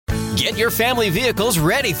Get your family vehicles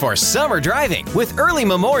ready for summer driving with early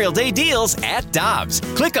Memorial Day deals at Dobbs.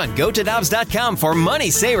 Click on GoToDobbs.com for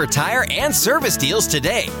money saver tire and service deals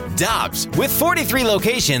today. Dobbs, with 43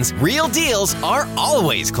 locations, real deals are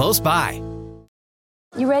always close by.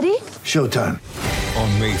 You ready? Showtime.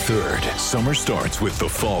 On May 3rd, summer starts with The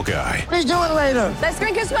Fall Guy. Let's do it later. Let's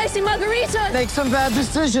drink a spicy margarita. Make some bad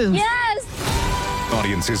decisions. Yes!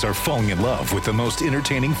 Audiences are falling in love with the most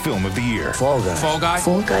entertaining film of the year. Fall Guy. Fall Guy?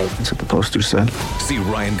 Fall Guy. That's what the poster said. See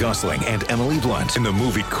Ryan Gosling and Emily Blunt in the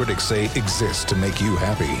movie critics say exists to make you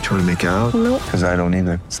happy. Trying to make it out? Nope. Because I don't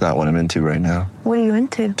either. It's not what I'm into right now. What are you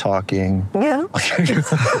into? Talking. Yeah.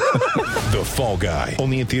 The Fall Guy.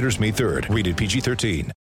 Only in theaters May 3rd. Rated PG-13.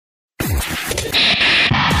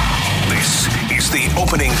 This is the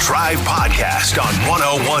Opening Drive podcast on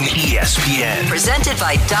 101 ESPN. Presented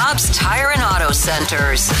by Dobbs Tire and Auto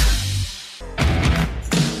Centers.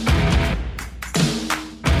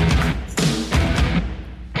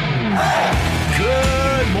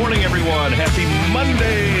 Good morning, everyone. Happy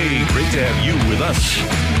Monday. Great to have you with us.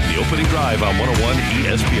 The Opening Drive on 101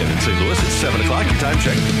 ESPN in St. Louis. It's 7 o'clock. Your time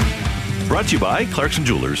check. Brought to you by Clarkson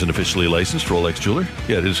Jewelers, an officially licensed Rolex jeweler.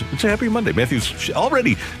 Yeah, it is. It's a happy Monday. Matthew's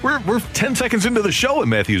already, we're 10 seconds into the show and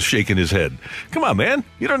Matthew's shaking his head. Come on, man.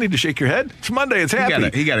 You don't need to shake your head. It's Monday. It's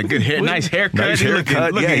happy. He got a good hair, nice haircut. Nice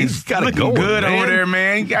haircut. Yeah, he's got it going, good man. over there,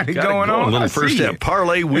 man. He got it going on. A little first step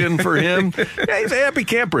parlay win for him. Yeah, he's a happy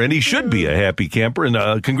camper, and he should be a happy camper.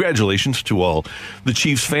 And congratulations to all the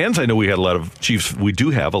Chiefs fans. I know we had a lot of Chiefs. We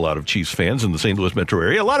do have a lot of Chiefs fans in the St. Louis metro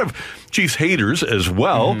area. A lot of Chiefs haters as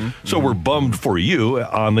well. So we're bummed for you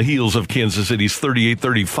on the heels of Kansas City's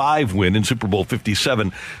 38-35 win in Super Bowl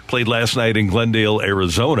 57 played last night in Glendale,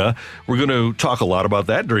 Arizona. We're going to talk a lot about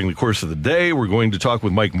that during the course of the day. We're going to talk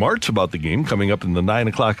with Mike Martz about the game coming up in the 9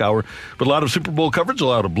 o'clock hour. But a lot of Super Bowl coverage, a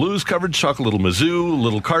lot of Blues coverage, talk a little Mizzou, a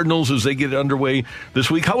little Cardinals as they get underway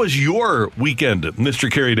this week. How was your weekend,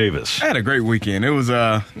 Mr. Kerry Davis? I had a great weekend. It was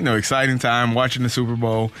exciting time watching the Super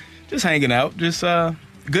Bowl, just hanging out, just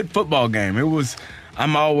good football game.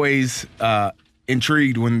 I'm always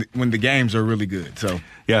intrigued when the games are really good. So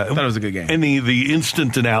yeah, I thought it was a good game. And the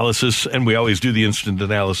instant analysis, and we always do the instant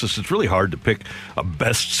analysis. It's really hard to pick a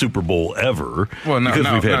best Super Bowl ever because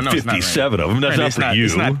we've had 57 of them. That's not for you.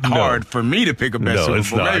 It's not hard for me to pick a best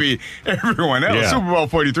Super Bowl. Maybe everyone else. Yeah. Super Bowl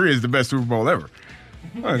 43 is the best Super Bowl ever.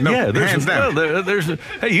 Hands down.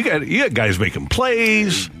 Hey, you got guys making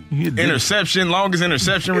plays. Longest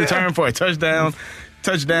interception return for a touchdown.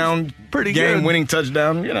 Pretty game-winning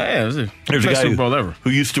touchdown. It was the best Super Bowl ever. Who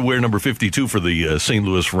used to wear number 52 for the St.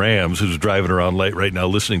 Louis Rams, who's driving around late right now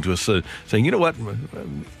listening to us saying, you know what,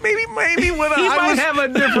 maybe when he might have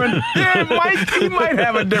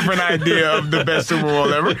a different idea of the best Super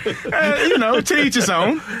Bowl ever. To each his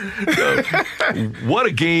own. What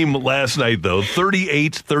a game last night, though.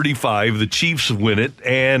 38-35. The Chiefs win it,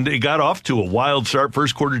 and it got off to a wild start.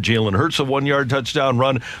 First quarter, Jalen Hurts, a 1-yard touchdown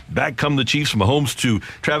run. Back come the Chiefs. Mahomes to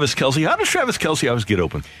Travis Kelce. How does Travis Kelce always get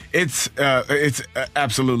open? It's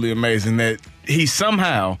absolutely amazing that he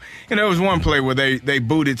somehow, there was one play where they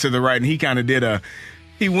booted to the right and he kind of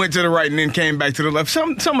he went to the right and then came back to the left.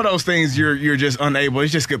 Some of those things you're just unable.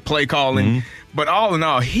 It's just good play calling. But all in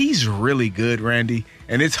all, he's really good, Randy,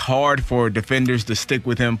 and it's hard for defenders to stick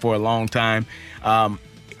with him for a long time.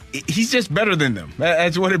 He's just better than them.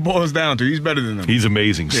 That's what it boils down to. He's better than them. He's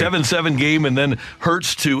amazing. 7-7 game, and then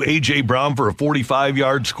Hurts to A.J. Brown for a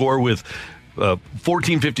 45-yard score with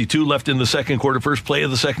 14:52 left in the second quarter. First play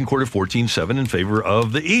of the second quarter, 14-7 in favor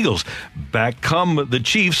of the Eagles. Back come the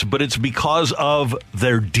Chiefs, but it's because of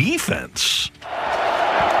their defense.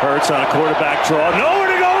 Hurts on a quarterback draw.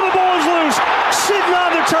 Nowhere to go. The ball is loose. Sitting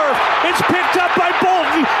on the turf. It's picked up by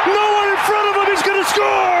Bolton. No one in front of him is going to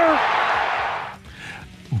score.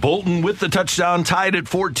 Bolton with the touchdown, tied at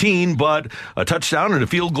 14, but a touchdown and a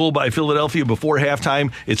field goal by Philadelphia before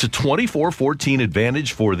halftime. It's a 24-14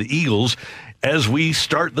 advantage for the Eagles as we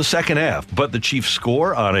start the second half. But the Chiefs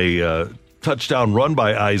score on a touchdown run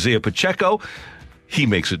by Isaiah Pacheco. He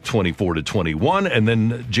makes it 24-21, and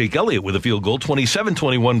then Jake Elliott with a field goal,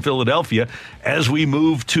 27-21 Philadelphia, as we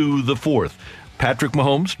move to the fourth. Patrick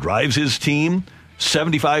Mahomes drives his team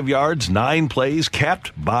 75 yards, 9 plays,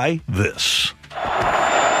 capped by this.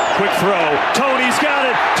 Quick throw. Tony's got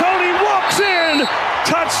it. Tony walks in.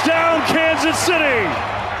 Touchdown, Kansas City.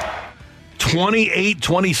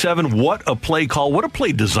 28-27. What a play call. What a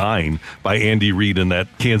play design by Andy Reid and that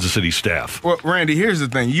Kansas City staff. Well, Randy, here's the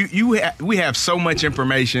thing. We have so much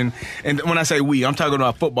information. And when I say we, I'm talking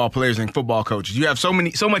about football players and football coaches. You have so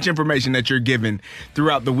much information that you're given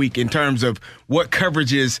throughout the week in terms of what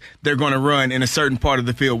coverages they're going to run in a certain part of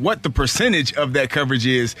the field, what the percentage of that coverage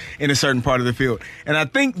is in a certain part of the field. And I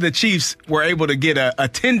think the Chiefs were able to get a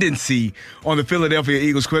tendency on the Philadelphia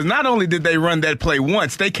Eagles because not only did they run that play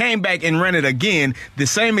once, they came back and ran it again, the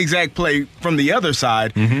same exact play from the other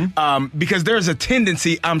side, because there's a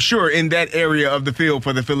tendency, I'm sure, in that area of the field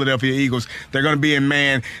for the Philadelphia Eagles. They're going to be in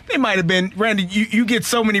man. They might have been, Randy, you get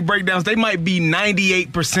so many breakdowns, they might be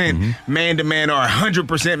 98% man-to-man or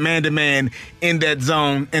 100% man-to-man in that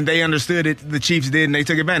zone, and they understood it. The Chiefs did, and they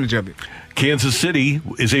took advantage of it. Kansas City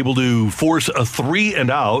is able to force a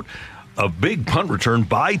 3-and-out. A big punt return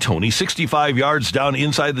by Tony, 65 yards down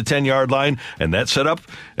inside the 10-yard line, and that set up,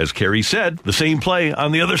 as Kerry said, the same play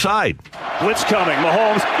on the other side. Blitz coming,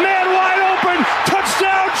 Mahomes, man wide open,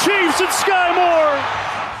 touchdown Chiefs and Sky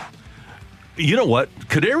Moore. You know what?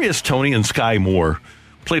 Kadarius Toney and Sky Moore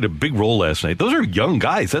played a big role last night. Those are young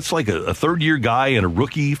guys. That's like a third-year guy and a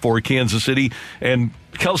rookie for Kansas City, and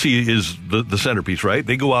Kelsey is the centerpiece, right?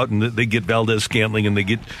 They go out and they get Valdez-Scantling and they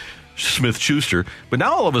get Smith-Schuster, but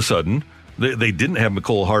now all of a sudden they didn't have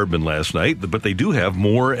Mecole Hardman last night, but they do have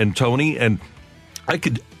Moore and Toney, and I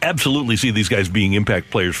could absolutely see these guys being impact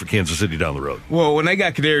players for Kansas City down the road. Well, when they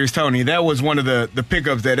got Kadarius Toney, that was one of the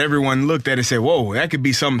pickups that everyone looked at and said, whoa, that could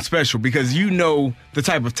be something special because you know the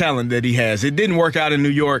type of talent that he has. It didn't work out in New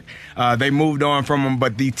York. They moved on from him,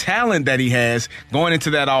 but the talent that he has going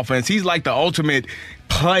into that offense, he's like the ultimate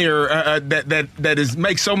player that is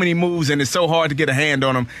makes so many moves and it's so hard to get a hand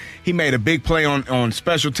on him. He made a big play on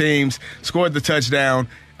special teams, scored the touchdown.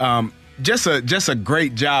 Just a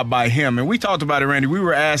great job by him. And we talked about it, Randy. We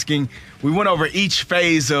went over each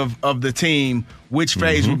phase of the team, which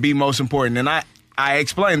phase would be most important. And I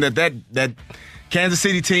explained that Kansas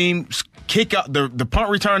City team kick out the punt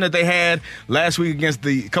return that they had last week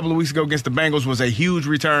a couple of weeks ago against the Bengals was a huge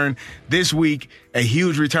return. This week, a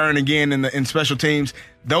huge return again in special teams.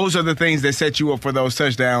 Those are the things that set you up for those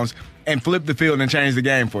touchdowns and flip the field and change the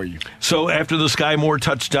game for you. So after the Sky Moore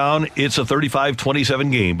touchdown, it's a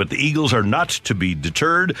 35-27 game, but the Eagles are not to be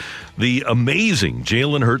deterred. The amazing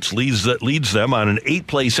Jalen Hurts leads them on an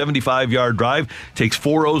 8-play, 75-yard drive, takes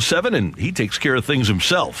 4:07, and he takes care of things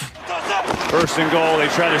himself. First and goal, they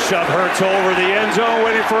try to shove Hurts over the end zone,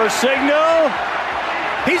 waiting for a signal.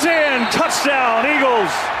 He's in, touchdown,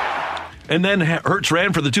 Eagles. And then Hurts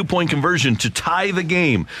ran for the 2-point conversion to tie the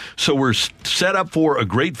game. So we're set up for a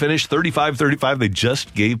great finish, 35-35. They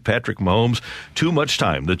just gave Patrick Mahomes too much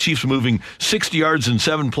time. The Chiefs moving 60 yards in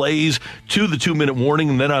 7 plays to the 2-minute warning.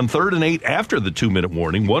 And then on 3rd and 8 after the 2-minute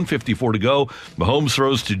warning, 1:54 to go, Mahomes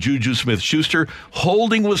throws to Juju Smith-Schuster.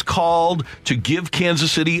 Holding was called to give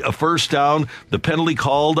Kansas City a first down. The penalty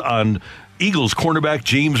called on Eagles cornerback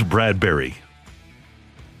James Bradberry.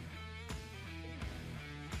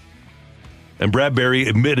 And Bradberry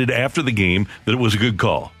admitted after the game that it was a good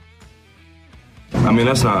call. I mean,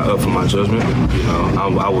 that's not up for my judgment. You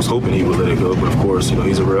know, I was hoping he would let it go, but of course, you know,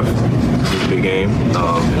 he's a ref. It's a big game.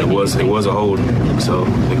 And it was a hold, so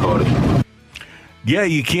they called it. Yeah,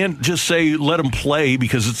 you can't just say let him play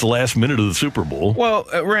because it's the last minute of the Super Bowl. Well,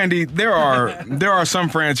 Randy, there are some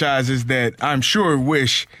franchises that I'm sure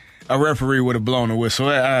wish a referee would have blown a whistle.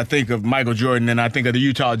 I think of Michael Jordan, and I think of the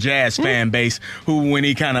Utah Jazz fan base, who, when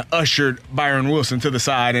he kind of ushered Byron Wilson to the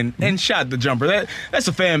side and shot the jumper, that's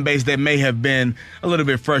a fan base that may have been a little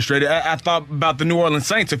bit frustrated. I thought about the New Orleans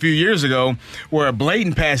Saints a few years ago, where a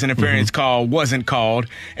blatant pass interference call wasn't called,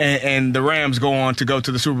 and the Rams go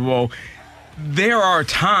to the Super Bowl. There are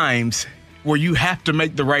times where you have to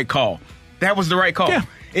make the right call. That was the right call. Yeah.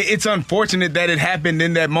 It's unfortunate that it happened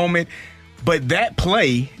in that moment, but that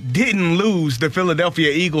play didn't lose the Philadelphia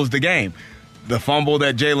Eagles the game. The fumble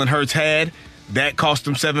that Jalen Hurts had, that cost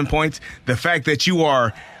them 7 points. The fact that you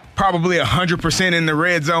are probably 100% in the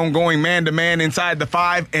red zone going man-to-man inside the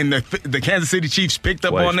 5, and the Kansas City Chiefs picked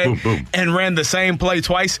up on that and ran the same play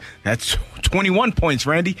twice, that's 21 points,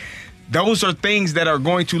 Randy. Those are things that are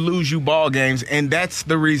going to lose you ball games, and that's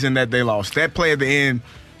the reason that they lost. That play at the end,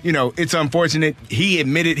 you know, it's unfortunate. He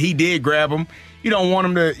admitted he did grab him. You don't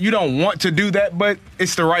want to do that, but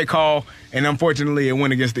it's the right call, and unfortunately it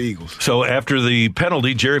went against the Eagles. So after the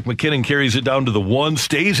penalty, Jerick McKinnon carries it down to the 1,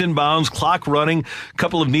 stays in bounds, clock running,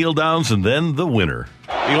 couple of kneel downs, and then the winner.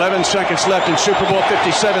 11 seconds left in Super Bowl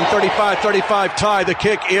 57, 35-35 tie. The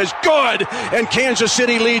kick is good, and Kansas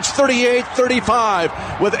City leads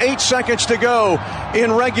 38-35 with 8 seconds to go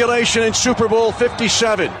in regulation in Super Bowl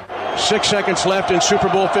 57. 6 seconds left in Super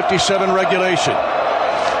Bowl 57 regulation.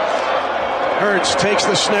 Hurts takes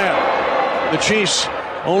the snap. The Chiefs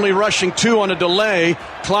only rushing 2 on a delay.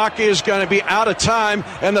 Clock is going to be out of time,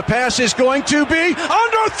 and the pass is going to be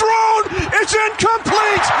underthrown. It's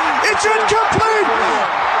incomplete. It's incomplete.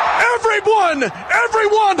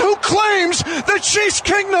 Everyone who claims the Chiefs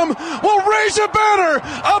Kingdom will raise a banner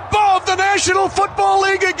above the National Football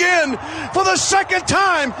League again. For the second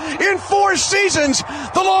time in 4 seasons,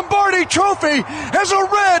 the Lombardi Trophy has a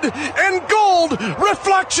red and gold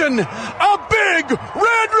reflection, a big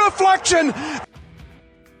red reflection.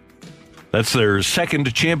 That's their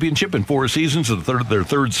second championship in 4 seasons, their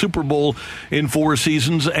third Super Bowl in 4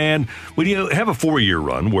 seasons. And when you have a 4-year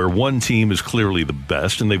run where one team is clearly the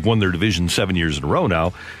best, and they've won their division 7 years in a row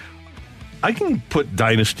now, I can put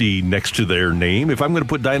Dynasty next to their name. If I'm going to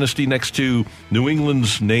put Dynasty next to New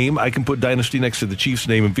England's name, I can put Dynasty next to the Chiefs'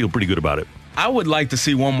 name and feel pretty good about it. I would like to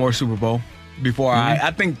see one more Super Bowl before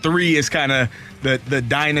I think 3 is kind of the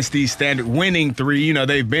dynasty standard. Winning 3,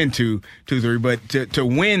 they've been to 3, but to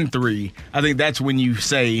win 3, I think that's when you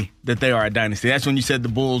say that they are a dynasty. That's when you said the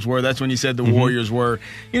Bulls were. That's when you said the Warriors were.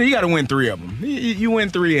 You got to win 3 of them. You win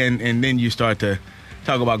 3, and then you start to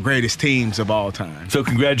talk about greatest teams of all time. So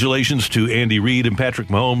congratulations to Andy Reid and Patrick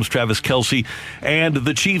Mahomes, Travis Kelce, and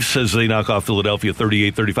the Chiefs as they knock off Philadelphia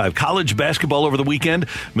 38-35. College basketball over the weekend.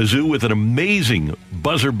 Mizzou with an amazing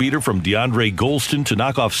buzzer beater from DeAndre Golston to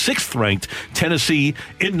knock off 6th-ranked Tennessee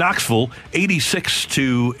in Knoxville,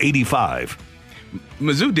 86-85.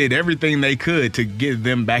 Mizzou did everything they could to get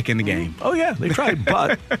them back in the game. Oh, yeah, they tried,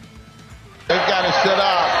 but they've got to sit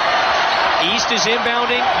up. East is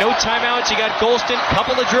inbounding. No timeouts. You got Golston.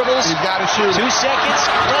 Couple of dribbles. He's got to shoot. 2 seconds.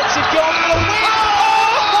 Lets it go for the win.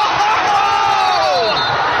 Oh!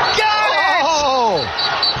 Got it! Oh!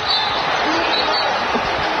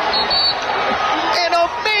 An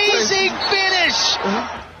amazing finish.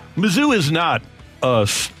 Mizzou is not a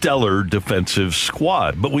stellar defensive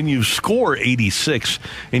squad, but when you score 86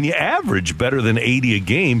 and you average better than 80 a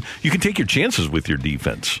game, you can take your chances with your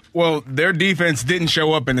defense. Well, their defense didn't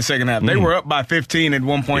show up in the second half. They were up by 15 at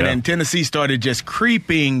one point, and Tennessee started just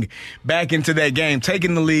creeping back into that game,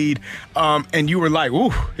 taking the lead, and you were like,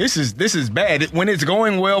 ooh, this is bad. When it's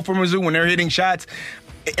going well for Mizzou, when they're hitting shots,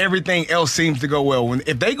 everything else seems to go well.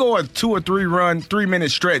 If they go a 2 or 3 run,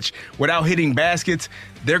 3-minute stretch without hitting baskets,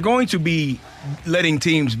 they're going to be letting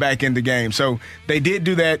teams back in the game. So they did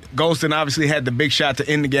do that. Golston obviously had the big shot to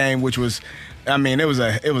end the game, which was, it was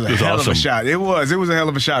a hell of a shot. It was a hell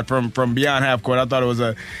of a shot from beyond half court. I thought it was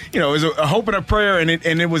a hope and a prayer, and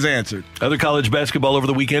it was answered. Other college basketball over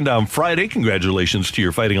the weekend on Friday. Congratulations to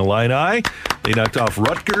your Fighting Illini. They knocked off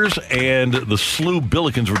Rutgers, and the SLU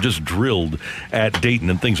Billikens were just drilled at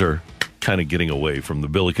Dayton, and things are kind of getting away from the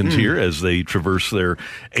Billikens here as they traverse their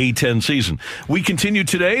A-10 season. We continue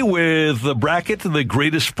today with the bracket, the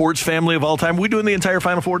greatest sports family of all time. Are we doing the entire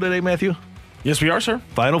Final Four today, Matthew? Yes, we are, sir.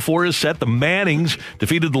 Final Four is set. The Mannings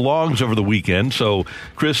defeated the Longs over the weekend. So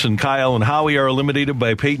Chris and Kyle and Howie are eliminated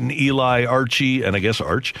by Peyton, Eli, Archie, and I guess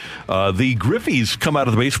Arch. The Griffies come out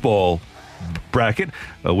of the baseball bracket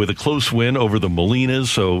with a close win over the Molinas.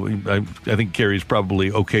 So I think Kerry's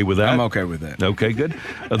probably okay with that. I'm okay with that. Okay, good.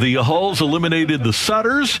 The Hulls eliminated the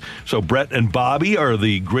Sutters. So Brett and Bobby are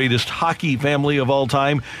the greatest hockey family of all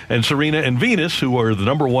time. And Serena and Venus, who are the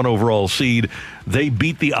number 1 overall seed, they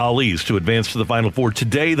beat the Ollies to advance to the Final Four.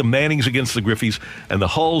 Today, the Mannings against the Griffies and the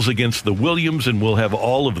Hulls against the Williams, and we'll have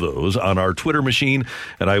all of those on our Twitter machine,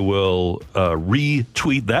 and I will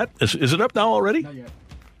retweet that. Is it up now already? Not yet.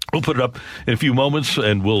 We'll put it up in a few moments,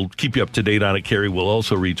 and we'll keep you up to date on it. Kerry will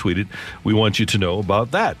also retweet it. We want you to know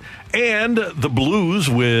about that. And the Blues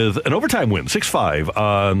with an overtime win, 6-5,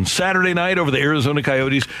 on Saturday night over the Arizona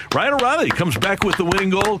Coyotes. Ryan O'Reilly comes back with the winning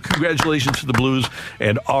goal. Congratulations to the Blues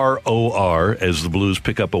and ROR as the Blues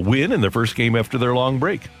pick up a win in their first game after their long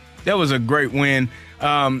break. That was a great win.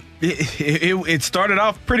 It started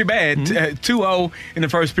off pretty bad, 2-0 in the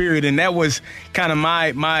first period, and that was kind of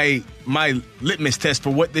my litmus test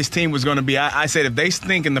for what this team was going to be. I said if they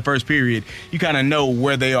stink in the first period, you kind of know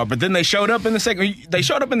where they are. But then they showed up in the second. They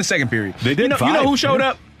showed up in the second period. They did. You know who showed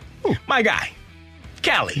up? Ooh. My guy,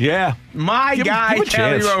 Callie. Yeah. My guy,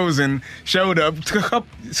 Callie Rosen, showed up,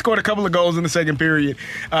 scored a couple of goals in the second period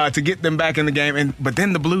to get them back in the game. But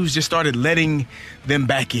then the Blues just started letting them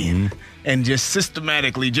back in and just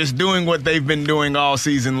systematically just doing what they've been doing all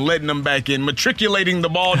season, letting them back in, matriculating the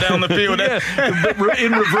ball down the field.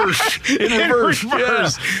 In reverse. In reverse.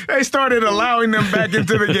 Yeah. They started allowing them back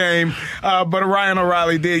into the game. But Ryan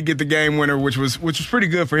O'Reilly did get the game winner, which was pretty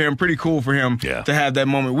good for him, pretty cool for him to have that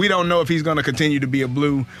moment. We don't know if he's going to continue to be a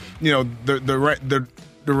Blue, the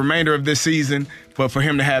remainder of this season, But for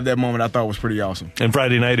him to have that moment, I thought was pretty awesome. And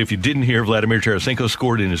Friday night, if you didn't hear, Vladimir Tarasenko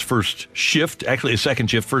scored in his first shift, actually his second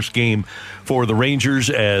shift, first game for the Rangers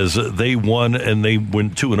as they won, and they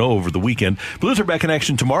went 2-0 over the weekend. Blues are back in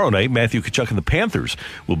action tomorrow night. Matthew Tkachuk and the Panthers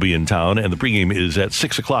will be in town, and the pregame is at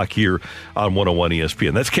 6 o'clock here on 101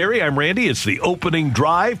 ESPN. That's Carrie. I'm Randy. It's the opening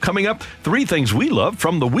drive. Coming up, 3 things we love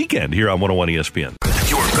from the weekend here on 101 ESPN.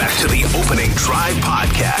 You're back to the Opening Drive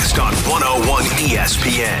podcast on 101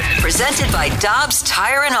 ESPN. Presented by Dobbs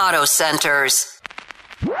Tire and Auto Centers.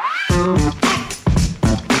 All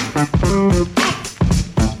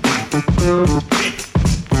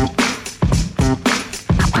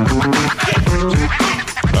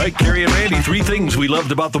right, Carrie and Randy, 3 things we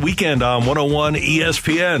loved about the weekend on 101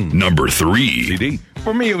 ESPN. Number 3. CD.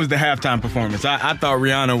 For me, it was the halftime performance. I thought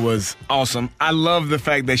Rihanna was awesome. I love the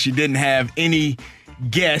fact that she didn't have any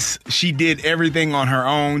guess. She did everything on her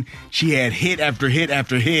own. She had hit after hit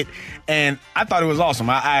after hit, and I thought it was awesome.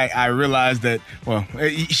 I realized that, well,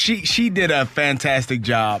 she did a fantastic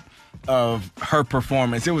job of her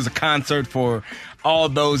performance. It was a concert for all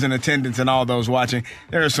those in attendance and all those watching.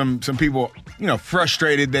 There are some people,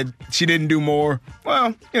 frustrated that she didn't do more.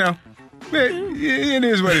 Well, it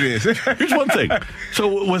is what it is. Here's one thing.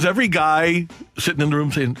 So was every guy sitting in the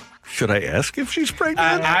room saying, should I ask if she's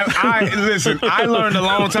pregnant? Listen, I learned a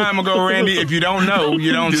long time ago, Randy, if you don't know,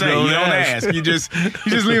 you don't say. You don't ask. You just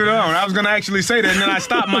leave it alone. I was going to actually say that, and then I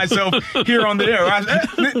stopped myself here on the air.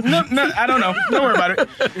 No, I don't know. Don't worry about it.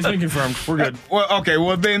 It's been confirmed. We're good. Well, okay.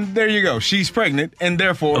 Well, then there you go. She's pregnant, and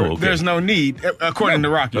therefore there's no need, according to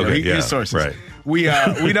Rocky, his sources. Right. We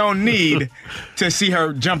don't need to see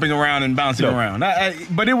her jumping around and bouncing around.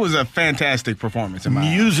 But it was a fantastic performance.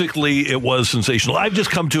 Musically, it was sensational. I've just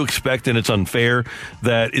come to expect, and it's unfair,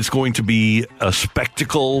 that it's going to be a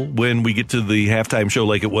spectacle when we get to the halftime show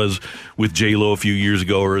like it was with J-Lo a few years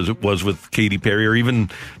ago, or as it was with Katy Perry, or even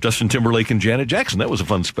Justin Timberlake and Janet Jackson. That was a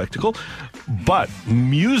fun spectacle. But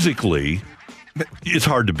musically, it's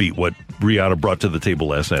hard to beat what Rihanna brought to the table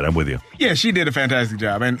last night. I'm with you. Yeah, she did a fantastic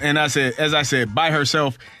job, and as I said, by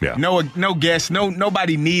herself. Yeah. No guests,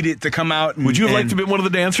 nobody needed to come out. Would you have liked to be one of the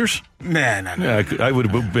dancers? Nah. Yeah, I would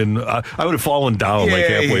have been. I would have fallen down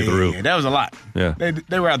halfway through. Yeah, that was a lot. Yeah,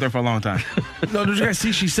 they were out there for a long time. No, did you guys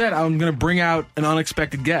see? She said, "I'm going to bring out an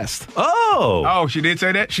unexpected guest." Oh, she did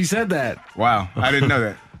say that. She said that. Wow, I didn't know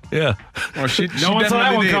that. Yeah. Well, she no one saw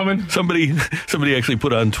that one coming. Somebody actually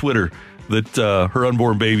put on Twitter that her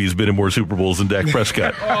unborn baby's been in more Super Bowls than Dak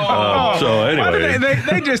Prescott. So anyway.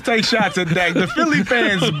 They just take shots at Dak. The Philly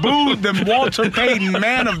fans booed the Walter Payton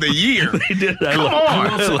Man of the Year. They did.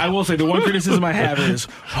 I will say, the one criticism I have is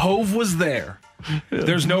Hove was there.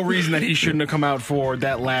 There's no reason that he shouldn't have come out for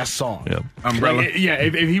that last song. Yeah. Umbrella.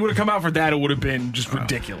 If he would have come out for that, it would have been just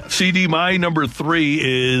ridiculous. CD, my number 3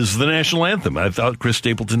 is the national anthem. I thought Chris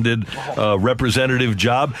Stapleton did a representative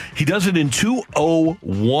job. He does it in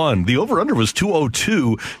 2:01. The over-under was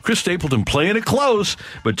 2:02. Chris Stapleton playing it close,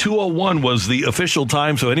 but 2:01 was the official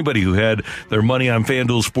time, so anybody who had their money on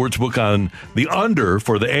FanDuel Sportsbook on the under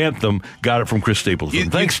for the anthem got it from Chris Stapleton.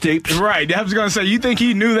 Thanks, Stapes. Right. I was going to say, you think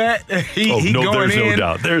he knew that? There's no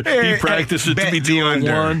doubt. He practiced it to be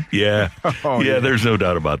 2:01. Yeah. There's no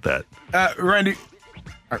doubt about that. Randy,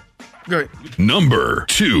 go ahead. Number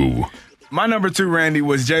 2. My number 2, Randy,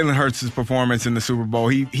 was Jalen Hurts' performance in the Super Bowl.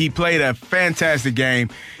 He played a fantastic game.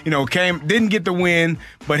 Didn't get the win,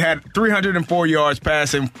 but had 304 yards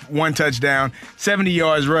passing, 1 touchdown, 70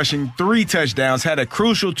 yards rushing, 3 touchdowns, had a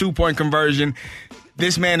crucial 2-point conversion.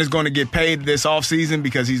 This man is going to get paid this offseason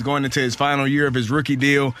because he's going into his final year of his rookie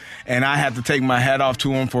deal, and I have to take my hat off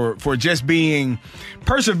to him for just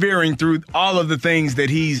persevering through all of the things that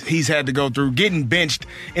he's had to go through, getting benched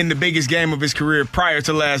in the biggest game of his career prior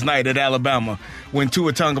to last night at Alabama when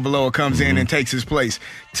Tua Tagovailoa comes in and takes his place,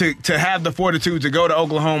 to have the fortitude to go to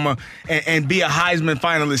Oklahoma and be a Heisman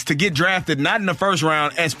finalist, to get drafted not in the first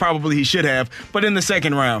round, as probably he should have, but in the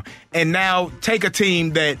second round, and now take a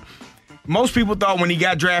team that most people thought when he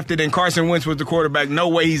got drafted and Carson Wentz was the quarterback, no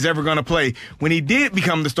way he's ever going to play. When he did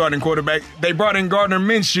become the starting quarterback, they brought in Gardner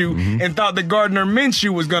Minshew and thought that Gardner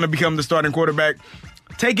Minshew was going to become the starting quarterback.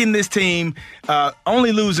 Taking this team,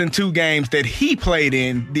 only losing 2 games that he played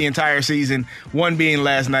in the entire season, one being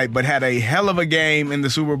last night, but had a hell of a game in the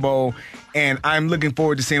Super Bowl. And I'm looking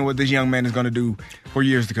forward to seeing what this young man is going to do for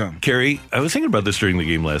years to come. Carrie, I was thinking about this during the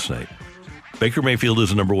game last night. Baker Mayfield is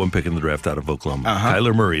the number 1 pick in the draft out of Oklahoma.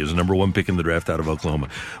 Kyler Murray is the number 1 pick in the draft out of Oklahoma.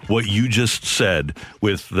 What you just said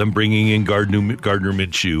with them bringing in Gardner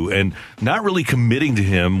Minshew and not really committing to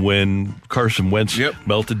him when Carson Wentz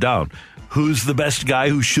melted down. Who's the best guy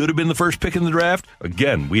who should have been the first pick in the draft?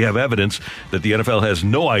 Again, we have evidence that the NFL has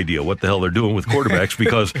no idea what the hell they're doing with quarterbacks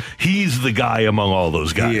because he's the guy among all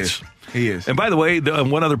those guys. He is. And by the way,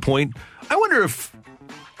 one other point, I wonder if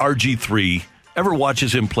RG3 ever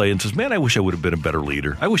watches him play and says, man, I wish I would have been a better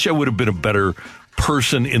leader. I wish I would have been a better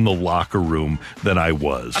person in the locker room than I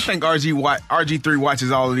was. I think RG3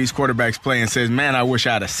 watches all of these quarterbacks play and says, man, I wish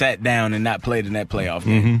I'd have sat down and not played in that playoff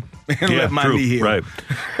game. And let my knee heal.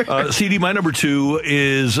 Right. CD, my number 2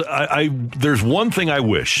 is there's one thing I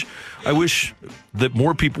wish. I wish that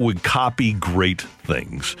more people would copy great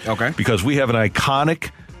things. Okay. Because we have an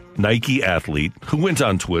iconic Nike athlete who went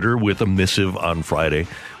on Twitter with a missive on Friday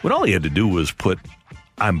when all he had to do was put,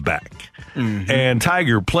 I'm back. And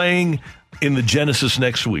Tiger playing in the Genesis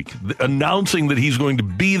next week, announcing that he's going to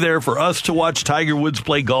be there for us to watch Tiger Woods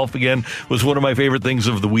play golf again was one of my favorite things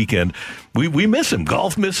of the weekend. We miss him.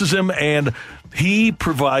 Golf misses him, and he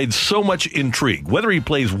provides so much intrigue. Whether he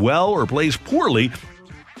plays well or plays poorly,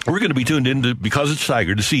 we're going to be tuned in because it's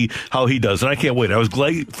Tiger to see how he does. And I can't wait. I was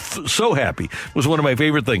so happy. It was one of my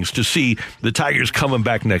favorite things to see the Tigers coming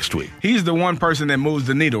back next week. He's the one person that moves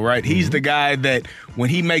the needle, right? He's the guy that when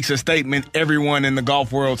he makes a statement, everyone in the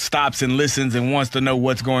golf world stops and listens and wants to know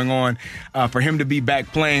what's going on. For him to be back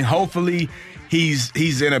playing, hopefully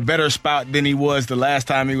he's in a better spot than he was the last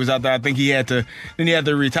time he was out there. I think he had to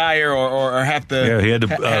retire or have to, he had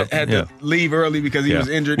to leave early because he was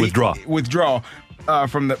injured. Withdraw.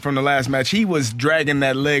 From the last match, he was dragging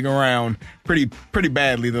that leg around pretty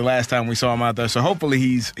badly the last time we saw him out there. So hopefully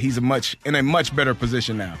he's in a much better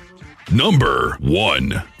position now. Number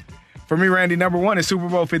 1. For me, Randy, number 1 is Super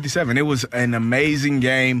Bowl 57. It was an amazing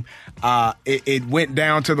game. It went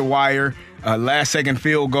down to the wire. Last second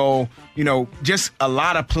field goal. Just a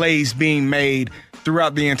lot of plays being made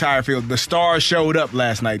throughout the entire field. The stars showed up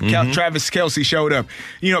last night. Travis Kelce showed up.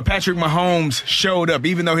 Patrick Mahomes showed up.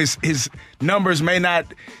 Even though his numbers may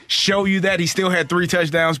not show you that, he still had 3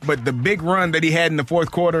 touchdowns. But the big run that he had in the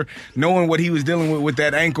fourth quarter, knowing what he was dealing with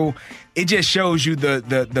that ankle, it just shows you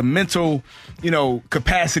the mental,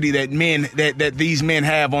 capacity that these men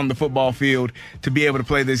have on the football field to be able to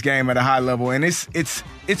play this game at a high level. And it's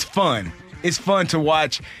fun. It's fun to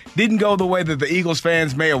watch. Didn't go the way that the Eagles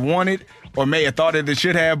fans may have wanted or may have thought it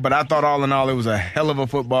should have, but I thought all in all it was a hell of a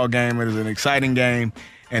football game. It was an exciting game,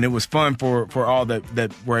 and it was fun for all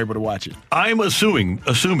that were able to watch it. I'm assuming,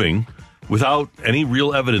 without any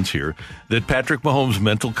real evidence here, that Patrick Mahomes'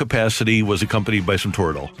 mental capacity was accompanied by some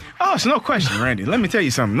Toradol. Oh, it's no question, Randy. Let me tell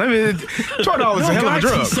you something. Toradol is a hell of a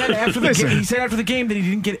drug. He said after the game that he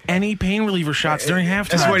didn't get any pain reliever shots during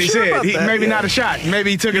halftime. That's what he said. Maybe not a shot.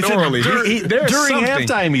 Maybe he took it orally. During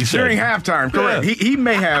halftime, he said. During halftime, correct. Yeah. He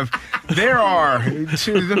may have. There are,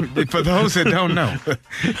 for those that don't know,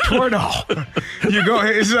 Toradol. You go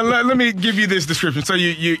ahead. So let me give you this description. So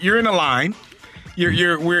you're in a line.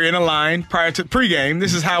 We're in a line prior to pregame.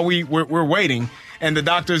 This is how we're waiting, and the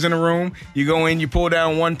doctor's in the room. You go in, you pull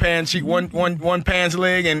down one pan's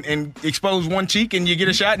leg, and expose one cheek, and you get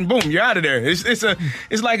a shot, and boom, you're out of there. It's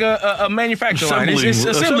like a manufacturing line. It's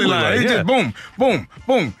assembly line. It's just boom, boom,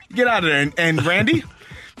 boom. Get out of there. And Randy,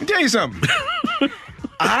 let me tell you something.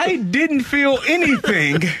 I didn't feel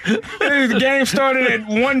anything. The game started at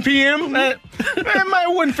 1 p.m. I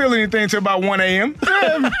wouldn't feel anything until about 1 a.m.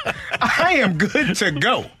 I am good to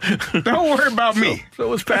go. Don't worry about me. So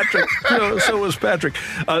was Patrick. So was Patrick.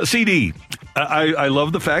 CD, I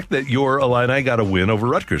love the fact that your Illini got a win over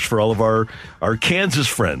Rutgers. For all of our Kansas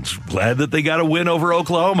friends, glad that they got a win over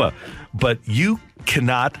Oklahoma. But you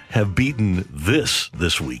cannot have beaten this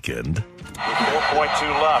weekend.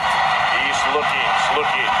 4.2 left. He's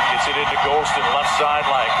looking, gets it into Golston, left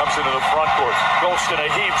sideline, comes into the front court. Golston a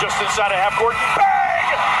heave just inside of half court. Bang!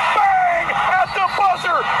 Bang! At the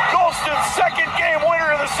buzzer! Golston's second game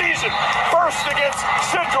winner of the season. First against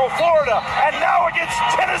Central Florida, and now against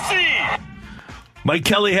Tennessee. Mike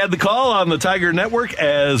Kelly had the call on the Tiger Network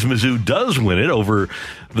as Mizzou does win it over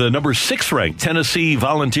the number 6 ranked Tennessee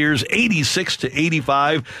Volunteers,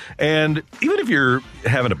 86-85. And even if you're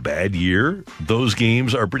having a bad year, those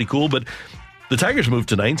games are pretty cool. But the Tigers moved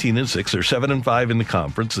to 19-6. They're 7-5 in the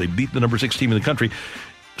conference. They beat the number 6 team in the country.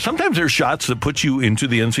 Sometimes there's shots that put you into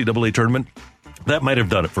the NCAA tournament That might have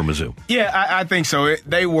done it for Mizzou. Yeah, I think so.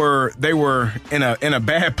 They were in a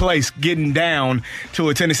bad place getting down to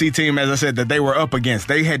a Tennessee team, as I said, that they were up against.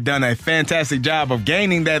 They had done a fantastic job of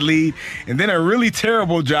gaining that lead, and then a really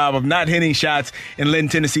terrible job of not hitting shots and letting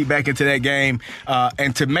Tennessee back into that game.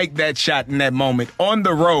 And to make that shot in that moment on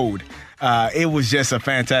the road, it was just a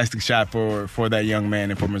fantastic shot for that young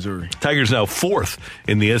man and for Missouri. Tigers now 4th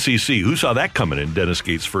in the SEC. Who saw that coming in Dennis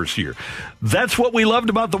Gates' first year? That's what we loved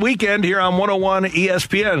about the weekend here on 101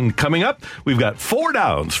 ESPN. Coming up, we've got 4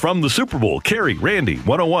 downs from the Super Bowl. Carrie, Randy,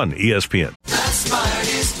 101 ESPN. The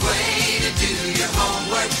smartest way to do your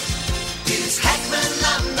homework is Heckman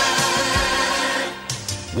Lumber.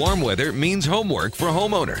 Warm weather means homework for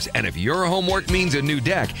homeowners. And if your homework means a new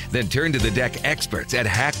deck, then turn to the deck experts at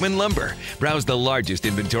Hackman Lumber. Browse the largest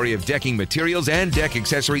inventory of decking materials and deck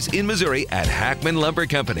accessories in Missouri at Hackman Lumber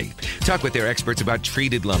Company. Talk with their experts about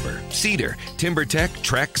treated lumber, cedar, TimberTech,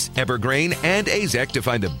 Trex, Evergreen, and Azek to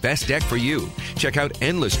find the best deck for you. Check out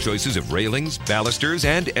endless choices of railings, balusters,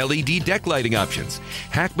 and LED deck lighting options.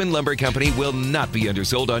 Hackman Lumber Company will not be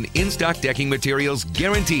undersold on in-stock decking materials,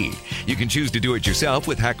 guaranteed. You can choose to do it yourself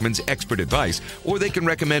with Hackman's expert advice, or they can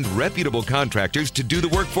recommend reputable contractors to do the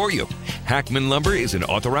work for you. Hackman Lumber is an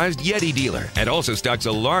authorized Yeti dealer and also stocks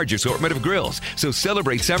a large assortment of grills, so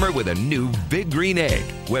celebrate summer with a new Big Green Egg,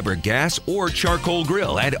 Weber gas or charcoal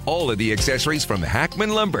grill, and all of the accessories from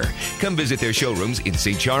Hackman Lumber. Come visit their showrooms in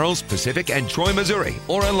St. Charles, Pacific, and Troy, Missouri,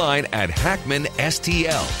 or online at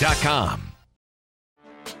hackmanstl.com.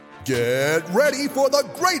 Get ready for the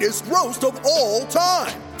greatest roast of all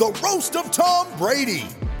time, the Roast of Tom Brady,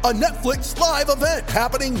 a Netflix live event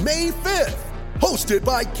happening May 5th. Hosted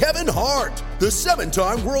by Kevin Hart, the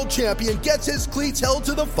 7-time world champion gets his cleats held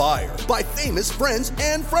to the fire by famous friends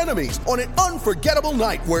and frenemies on an unforgettable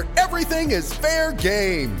night where everything is fair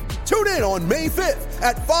game. Tune in on May 5th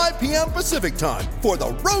at 5 p.m. Pacific time for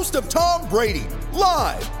the Roast of Tom Brady,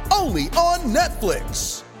 live only on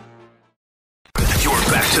Netflix. You're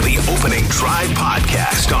back to the Opening Drive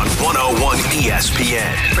podcast on 101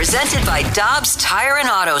 ESPN. Presented by Dobbs Tire and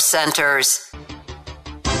Auto Centers.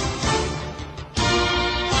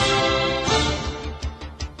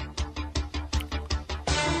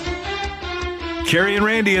 Carrie and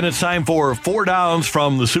Randy, and it's time for 4 downs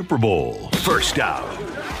from the Super Bowl. First down.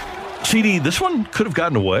 CD, this one could have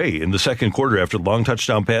gotten away in the second quarter after the long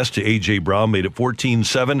touchdown pass to A.J. Brown made it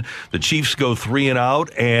 14-7. The Chiefs go 3 and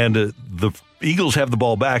out, and the Eagles have the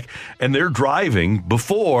ball back, and they're driving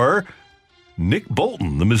before Nick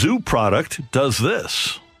Bolton, the Mizzou product, does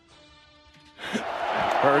this.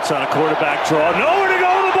 Hurts on a quarterback draw. Nowhere to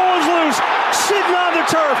go. The ball is loose. Sitting on the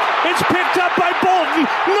turf. It's picked up by Bolton.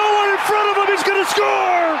 No one in front of him is going to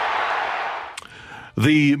score.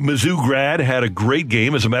 The Mizzou grad had a great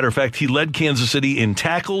game. As a matter of fact, he led Kansas City in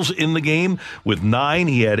tackles in the game with 9.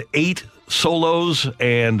 He had 8 solos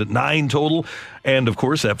and 9 total. And, of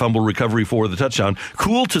course, that fumble recovery for the touchdown.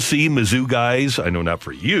 Cool to see Mizzou guys, I know not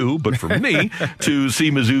for you, but for me, to see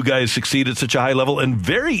Mizzou guys succeed at such a high level, and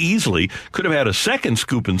very easily could have had a second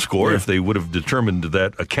scoop and score if they would have determined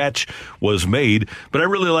that a catch was made. But I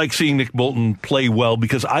really like seeing Nick Bolton play well,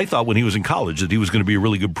 because I thought when he was in college that he was going to be a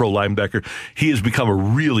really good pro linebacker. He has become a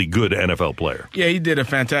really good NFL player. Yeah, he did a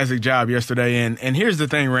fantastic job yesterday. And here's the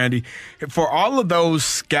thing, Randy. For all of those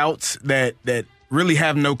scouts that really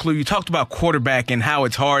have no clue. You talked about quarterback and how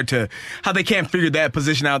it's hard how they can't figure that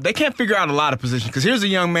position out. They can't figure out a lot of positions, because here's a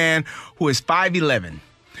young man who is 5'11",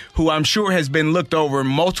 who I'm sure has been looked over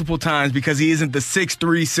multiple times because he isn't the 6'3",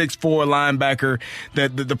 6'4" linebacker,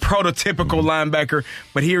 the prototypical linebacker.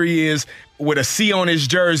 But here he is with a C on his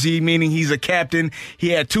jersey, meaning he's a captain. He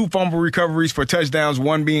had 2 fumble recoveries for touchdowns,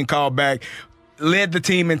 1 being called back. Led the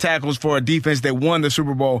team in tackles for a defense that won the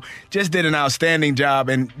Super Bowl. Just did an outstanding job.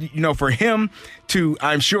 And, for him to,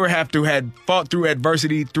 I'm sure, have to had fought through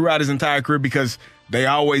adversity throughout his entire career, because they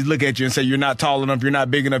always look at you and say, you're not tall enough, you're not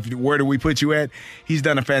big enough, where do we put you at? He's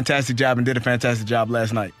done a fantastic job and did a fantastic job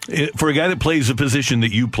last night. For a guy that plays the position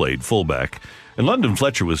that you played, fullback, and London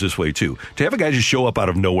Fletcher was this way too. To have a guy just show up out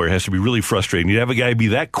of nowhere has to be really frustrating. You have a guy be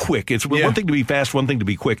that quick. It's one thing to be fast, one thing to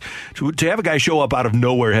be quick. To have a guy show up out of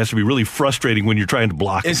nowhere has to be really frustrating when you're trying to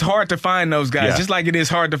block him. It's hard to find those guys, just like it is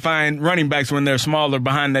hard to find running backs when they're smaller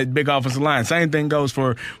behind that big offensive line. Same thing goes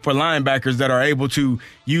for linebackers that are able to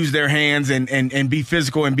use their hands and be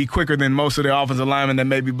physical and be quicker than most of the offensive linemen that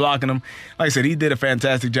may be blocking them. Like I said, he did a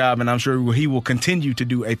fantastic job, and I'm sure he will continue to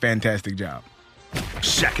do a fantastic job.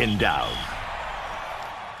 Second down.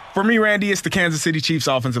 For me, Randy, it's the Kansas City Chiefs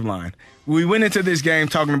offensive line. We went into this game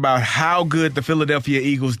talking about how good the Philadelphia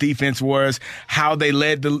Eagles defense was, how they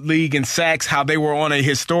led the league in sacks, how they were on a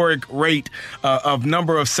historic rate of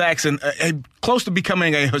number of sacks and close to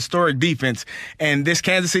becoming a historic defense. And this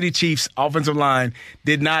Kansas City Chiefs offensive line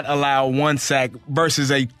did not allow one sack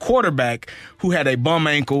versus a quarterback who had a bum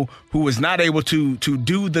ankle, who was not able to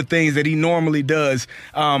do the things that he normally does.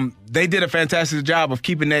 They did a fantastic job of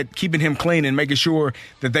keeping him clean and making sure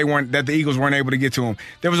that the Eagles weren't able to get to him.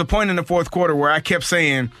 There was a point in the fourth quarter where I kept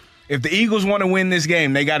saying, if the Eagles want to win this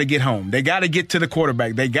game, they got to get home. They got to get to the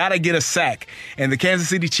quarterback. They got to get a sack. And the Kansas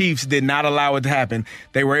City Chiefs did not allow it to happen.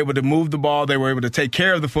 They were able to move the ball. They were able to take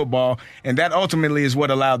care of the football. And that ultimately is what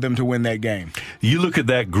allowed them to win that game. You look at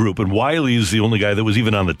that group, and Wiley is the only guy that was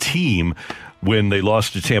even on the team when they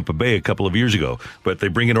lost to Tampa Bay a couple of years ago. But they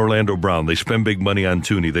bring in Orlando Brown. They spend big money on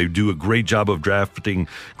Tooney. They do a great job of drafting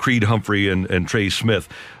Creed Humphrey and Trey Smith.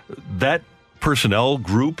 That personnel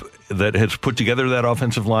group that has put together that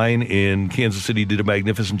offensive line in Kansas City did a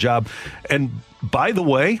magnificent job. And by the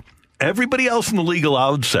way, everybody else in the league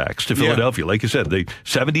allowed sacks to Philadelphia. Like you said,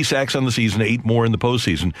 70 sacks on the season, 8 more in the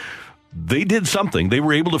postseason. They did something. They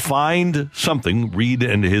were able to find something. Reed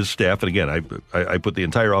and his staff, and again, I put the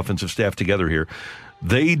entire offensive staff together here.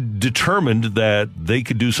 They determined that they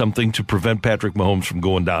could do something to prevent Patrick Mahomes from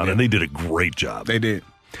going down, and they did a great job. They did.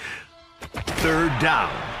 Third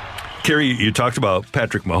down. Kerry, you talked about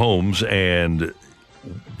Patrick Mahomes and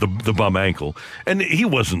the bum ankle, and he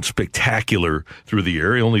wasn't spectacular through the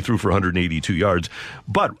year. He only threw for 182 yards.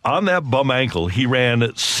 But on that bum ankle, he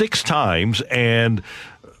ran 6 times, and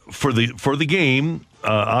for the game,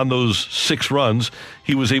 on those 6 runs,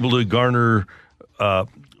 he was able to garner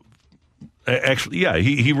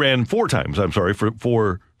he ran 4 times. I'm sorry,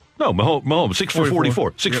 Mahomes 6 for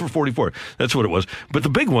 44. 6 for 44. That's what it was. But the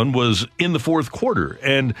big one was in the fourth quarter,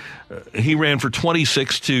 and he ran for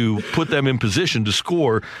 26 to put them in position to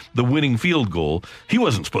score the winning field goal. He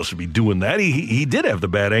wasn't supposed to be doing that. He did have the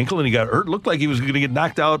bad ankle, and he got hurt. Looked like he was going to get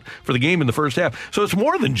knocked out for the game in the first half. So it's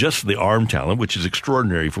more than just the arm talent, which is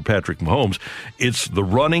extraordinary for Patrick Mahomes. It's the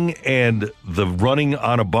running and the running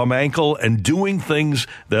on a bum ankle and doing things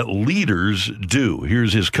that leaders do.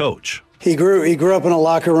 Here's his coach. He grew up in a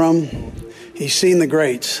locker room. He's seen the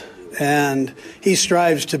greats, and he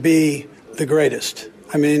strives to be the greatest.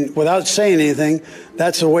 I mean, without saying anything,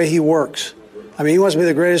 that's the way he works. I mean, he wants to be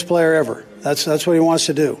the greatest player ever. That's what he wants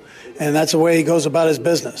to do, and that's the way he goes about his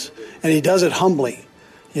business. And he does it humbly.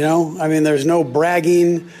 You know, I mean, there's no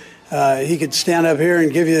bragging. He could stand up here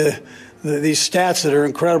and give you these stats that are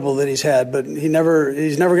incredible that he's had, but he's never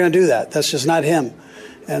going to do that. That's just not him.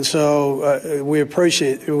 And so we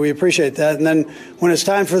appreciate that. And then when it's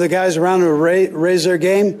time for the guys around to raise their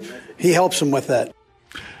game, he helps them with that.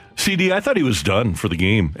 CD, I thought he was done for the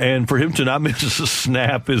game. And for him to not miss a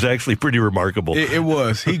snap is actually pretty remarkable. It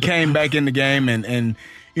was. He came back in the game, and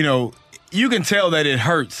you know, you can tell that it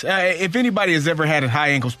hurts. If anybody has ever had a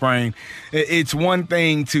high ankle sprain, it's one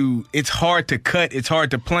thing it's hard to cut, it's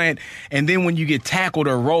hard to plant, and then when you get tackled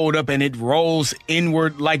or rolled up and it rolls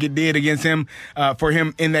inward like it did against him, for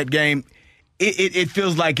him in that game, it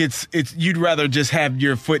feels like it's you'd rather just have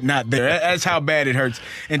your foot not there. That's how bad it hurts.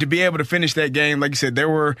 And to be able to finish that game, like you said,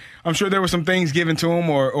 I'm sure there were some things given to him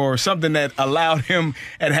or something that allowed him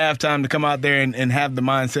at halftime to come out there and have the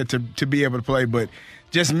mindset to be able to play, but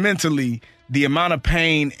just mentally, the amount of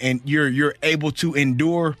pain and you're able to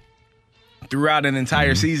endure throughout an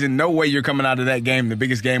entire season. No way you're coming out of that game, the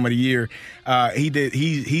biggest game of the year.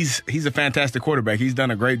 He's a fantastic quarterback. He's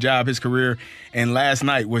done a great job his career, and last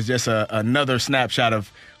night was just another snapshot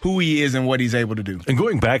of who he is and what he's able to do. And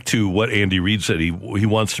going back to what Andy Reid said, he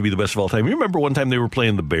wants to be the best of all time. You remember one time they were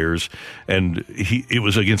playing the Bears, and it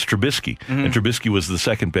was against Trubisky, and Trubisky was the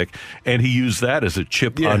second pick, and he used that as a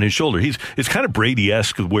chip on his shoulder. It's kind of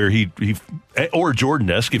Brady-esque where he or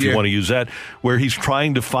Jordan-esque, if you want to use that, where he's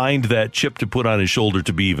trying to find that chip to put on his shoulder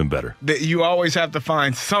to be even better. You always have to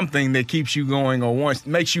find something that keeps you going or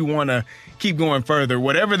makes you want to keep going further.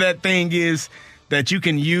 Whatever that thing is that you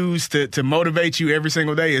can use to motivate you every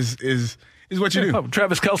single day is what you do. Oh,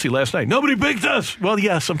 Travis Kelce last night. Nobody picked us. Well,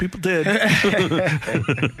 yeah, some people did.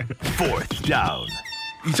 Fourth down.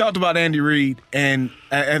 You talked about Andy Reid, and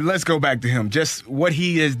let's go back to him. Just what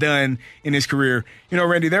he has done in his career. You know,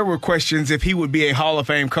 Randy, there were questions if he would be a Hall of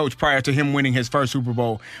Fame coach prior to him winning his first Super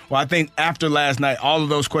Bowl. Well, I think after last night, all of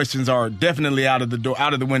those questions are definitely out of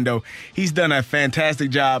the window. He's done a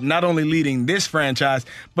fantastic job, not only leading this franchise,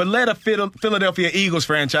 but led a Philadelphia Eagles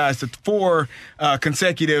franchise to 4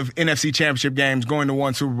 consecutive NFC Championship games, going to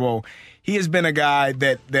 1 Super Bowl. he has been a guy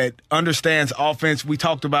that understands offense. We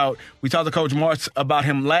talked to Coach Martz about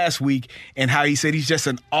him last week and how he said he's just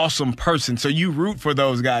an awesome person. So you root for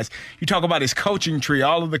those guys. You talk about his coaching tree,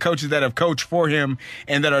 all of the coaches that have coached for him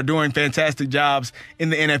and that are doing fantastic jobs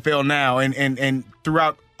in the NFL now and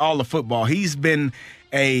throughout all of football. He's been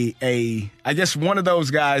I guess one of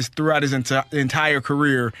those guys throughout his entire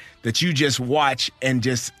career that you just watch and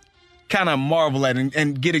just kind of marvel at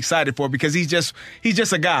and get excited for, because he's just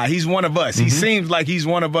a guy. He's one of us. He seems like he's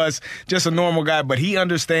one of us, just a normal guy, but he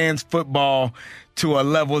understands football to a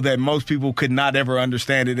level that most people could not ever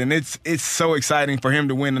understand it. And it's so exciting for him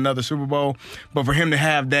to win another Super Bowl, but for him to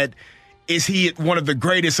have that, is he one of the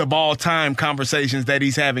greatest of all time conversations that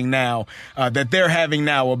he's having now, that they're having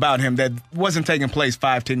now about him, that wasn't taking place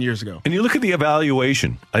 5-10 years ago. And you look at the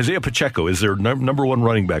evaluation. Isaiah Pacheco is their number one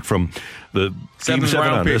running back from the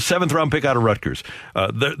seventh round pick out of Rutgers.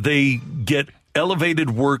 They get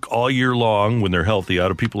elevated work all year long when they're healthy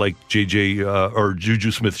out of people like or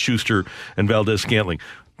Juju Smith-Schuster and Valdez-Scantling.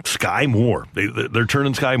 Sky Moore. They're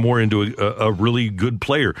turning Sky Moore into a really good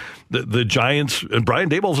player. The Giants, and Brian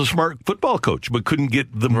Daboll's a smart football coach, but couldn't get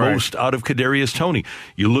the most out of Kadarius Toney.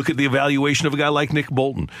 You look at the evaluation of a guy like Nick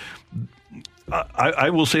Bolton. I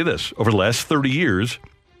will say this. Over the last 30 years,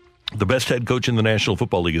 the best head coach in the National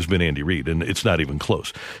Football League has been Andy Reid, and it's not even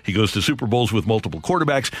close. He goes to Super Bowls with multiple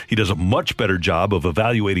quarterbacks. He does a much better job of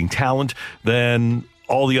evaluating talent than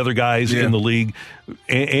all the other guys in the league.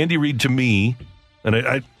 Andy Reid, to me, and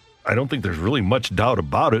I don't think there's really much doubt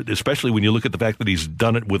about it, especially when you look at the fact that he's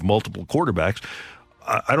done it with multiple quarterbacks.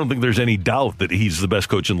 I don't think there's any doubt that he's the best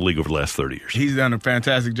coach in the league over the last 30 years. He's done a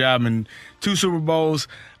fantastic job in 2 Super Bowls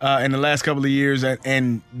in the last couple of years,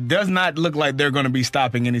 and does not look like they're going to be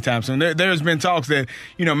stopping anytime soon. There's been talks that,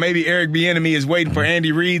 maybe Eric Bieniemy is waiting for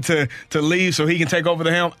Andy Reid to leave so he can take over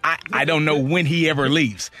the helm. I don't know when he ever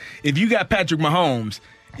leaves. If you got Patrick Mahomes,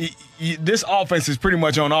 this offense is pretty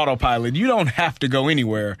much on autopilot. You don't have to go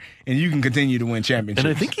anywhere, and you can continue to win championships.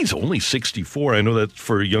 And I think he's only 64. I know that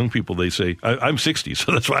for young people they say, I'm 60,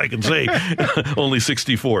 so that's why I can say only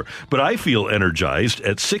 64. But I feel energized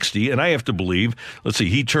at 60, and I have to believe, let's see,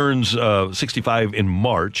 he turns 65 in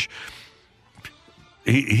March.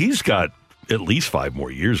 He's got at least 5 more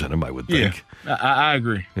years in him, I would think. Yeah, I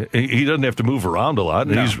agree. He doesn't have to move around a lot.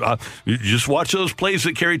 No. You just watch those plays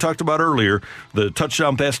that Kerry talked about earlier. The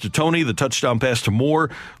touchdown pass to Toney, the touchdown pass to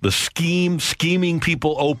Moore, the scheming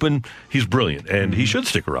people open. He's brilliant, and he should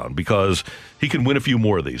stick around because he can win a few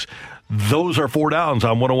more of these. Those are 4 Downs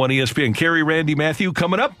on 101 ESPN. Kerry, Randy, Matthew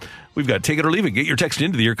coming up. We've got Take It or Leave It. Get your text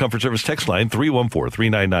into the Air Comfort Service text line,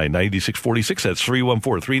 314-399-9646. That's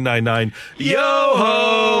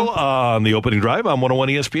 314-399-YO-HO on the opening drive on 101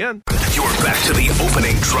 ESPN. You're back to the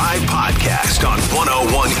Opening Drive podcast on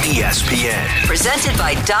 101 ESPN. Presented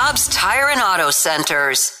by Dobbs Tire and Auto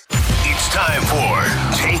Centers. It's time for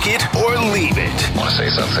Take It or Leave It. Want to say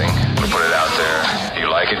something? Want to put it out there? If you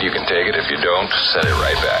like it, you can take it. If you don't, send it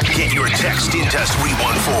right back. Get your text into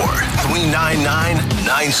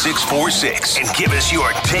 314-399-9646 and give us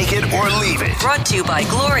your Take It or Leave It. Brought to you by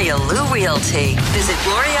Gloria Lou Realty. Visit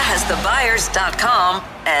GloriaHasTheBuyers.com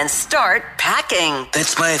and start packing.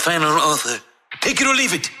 That's my final offer. Take it or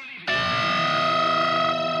leave it.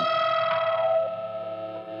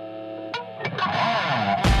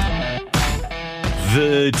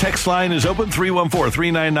 The text line is open,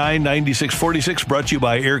 314-399-9646, brought to you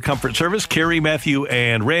by Air Comfort Service. Kerry, Matthew,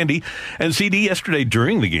 and Randy. And CD, yesterday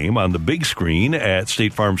during the game on the big screen at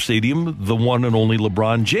State Farm Stadium, the one and only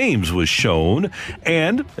LeBron James was shown.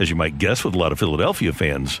 And, as you might guess, with a lot of Philadelphia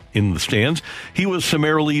fans in the stands, he was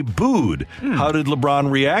summarily booed. How did LeBron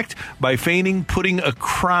react? By feigning putting a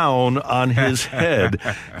crown on his head.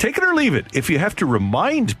 Take it or leave it. If you have to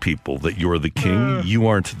remind people that you're the king, you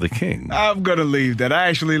aren't the king. I'm going to leave that. I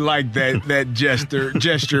actually like that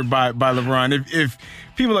gesture by LeBron. If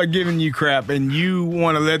people are giving you crap and you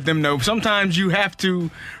want to let them know, sometimes you have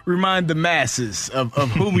to remind the masses of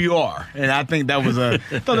who you are. And I think I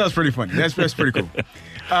thought that was pretty funny. That's pretty cool.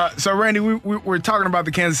 So Randy, we're talking about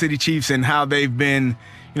the Kansas City Chiefs and how they've been,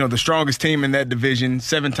 the strongest team in that division,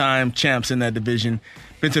 7-time champs in that division,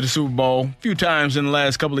 been to the Super Bowl a few times in the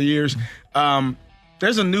last couple of years.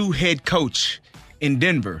 There's a new head coach in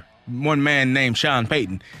Denver, one man named Sean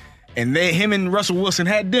Payton, and him and Russell Wilson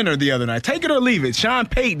had dinner the other night. Take it or leave it. Sean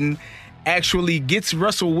Payton actually gets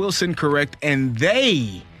Russell Wilson correct, and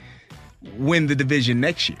they win the division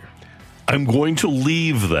next year. I'm going to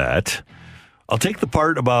leave that. I'll take the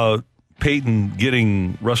part about Payton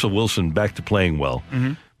getting Russell Wilson back to playing well.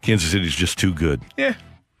 Kansas City's just too good. Yeah.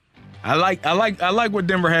 I like what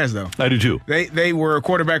Denver has, though. I do too. They were a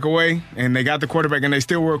quarterback away, and they got the quarterback, and they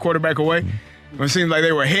still were a quarterback away. It seems like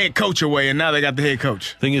they were a head coach away, and now they got the head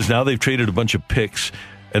coach. Thing is, now they've traded a bunch of picks,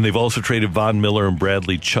 and they've also traded Von Miller and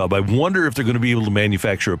Bradley Chubb. I wonder if they're going to be able to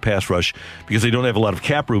manufacture a pass rush because they don't have a lot of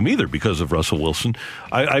cap room either because of Russell Wilson.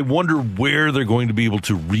 I wonder where they're going to be able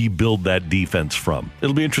to rebuild that defense from.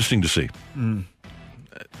 It'll be interesting to see.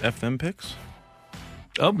 F them picks?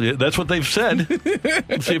 Oh, yeah, that's what they've said.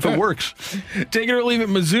 Let's see if it works. Take it or leave it.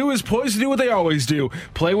 Mizzou is poised to do what they always do.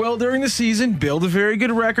 Play well during the season, build a very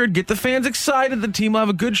good record, get the fans excited the team will have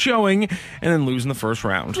a good showing, and then lose in the first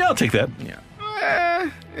round. Yeah, I'll take that.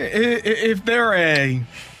 Yeah. If they're a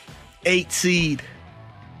 8 seed,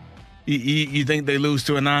 you think they lose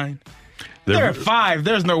to a 9? They're a 5.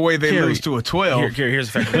 There's no way they lose to a 12.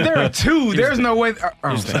 Here's the fact. If they're a 2, there's no way.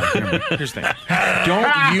 Here's the thing.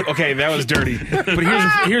 Don't you? Okay, that was dirty.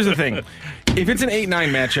 But here's the thing. If it's an 8-9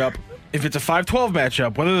 matchup, if it's a 5-12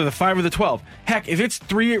 matchup, whether they're the 5 or the 12, heck, if it's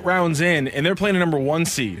 3 rounds in and they're playing a number 1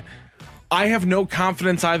 seed, I have no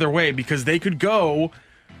confidence either way because they could go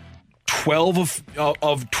 12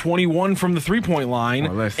 of 21 from the 3-point line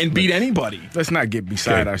and beat anybody. Let's not get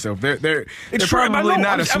beside ourselves. They're probably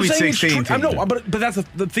not a Sweet 16 team. But that's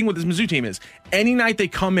the thing with this Mizzou team is any night they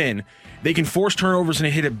come in, they can force turnovers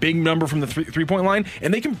and hit a big number from the 3-point line,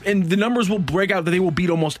 and the numbers will break out that they will beat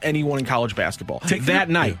almost anyone in college basketball that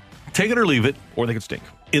night. Take it or leave it. Or they could stink.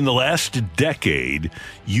 In the last decade,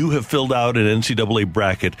 you have filled out an NCAA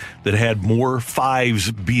bracket that had more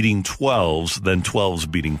 5s beating 12s than 12s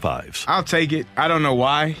beating 5s. I'll take it. I don't know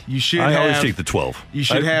why. I always take the 12. You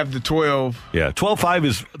should have the 12. Yeah,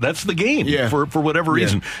 12-5 that's the game for whatever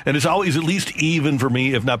reason. And it's always at least even for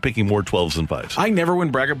me, if not picking more 12s than 5s. I never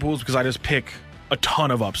win bracket pools because I just pick a ton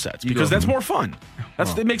of upsets because that's more fun.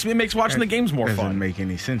 It makes watching the games more fun. Doesn't make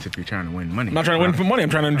any sense if you're trying to win money. I'm not trying to win for money. I'm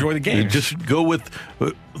trying to enjoy the game. Just go with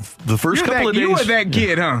the first couple of days. You were that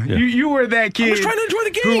kid, huh? Yeah. You were that kid. I was trying to enjoy the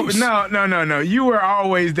games. No. You were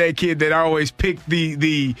always that kid that always picked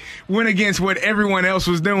the win against what everyone else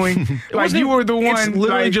was doing. You were the one. It's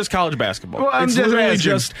literally just college basketball. Well, I'm it's just literally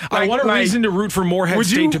asking. I want a reason to root for Morehead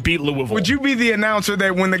State to beat Louisville. Would you be the announcer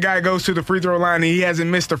that when the guy goes to the free throw line and he hasn't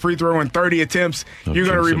missed a free throw in 30 attempts, you're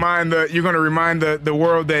going to remind the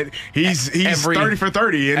world that he's 30 for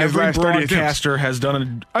 30 in his last 30 attempts? Every broadcaster has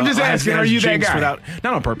done I'm just asking, are you that guy?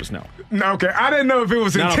 Not on purpose, no. No, okay. I didn't know if it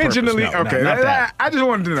was intentionally. Okay, not that. I just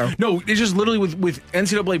wanted to know. No, it's just literally with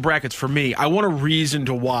NCAA brackets for me. I want a reason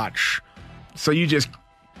to watch. So you just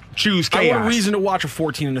choose chaos. I want a reason to watch a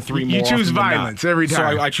 14 and a 3 more. You choose violence every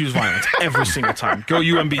time. So I choose violence every single time. Go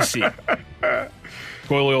UMBC.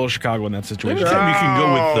 Go Loyola Chicago in that situation. You can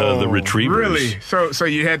go with the Retrievers. Really? So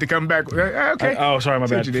you had to come back. Okay. Sorry, my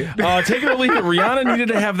bad. Take it or leave it. Rihanna needed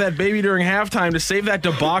to have that baby during halftime to save that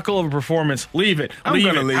debacle of a performance. Leave it. I'm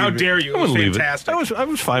going to leave it. How dare you? It was fantastic. I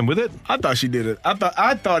was fine with it. I thought she did it.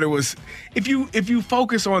 I thought it was. If you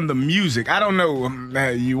focus on the music, I don't know.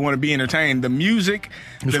 You want to be entertained. The music,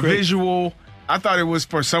 the great. Visual. I thought it was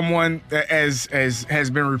for someone as has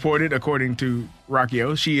been reported according to Rocky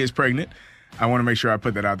O. She is pregnant. I want to make sure I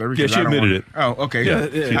put that out there. Yeah, she admitted it. Oh, okay. Yeah,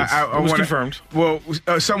 it was confirmed. Well,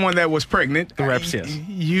 someone that was pregnant. The reps, yes.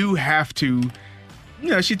 You have to.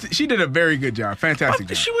 She did a very good job. Fantastic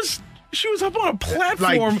job. She was up on a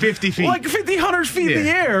platform. Like 50 feet. Like 100 feet in the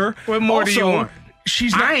air. What more do you want?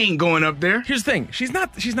 I ain't going up there. Here's the thing. She's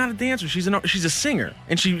not a dancer. She's a singer.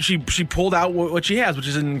 And she pulled out what she has, which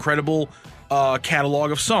is an incredible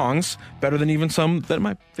catalog of songs, better than even some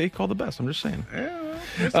that they call the best. I'm just saying. Yeah.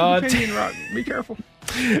 Rock. Be careful.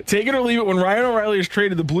 Take it or leave it. When Ryan O'Reilly is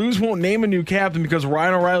traded, the Blues won't name a new captain because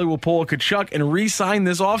Ryan O'Reilly will pull a Kachuk and re-sign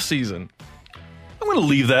this offseason. I'm going to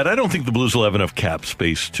leave that. I don't think the Blues will have enough cap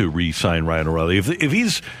space to re-sign Ryan O'Reilly. If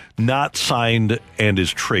he's not signed and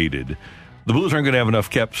is traded, the Blues aren't going to have enough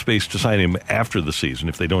cap space to sign him after the season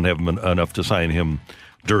if they don't have enough to sign him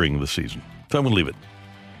during the season. So I'm going to leave it.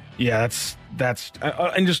 Yeah, that's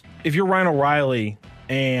and just if you're Ryan O'Reilly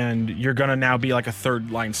and you're going to now be like a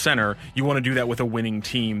third-line center, you want to do that with a winning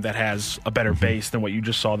team that has a better base than what you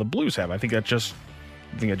just saw the Blues have. I think that just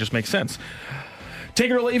makes sense.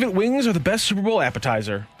 Take it or leave it, wings are the best Super Bowl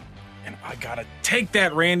appetizer. And I got to take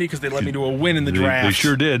that, Randy, because they led me to a win in the draft. They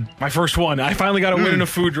sure did. My first one. I finally got a win in a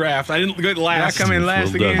food draft. I didn't get last. Did I come in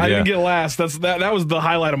last again? I didn't get last. That was the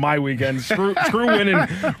highlight of my weekend. Screw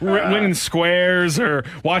winning squares or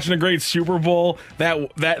watching a great Super Bowl.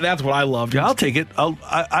 That's what I loved. Yeah, I'll take it.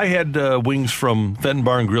 I had wings from Fenton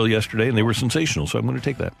Bar and Grill yesterday, and they were sensational, so I'm going to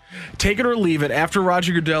take that. Take it or leave it. After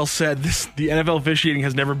Roger Goodell said the NFL officiating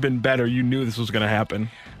has never been better, you knew this was going to happen.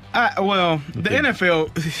 The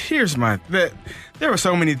NFL. Here's there were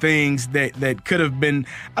so many things that could have been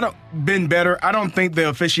better. I don't think the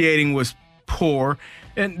officiating was poor,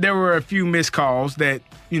 and there were a few missed calls that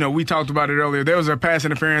we talked about it earlier. There was a pass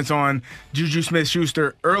interference on Juju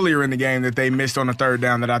Smith-Schuster earlier in the game that they missed on a third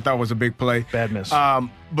down that I thought was a big play. Bad miss.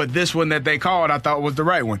 But this one that they called, I thought was the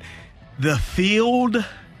right one. The field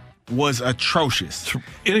was atrocious. It's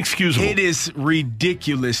inexcusable. It is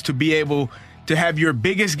ridiculous to be able to have your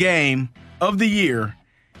biggest game of the year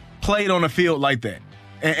played on a field like that.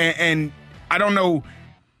 And I don't know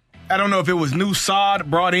if it was new sod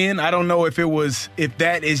brought in. I don't know if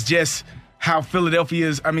that is just how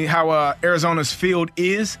how Arizona's field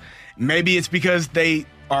is. Maybe it's because they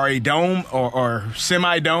are a dome or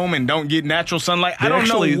semi-dome and don't get natural sunlight. I don't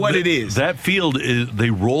know what it is. That field, they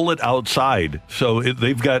roll it outside. So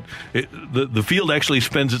the field actually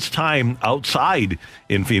spends its time outside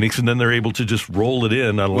in Phoenix, and then they're able to just roll it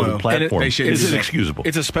in on a little platform. It's inexcusable.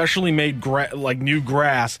 It's a specially made new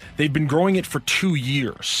grass. They've been growing it for 2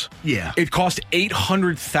 years. Yeah. It cost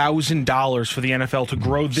 $800,000 for the NFL to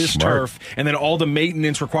grow this turf, and then all the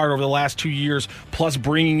maintenance required over the last 2 years, plus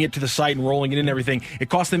bringing it to the site and rolling it in and everything. It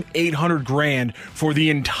cost them $800,000 for the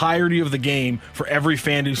entirety of the game for every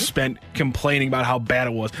fan who spent complaining about how bad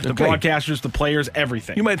it was. The broadcasters, the players,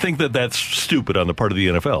 everything. You might think that that's stupid on the part of the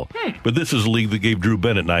NFL, but this is a league that gave Drew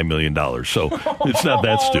Bennett $9 million, so it's not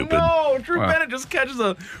that stupid. No, Drew Bennett just catches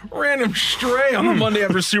a random stray on the Monday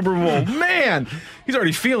after Super Bowl. Man, he's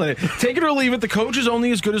already feeling it. Take it or leave it, the coach is only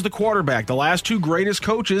as good as the quarterback. The last two greatest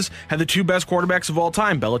coaches had the two best quarterbacks of all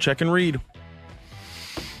time, Belichick and Reed.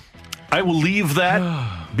 I will leave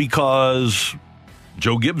that because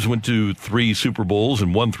Joe Gibbs went to 3 Super Bowls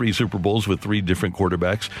and won 3 Super Bowls with 3 different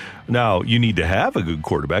quarterbacks. Now, you need to have a good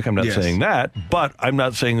quarterback. I'm not saying that, but I'm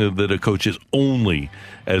not saying that a coach is only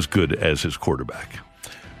as good as his quarterback.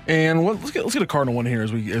 And let's get a Cardinal one here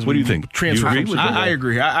as we what do you think? Transfer. I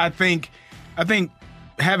agree. I think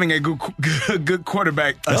having a good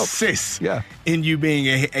quarterback assists in you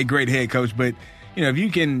being a great head coach. But if you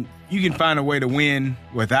can find a way to win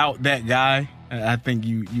without that guy, I think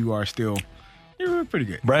you're pretty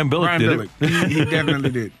good. Brian Billick did it. He definitely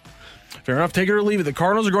did. Fair enough. Take it or leave it. The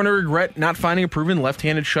Cardinals are going to regret not finding a proven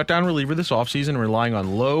left-handed shutdown reliever this offseason and relying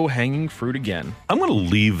on low-hanging fruit again. I'm going to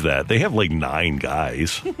leave that. They have 9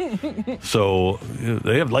 guys. So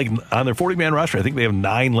they have on their 40-man roster, I think they have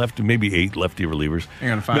 9 lefty, maybe 8 lefty relievers. You're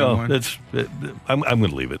going to find one? I'm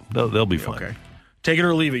going to leave it. They'll be fine. Okay. Take it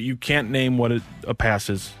or leave it. You can't name what a pass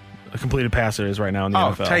is, a completed pass is right now in the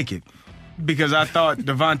NFL. Take it. Because I thought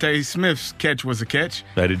Devontae Smith's catch was a catch.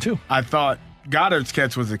 I did too. I thought Goddard's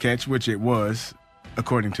catch was a catch, which it was,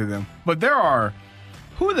 according to them. But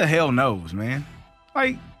who the hell knows, man?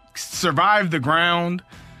 Survive the ground,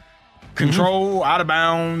 control, out of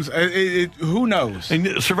bounds. Who knows?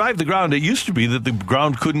 And survive the ground, it used to be that the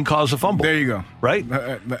ground couldn't cause a fumble. There you go. Right?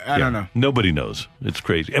 I don't know. Nobody knows. It's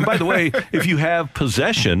crazy. And by the way, if you have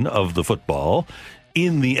possession of the football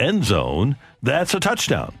in the end zone, that's a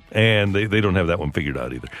touchdown. And they don't have that one figured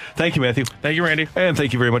out either. Thank you, Matthew. Thank you, Randy. And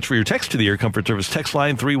thank you very much for your text to the Air Comfort Service text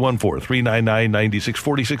line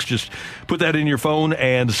 314-399-9646. Just put that in your phone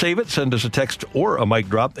and save it. Send us a text or a mic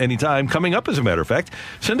drop anytime. Coming up, as a matter of fact,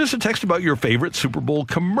 send us a text about your favorite Super Bowl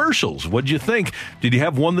commercials. What'd you think? Did you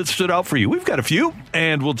have one that stood out for you? We've got a few,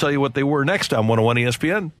 and we'll tell you what they were next on 101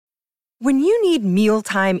 ESPN. When you need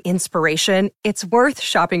mealtime inspiration, it's worth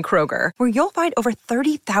shopping Kroger, where you'll find over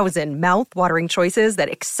 30,000 mouth-watering choices that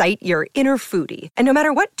excite your inner foodie. And no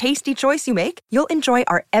matter what tasty choice you make, you'll enjoy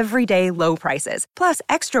our everyday low prices, plus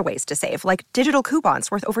extra ways to save, like digital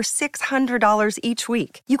coupons worth over $600 each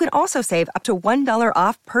week. You can also save up to $1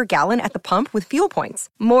 off per gallon at the pump with fuel points.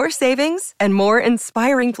 More savings and more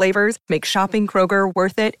inspiring flavors make shopping Kroger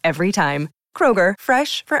worth it every time. Kroger,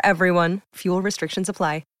 fresh for everyone. Fuel restrictions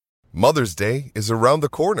apply. Mother's Day is around the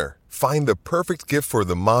corner. Find the perfect gift for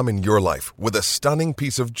the mom in your life with a stunning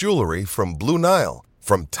piece of jewelry from Blue Nile.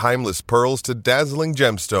 From timeless pearls to dazzling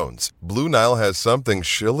gemstones, Blue Nile has something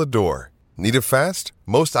she'll adore. Need it fast?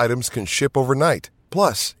 Most items can ship overnight.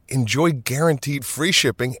 Plus, enjoy guaranteed free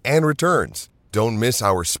shipping and returns. Don't miss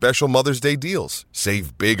our special Mother's Day deals.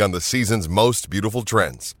 Save big on the season's most beautiful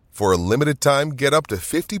trends. For a limited time, get up to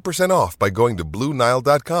 50% off by going to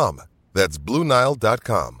BlueNile.com. That's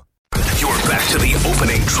BlueNile.com. You're back to the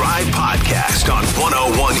Opening Drive podcast on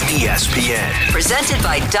 101 ESPN. Presented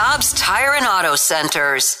by Dobbs Tire and Auto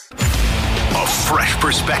Centers. A fresh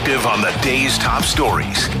perspective on the day's top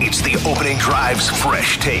stories. It's the Opening Drive's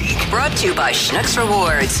Fresh Take. Brought to you by Schnucks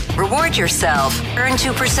Rewards. Reward yourself. Earn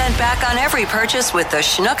 2% back on every purchase with the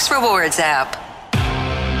Schnucks Rewards app.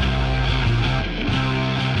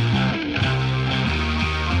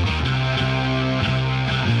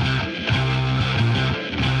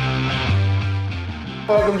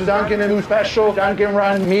 Welcome to Dunkin' and special Dunkin'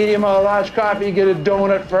 Run medium or large coffee. You get a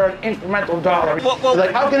donut for an incremental $1. Well,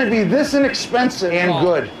 like, how can it be this inexpensive and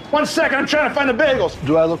good? 1 second, I'm trying to find the bagels.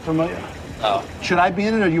 Do I look familiar? Oh. Should I be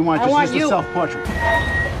in it, or you want just use the self-portrait?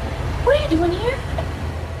 What are you doing here?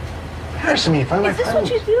 Embarrass me. Find my Is this phone.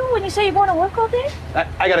 what you do when you say you're going to work all day?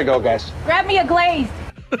 I gotta go, guys. Grab me a glaze.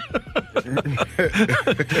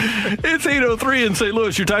 It's 8:03 in St.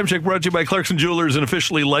 Louis. Your time check brought to you by Clarkson Jewelers, an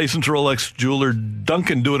officially licensed Rolex jeweler.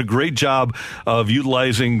 Duncan doing a great job of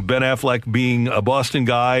utilizing Ben Affleck being a Boston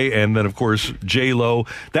guy, and then, of course, J-Lo.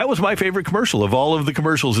 That was my favorite commercial of all of the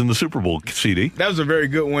commercials in the Super Bowl, CD. That was a very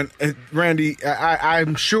good one. Randy,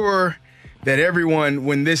 I'm sure that everyone,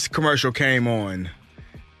 when this commercial came on,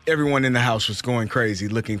 everyone in the house was going crazy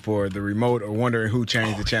looking for the remote or wondering who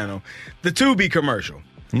changed the channel. The Tubi commercial.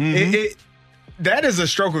 That is a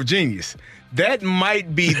stroke of genius. That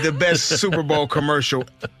might be the best Super Bowl commercial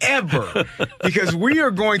ever, because we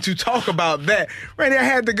are going to talk about that. Randy, I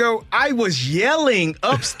had to go. I was yelling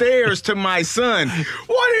upstairs to my son,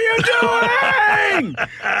 "What are you doing?"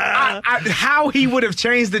 How he would have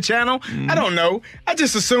changed the channel, I don't know. I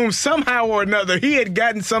just assumed somehow or another he had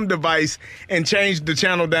gotten some device and changed the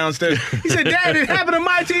channel downstairs. He said, "Dad, it happened to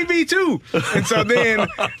my TV too." And so then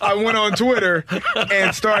I went on Twitter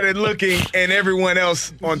and started looking, and everyone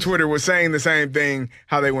else on Twitter was saying the same thing,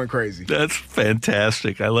 how they went crazy. That's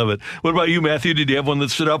fantastic. I love it. What about you, Matthew? Did you have one that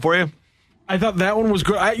stood out for you? I thought that one was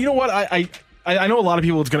good. You know what? I know a lot of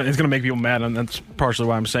people, it's gonna make people mad, and that's partially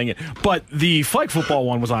why I'm saying it. But the flag football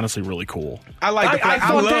one was honestly really cool. I like. I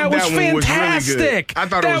thought that was fantastic. I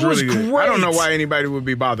thought it was really good. Great. I don't know why anybody would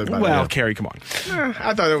be bothered by that. Well, Carrie, come on.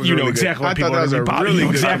 I thought it was. You really know exactly good. why people are going to be bothered. Really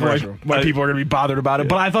exactly why people are going to be bothered about it.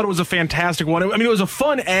 But I thought it was a fantastic one. I mean, it was a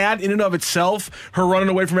fun ad in and of itself. Her running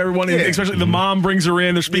away from everyone, and especially the mom brings her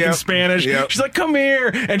in. They're speaking Spanish. She's like, "Come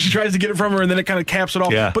here," and she tries to get it from her, and then it kind of caps it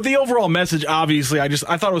off. But the overall message, obviously, I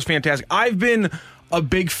thought it was fantastic. I've been a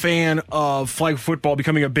big fan of flag football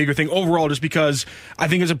becoming a bigger thing overall, just because I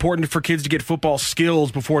think it's important for kids to get football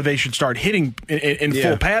skills before they should start hitting in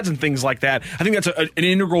full pads and things like that. I think that's an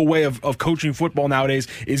integral way of coaching football nowadays,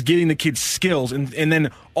 is getting the kids skills and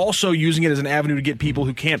then also using it as an avenue to get people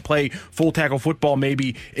who can't play full tackle football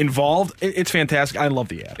maybe involved. It's fantastic. I love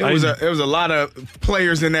the ad. It was a lot of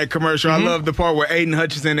players in that commercial. I love the part where Aiden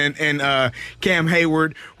Hutchinson and Cam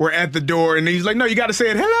Hayward were at the door, and he's like, "No, you got to say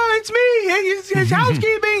it. Hello, it's me. It's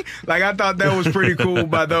housekeeping." Like, I thought that was pretty cool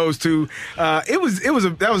by those two. That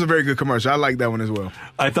was a very good commercial. I like that one as well.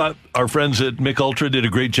 I thought our friends at Mick Ultra did a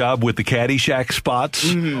great job with the Caddyshack spots.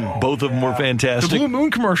 Both of them were fantastic. The Blue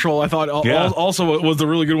Moon commercial, I thought, also was the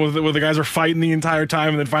really good one where the guys are fighting the entire time,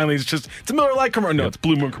 and then finally it's a Miller Lite commercial. No, it's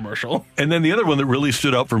Blue Moon commercial. And then the other one that really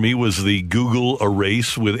stood out for me was the Google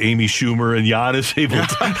Erase with Amy Schumer and Giannis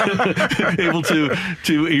able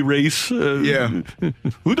to erase.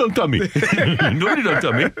 Who don't tell me? Nobody don't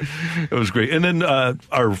tell me. It was great. And then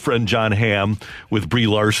our friend John Hamm with Brie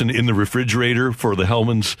Larson in the refrigerator for the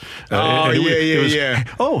Hellmans.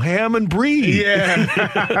 Oh, Ham and Brie. Yeah,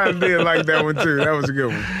 I did like that one too. That was a good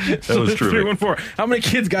one. That was true. 314. How many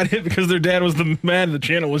kids got hit because their dad was the man? The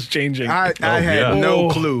channel was changing. I had no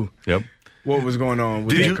clue. Yep. What was going on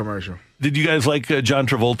with that commercial? Did you guys like John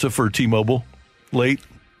Travolta for T-Mobile late?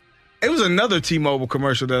 It was another T-Mobile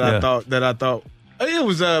commercial that I thought. It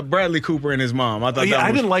was Bradley Cooper and his mom. I thought.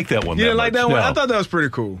 I didn't like that one. You didn't like that one? No. I thought that was pretty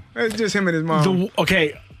cool. It's just him and his mom.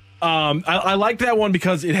 I like that one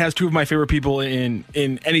because it has two of my favorite people in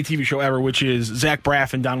any TV show ever, which is Zach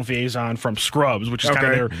Braff and Donald Faison from Scrubs, which is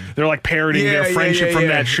kind of they're like parodying their friendship from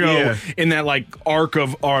that show in that like arc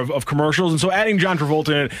of commercials. And so adding John Travolta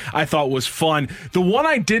in it, I thought was fun. The one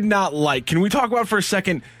I did not like, can we talk about for a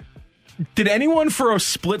second? Did anyone for a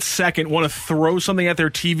split second want to throw something at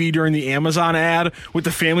their TV during the Amazon ad with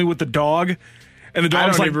the family with the dog? And the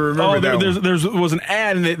dog's like, there was an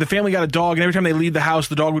ad, and the family got a dog, and every time they leave the house,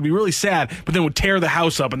 the dog would be really sad, but then would tear the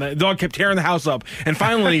house up, and the dog kept tearing the house up. And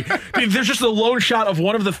finally, there's just a lone shot of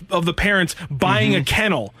one of the parents buying a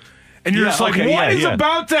kennel. And you're just like, what is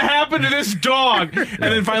about to happen to this dog? And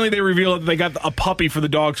then finally they reveal that they got a puppy for the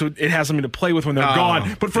dog, so it has something to play with when they're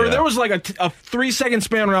gone. But there was like a 3-second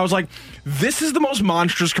span where I was like, this is the most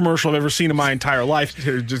monstrous commercial I've ever seen in my entire life.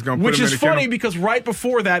 Just gonna put Which him is in a funny kennel. because right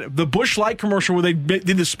before that, the Busch Light commercial where they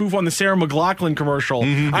did the spoof on the Sarah McLachlan commercial,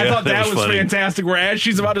 I thought that was fantastic, where as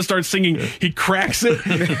she's about to start singing, he cracks it.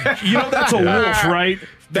 You know that's a wolf, right?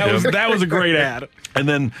 That was a great ad. And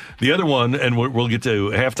then the other one, and we'll get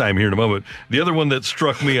to halftime here in a moment. The other one that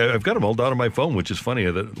struck me, I've got them all down on my phone, which is funny.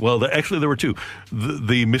 Actually, there were two.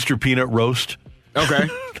 The Mr. Peanut roast Okay.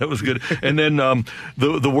 That was good. And then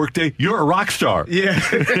the Workday, you're a rock star. Yeah.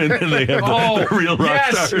 And then they have the real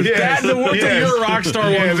rock stars. Yes, the Workday, you're a rock star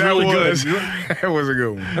one was really good. That was a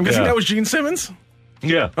good one. I'm guessing that was Gene Simmons?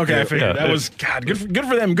 Yeah. Okay, yeah, I figured. yeah. That was, God, good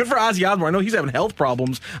for them. Good for Ozzy Osbourne. I know he's having health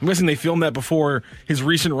problems. I'm guessing they filmed that before his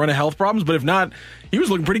recent run of health problems, but if not, he was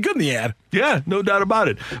looking pretty good in the ad. Yeah, no doubt about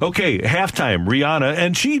it. Okay, halftime, Rihanna,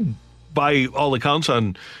 and she, by all accounts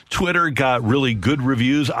on Twitter, got really good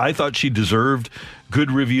reviews. I thought she deserved good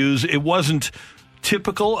reviews. It wasn't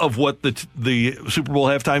typical of what the Super Bowl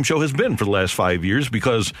halftime show has been for the last 5 years,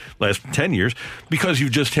 last 10 years, because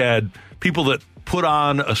you've just had people that put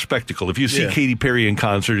on a spectacle. If you see Katy Perry in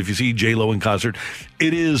concert, if you see J-Lo in concert,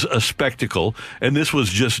 it is a spectacle. And this was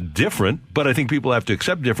just different, but I think people have to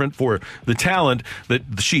accept different for the talent that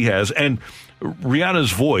she has. And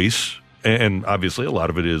Rihanna's voice, and obviously a lot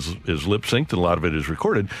of it is lip synced and a lot of it is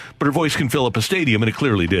recorded, but her voice can fill up a stadium, and it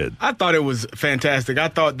clearly did. I thought it was fantastic. I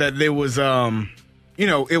thought that there was,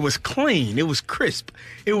 it was clean. It was crisp.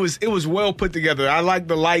 It was well put together. I like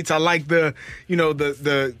the lights. I like the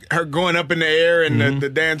her going up in the air and the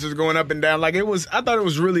dancers going up and down. Like I thought it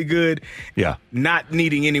was really good. Yeah. Not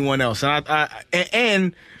needing anyone else.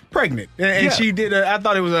 And pregnant. And she did. I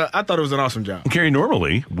thought it was an awesome job. Carrie,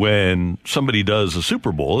 normally when somebody does a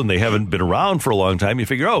Super Bowl and they haven't been around for a long time, you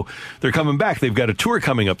figure, oh, they're coming back. They've got a tour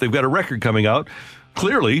coming up. They've got a record coming out.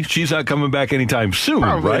 Clearly, she's not coming back anytime soon,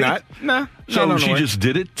 Probably right? not. So she just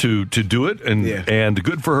did it to do it, and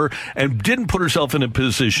good for her, and didn't put herself in a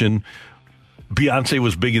position. Beyonce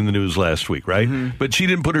was big in the news last week, right? Mm-hmm. But she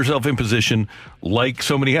didn't put herself in position like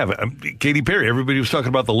so many have. Katy Perry, everybody was talking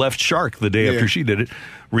about the left shark the day after she did it.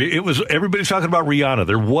 Everybody's talking about Rihanna.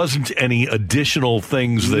 There wasn't any additional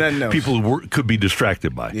things that people could be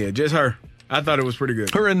distracted by. Yeah, just her. I thought it was pretty good.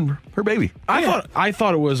 Her and her baby. I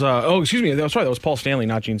thought it was. Excuse me. That's right. That was Paul Stanley,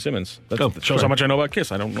 not Gene Simmons. That shows how much I know about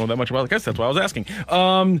Kiss. I don't know that much about Kiss. That's why I was asking.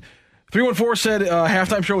 314 said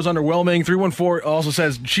halftime show was underwhelming. 314 also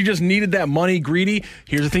says she just needed that money, greedy.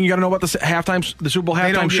 Here's the thing you got to know about the Super Bowl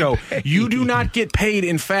halftime show. You do not get paid.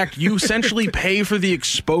 In fact, you essentially pay for the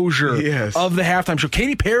exposure of the halftime show.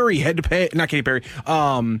 Katy Perry had to pay. Not Katy Perry.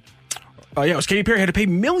 It was Katy Perry had to pay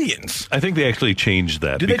millions. I think they actually changed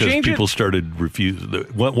that Did they change people started refusing.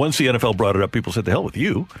 Once the NFL brought it up, people said, "The hell with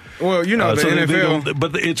you." Well, the NFL,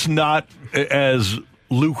 but it's not as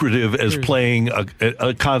lucrative as playing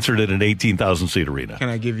a concert at an 18,000 seat arena. Can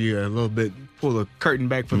I give you a little bit? Pull the curtain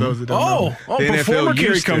back for those that don't know. The NFL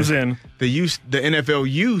Carey comes in. The NFL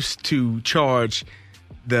used to charge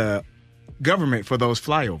the government for those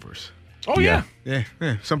flyovers. Oh, yeah. Yeah.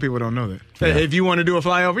 Some people don't know that. Yeah. If you want to do a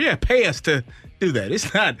flyover, pay us to do that.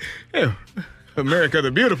 It's not America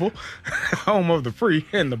the Beautiful, home of the free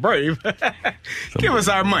and the brave. Give us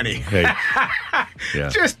our money. Hey. Yeah.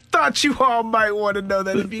 Just thought you all might want to know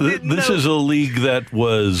that if you didn't know. This is a league that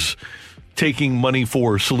was taking money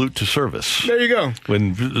for salute to service. There you go.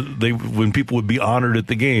 When people would be honored at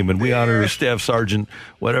the game, and we honor a staff sergeant,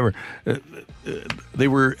 whatever, they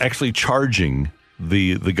were actually charging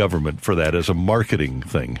the government for that as a marketing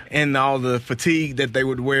thing. And all the fatigue that they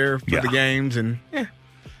would wear for the games. And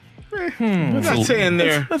I'm not saying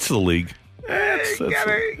there. That's the league.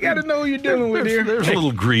 You gotta know what you're dealing with here. There's a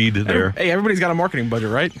little greed there. Hey, everybody's got a marketing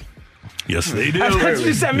budget, right? Yes, they do.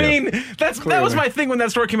 That was my thing when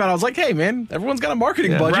that story came out. I was like, hey, man, everyone's got a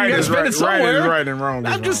marketing budget. Right, you got to spend it somewhere. Right is right and wrong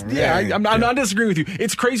is wrong. I'm not disagreeing with you.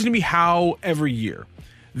 It's crazy to me how every year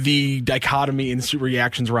the dichotomy in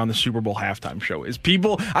reactions around the Super Bowl halftime show is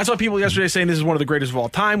I saw people yesterday saying this is one of the greatest of all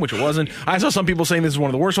time, which it wasn't. I saw some people saying this is one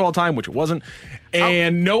of the worst of all time, which it wasn't.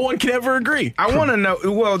 And no one can ever agree. I want to know,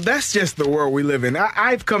 well, that's just the world we live in.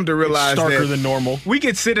 I've come to realize it's starker that than normal. We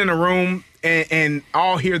could sit in a room and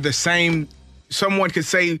all hear the same. Someone could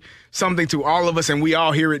say something to all of us and we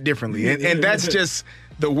all hear it differently. And that's just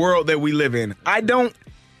the world that we live in. I don't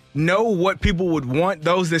know what people would want.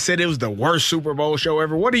 Those that said it was the worst Super Bowl show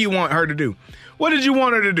ever. What do you want her to do? What did you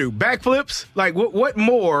want her to do? Backflips? Like what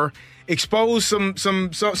more? Expose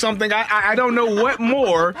something? I don't know what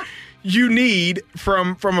more you need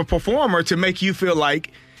from a performer to make you feel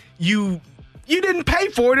like you didn't pay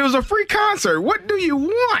for it. It was a free concert. What do you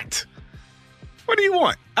want? What do you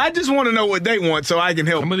want? I just want to know what they want so I can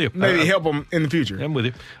help. I'm with you. Maybe help them in the future. I'm with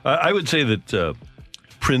you. I would say that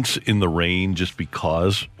Prince in the Rain, just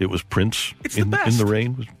because it was Prince in the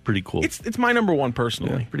Rain, was pretty cool. It's my number one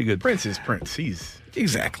personally. Yeah, pretty good. Prince is Prince. He's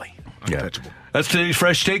exactly. Untouchable. That's today's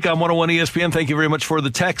Fresh Take on 101 ESPN. Thank you very much for the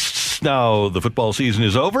texts. Now, the football season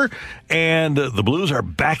is over, and the Blues are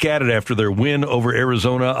back at it after their win over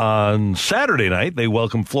Arizona on Saturday night. They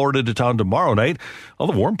welcome Florida to town tomorrow night. All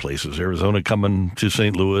the warm places, Arizona coming to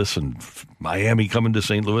St. Louis and Miami coming to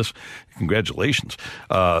St. Louis. Congratulations.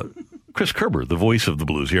 Chris Kerber, the voice of the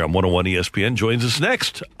Blues here on 101 ESPN, joins us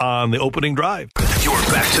next on the Opening Drive. You're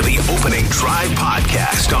back to the Opening Drive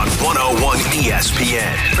podcast on 101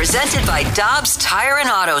 ESPN. Presented by Dobbs Tire and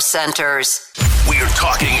Auto Centers. We're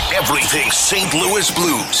talking everything St. Louis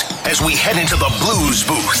Blues as we head into the Blues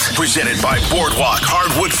booth. Presented by Boardwalk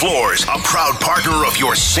Hardwood Floors, a proud partner of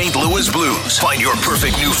your St. Louis Blues. Find your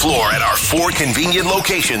perfect new floor at our 4 convenient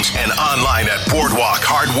locations and online at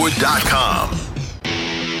boardwalkhardwood.com.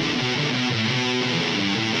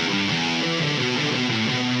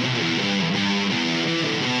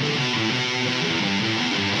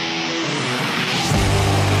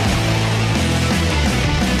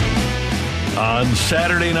 On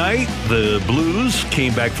Saturday night, the Blues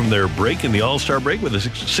came back from their break in the All-Star break with a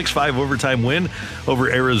 6-5 overtime win over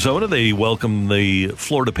Arizona. They welcome the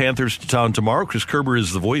Florida Panthers to town tomorrow. Chris Kerber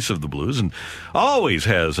is the voice of the Blues and always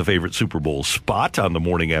has a favorite Super Bowl spot on the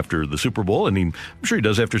morning after the Super Bowl, and I'm sure he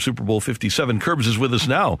does after Super Bowl 57. Kerbs is with us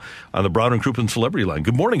now on the Brown and Crouppen Celebrity Line.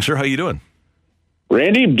 Good morning, sir. How you doing?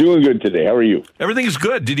 Randy, I'm doing good today. How are you? Everything is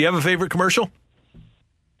good. Did you have a favorite commercial?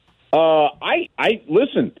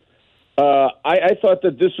 Listen. I thought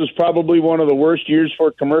that this was probably one of the worst years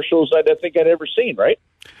for commercials I think I'd ever seen, right?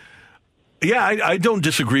 Yeah, I don't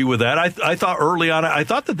disagree with that. I thought early on, I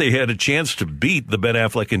thought that they had a chance to beat the Ben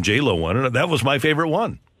Affleck and J-Lo one, and that was my favorite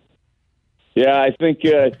one. Yeah, I think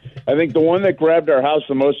the one that grabbed our house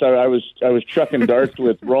the most, I was chucking darts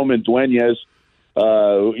with Roman Dueñas,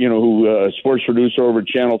 who sports producer over at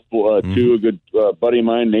Channel 2, a good buddy of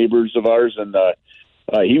mine, neighbors of ours, and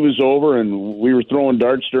he was over, and we were throwing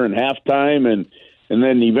darts during halftime, and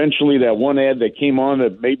then eventually that one ad that came on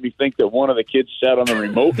that made me think that one of the kids sat on the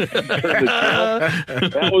remote.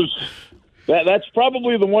 That's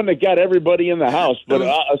probably the one that got everybody in the house. But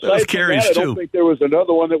aside from that, I don't think there was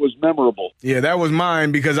another one that was memorable. Yeah, that was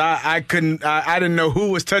mine because I didn't know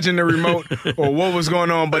who was touching the remote or what was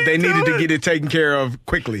going on, but they needed to get it taken care of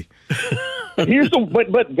quickly.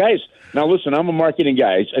 But guys. Now, listen, I'm a marketing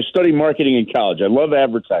guy. I studied marketing in college. I love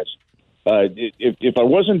advertising. If I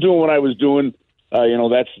wasn't doing what I was doing,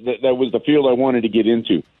 that was the field I wanted to get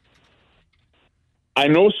into. I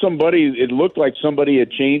know it looked like somebody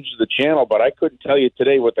had changed the channel, but I couldn't tell you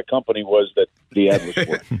today what the company was that the ad was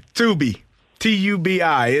for. Tubi.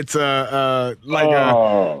 T-U-B-I. It's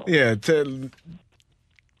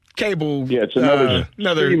cable. Yeah, it's another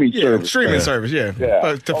streaming service,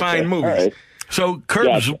 to find movies. Right. So,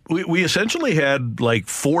 Kerbs, we essentially had like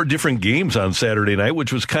 4 different games on Saturday night,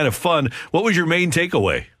 which was kind of fun. What was your main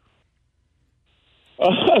takeaway?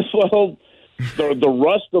 Well, the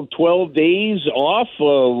rust of 12 days off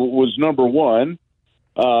was number one.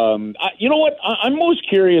 You know what? I'm most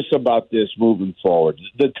curious about this moving forward.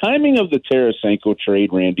 The timing of the Tarasenko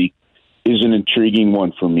trade, Randy, is an intriguing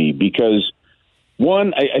one for me because,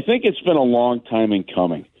 one, I think it's been a long time in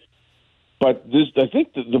coming. But I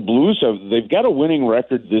think the Blues they've got a winning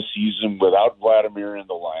record this season without Vladimir in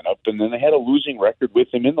the lineup, and then they had a losing record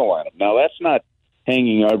with him in the lineup. Now, that's not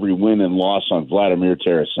hanging every win and loss on Vladimir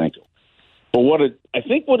Tarasenko. But I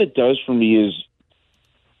think what it does for me is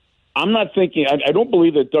I'm not thinking – I don't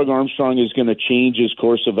believe that Doug Armstrong is going to change his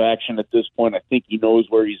course of action at this point. I think he knows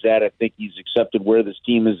where he's at. I think he's accepted where this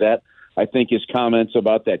team is at. I think his comments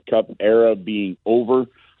about that Cup era being over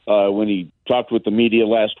when he talked with the media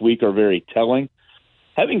last week are very telling.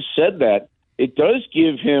 Having said that, it does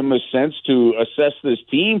give him a sense to assess this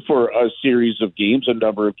team for a series of games, a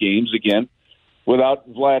number of games, again,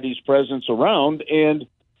 without Vladdy's presence around, and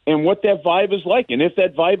what that vibe is like, and if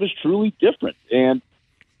that vibe is truly different. And,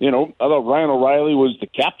 I thought Ryan O'Reilly was the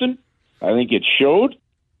captain. I think it showed.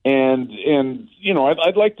 And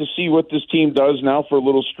I'd like to see what this team does now for a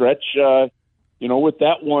little stretch, with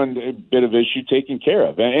that one bit of issue taken care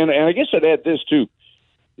of. And I guess I'd add this, too.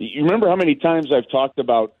 You remember how many times I've talked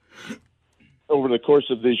about over the course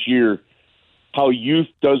of this year how youth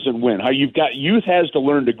doesn't win, how youth has to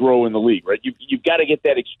learn to grow in the league, right? You've got to get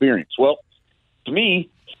that experience. Well, to me,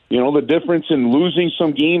 the difference in losing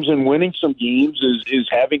some games and winning some games is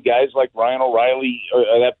having guys like Ryan O'Reilly,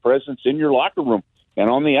 that presence in your locker room and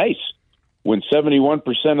on the ice. When 71%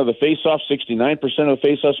 of the faceoffs, 69% of the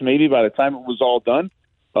faceoffs, maybe by the time it was all done,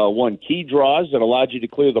 won key draws that allowed you to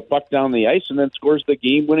clear the puck down the ice and then scores the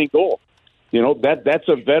game-winning goal. That's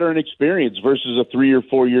a veteran experience versus a 3 or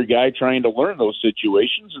 4 year guy trying to learn those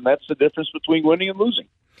situations, and that's the difference between winning and losing.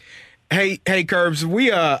 Hey, Curbs,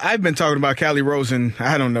 I've been talking about Calle Rosen,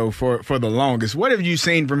 I don't know, for the longest. What have you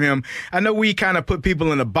seen from him? I know we kind of put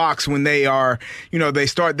people in a box when they are, they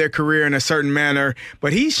start their career in a certain manner,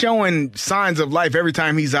 but he's showing signs of life every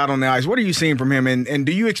time he's out on the ice. What are you seeing from him, and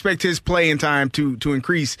do you expect his playing time to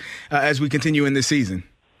increase as we continue in this season?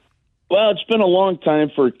 Well, it's been a long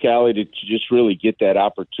time for Calle to just really get that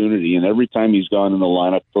opportunity, and every time he's gone in the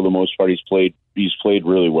lineup, for the most part, he's played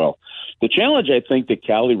really well. The challenge I think that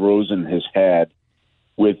Calle Rosen has had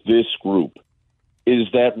with this group is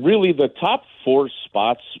that really the top 4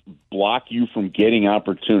 spots block you from getting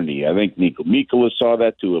opportunity. I think Niko Mikkola saw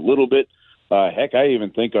that too a little bit. Heck, I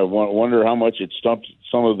even think I wonder how much it stumped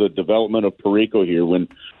some of the development of Parayko here when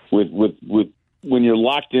you're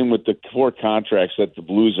locked in with the 4 contracts that the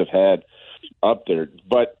Blues have had up there.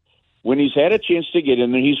 But when he's had a chance to get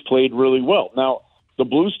in there, he's played really well. Now, the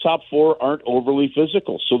Blues' top 4 aren't overly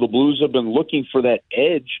physical, so the Blues have been looking for that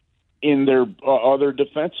edge in their other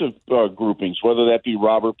defensive groupings, whether that be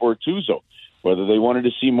Robert Bortuzzo, whether they wanted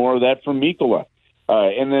to see more of that from Mikkola.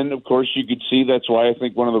 And then, of course, you could see that's why I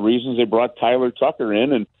think one of the reasons they brought Tyler Tucker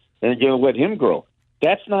in, and they're going to let him grow.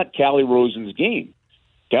 That's not Calle Rosen's game.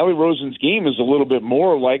 Calle Rosen's game is a little bit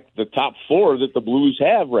more like the top 4 that the Blues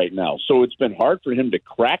have right now, so it's been hard for him to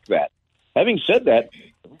crack that. Having said that,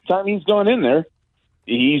 every time he's gone in there,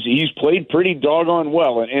 he's played pretty doggone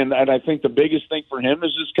well, and I think the biggest thing for him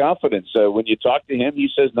is his confidence. When you talk to him, he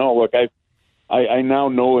says, "No, look, I now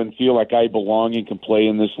know and feel like I belong and can play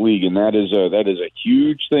in this league," and that is a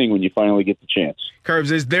huge thing when you finally get the chance.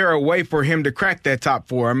 Curbs, is there a way for him to crack that top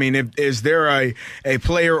 4? I mean, is there a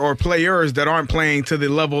player or players that aren't playing to the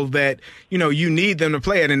level that you need them to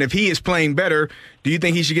play at? And if he is playing better, do you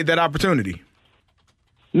think he should get that opportunity?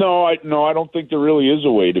 No, I don't think there really is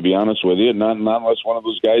a way, to be honest with you. Not unless one of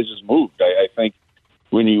those guys is moved. I think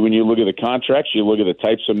when you look at the contracts, you look at the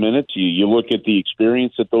types of minutes, you look at the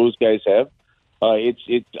experience that those guys have. I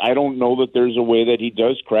don't know that there's a way that he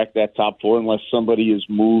does crack that top 4 unless somebody is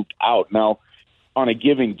moved out. Now, on a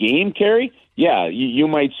given game, Kerry, yeah, you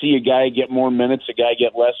might see a guy get more minutes, a guy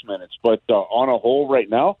get less minutes. But on a whole right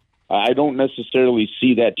now, I don't necessarily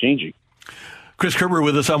see that changing. Chris Kerber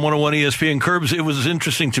with us on 101 ESPN. Curbs, it was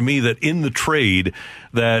interesting to me that in the trade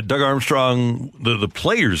that Doug Armstrong, the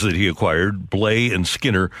players that he acquired, Blais and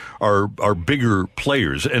Skinner, are bigger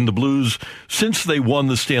players. And the Blues, since they won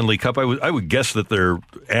the Stanley Cup, I would guess that their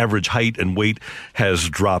average height and weight has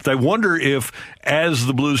dropped. I wonder if, as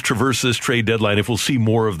the Blues traverse this trade deadline, if we'll see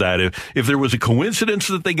more of that. If there was a coincidence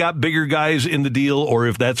that they got bigger guys in the deal, or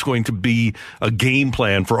if that's going to be a game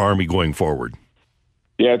plan for Army going forward.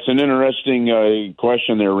 Yeah, it's an interesting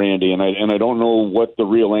question there, Randy, and I don't know what the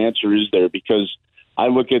real answer is there, because I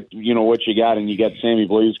look at what you got, and you got Sammy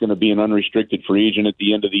Blais going to be an unrestricted free agent at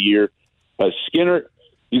the end of the year. Skinner,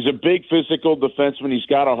 he's a big physical defenseman. He's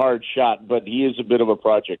got a hard shot, but he is a bit of a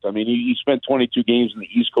project. I mean, he spent 22 games in the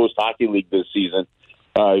East Coast Hockey League this season,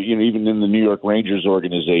 even in the New York Rangers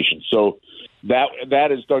organization. So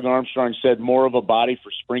that, as Doug Armstrong said, more of a body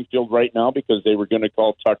for Springfield right now, because they were going to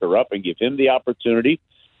call Tucker up and give him the opportunity.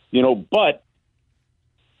 But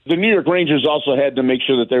the New York Rangers also had to make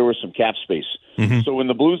sure that there was some cap space. Mm-hmm. So when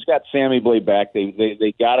the Blues got Sammy Blais back,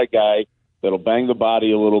 they got a guy that'll bang the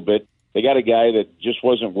body a little bit. They got a guy that just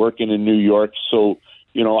wasn't working in New York. So,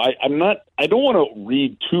 I don't want to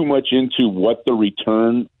read too much into what the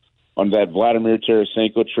return on that Vladimir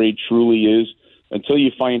Tarasenko trade truly is until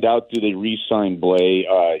you find out, do they re-sign Blais?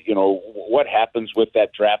 What happens with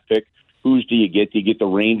that draft pick? Whose do you get? Do you get the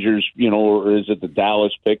Rangers, or is it the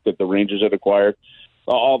Dallas pick that the Rangers had acquired?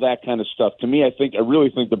 All that kind of stuff. To me, I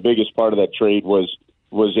really think the biggest part of that trade was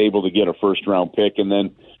able to get a first-round pick, and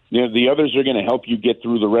then the others are going to help you get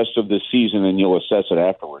through the rest of this season, and you'll assess it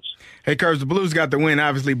afterwards. Hey, Curtis, the Blues got the win,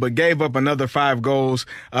 obviously, but gave up another 5 goals.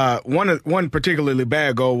 One particularly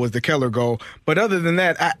bad goal was the Keller goal. But other than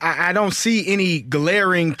that, I don't see any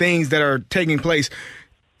glaring things that are taking place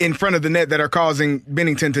in front of the net that are causing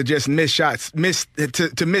Bennington to just miss shots,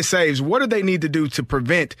 to miss saves. What do they need to do to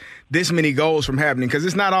prevent this many goals from happening? Because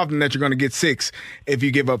it's not often that you're going to get 6 if you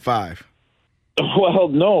give up 5. Well,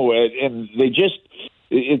 no, and they just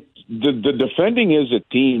the defending as a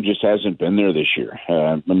team just hasn't been there this year.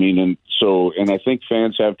 And I think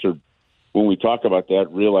fans have to, when we talk about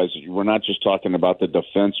that, realize that we're not just talking about the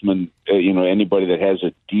defenseman. Anybody that has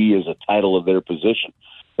a D as a title of their position.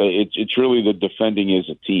 It's really the defending as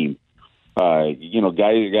a team.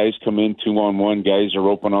 Guys come in 2-on-1. Guys are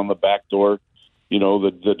open on the back door. The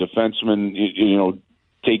defensemen,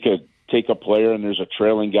 take a player, and there's a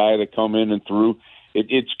trailing guy that come in and through.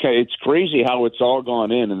 It's crazy how it's all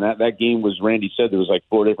gone in. And that game was, Randy said, there was like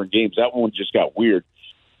 4 different games. That one just got weird.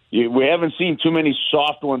 we haven't seen too many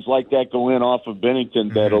soft ones like that go in off of Bennington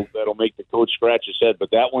that'll make the coach scratch his head.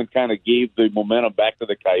 But that one kind of gave the momentum back to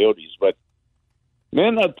the Coyotes. But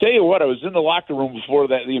man, I'll tell you what, I was in the locker room before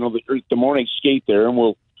that, the morning skate there, and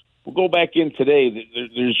we'll go back in today.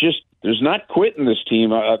 There's not quit in this team.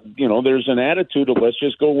 There's an attitude of let's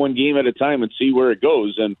just go one game at a time and see where it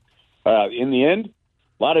goes. And in the end,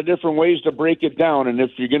 a lot of different ways to break it down. And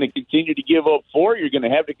if you're going to continue to give up 4, you're going to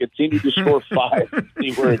have to continue to score 5 and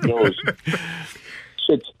see where it goes.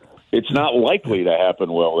 It's not likely to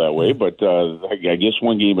happen well that way, but I guess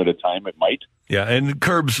one game at a time it might. Yeah, and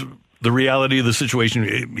Curbs, the reality of the situation,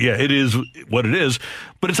 it is what it is,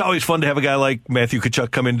 but it's always fun to have a guy like Matthew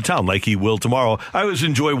Tkachuk come into town, like he will tomorrow. I always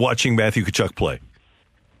enjoy watching Matthew Tkachuk play.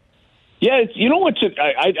 Yeah,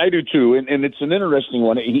 I do too, and it's an interesting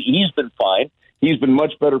one. He's been fine. He's been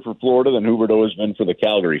much better for Florida than Huberdeau has been for the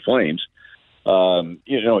Calgary Flames,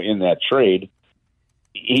 in that trade.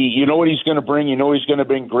 You know what he's going to bring. You know he's going to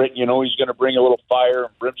bring grit. You know he's going to bring a little fire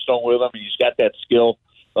and brimstone with him. He's got that skill.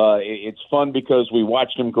 It's fun because we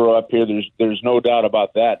watched him grow up here. There's no doubt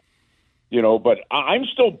about that. But I'm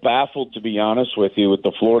still baffled, to be honest with you, with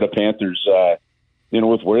the Florida Panthers,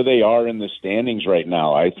 with where they are in the standings right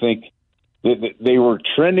now. I think they were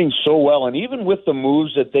trending so well, and even with the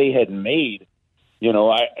moves that they had made,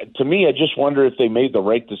 to me, I just wonder if they made the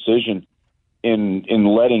right decision in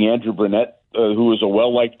letting Andrew Brunette, who is a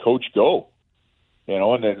well-liked coach, go.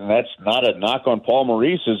 And that's not a knock on Paul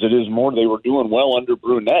Maurice, as it is more they were doing well under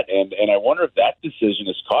Brunette. And I wonder if that decision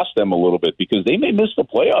has cost them a little bit, because they may miss the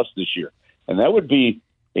playoffs this year. And that would be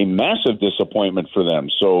a massive disappointment for them.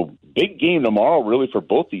 So big game tomorrow, really, for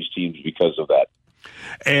both these teams because of that.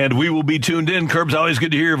 And we will be tuned in. Curbs, always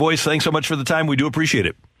good to hear your voice. Thanks so much for the time. We do appreciate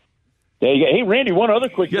it. Hey, Randy, one other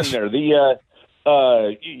quick thing there. He's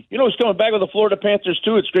coming back with the Florida Panthers,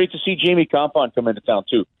 too. It's great to see Jamie Compon come into town,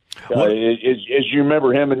 too. As you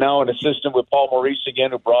remember him, and now an assistant with Paul Maurice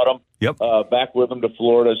again, who brought him back with him to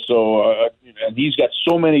Florida. So and he's got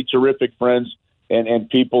so many terrific friends and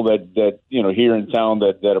people that here in town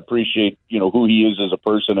that appreciate who he is as a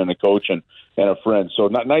person and a coach and a friend. So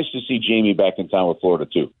nice to see Jamie back in town with Florida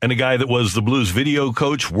too. And a guy that was the Blues video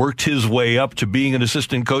coach, worked his way up to being an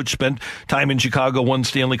assistant coach, spent time in Chicago, won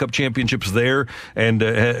Stanley Cup championships there, and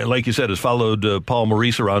like you said, has followed Paul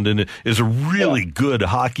Maurice around and is a really good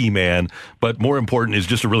hockey man, but more important, is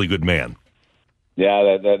just a really good man.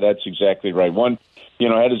 Yeah, that's exactly right. One,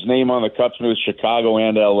 had his name on the cups with Chicago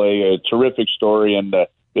and LA. A terrific story, and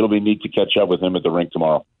it'll be neat to catch up with him at the rink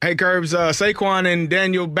tomorrow. Hey, Curbs, Saquon and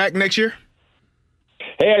Daniel back next year?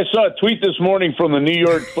 Hey, I saw a tweet this morning from the New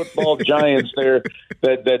York Football Giants there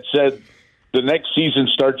that said the next season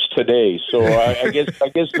starts today. So I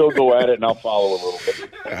guess they'll go at it, and I'll follow a little bit.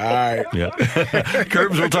 All right. Yeah.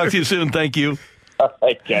 Curbs, we'll talk to you soon. Thank you. All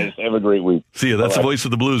right, guys. Have a great week. See you. That's the voice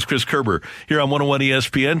of the Blues, Chris Kerber, here on 101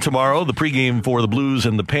 ESPN. Tomorrow, the pregame for the Blues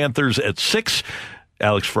and the Panthers at 6.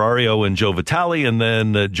 Alex Ferrario and Joe Vitale, and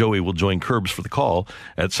then Joey will join Curbs for the call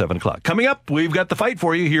at 7 o'clock. Coming up, we've got the fight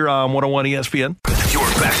for you here on 101 ESPN. You're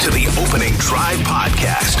back to the Opening Drive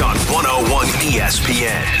podcast on 101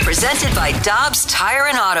 ESPN. Presented by Dobbs Tire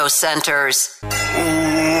and Auto Centers.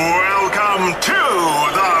 Welcome to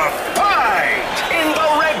the fight. In the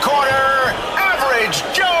red corner, Average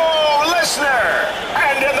Joe Listener.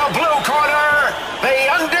 And in the blue corner, the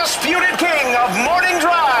undisputed king of morning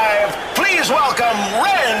drive. Please welcome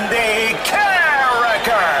Randy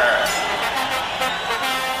Carricker.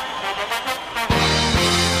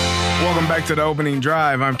 Welcome back to the Opening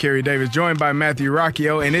Drive. I'm Kerry Davis, joined by Matthew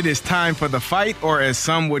Rocchio, and it is time for the fight, or as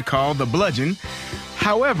some would call, the bludgeon.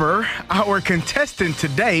 However, our contestant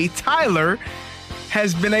today, Tyler,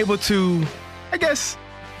 has been able to, I guess,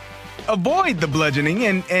 avoid the bludgeoning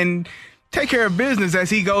and take care of business as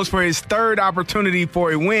he goes for his third opportunity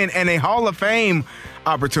for a win and a Hall of Fame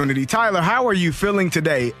opportunity. Tyler, how are you feeling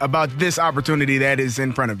today about this opportunity that is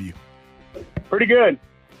in front of you? Pretty good.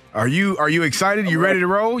 Are you excited? You ready to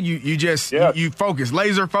roll? You focused,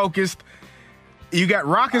 laser focused. You got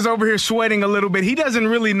Rockets over here sweating a little bit. He doesn't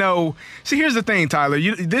really know. See, here's the thing, Tyler.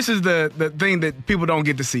 This is the thing that people don't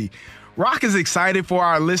get to see. Rock is excited for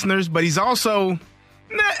our listeners, but he's also,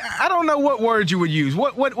 I don't know what word you would use.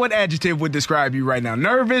 What adjective would describe you right now?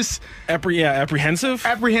 Nervous? Apprehensive?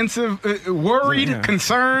 Worried?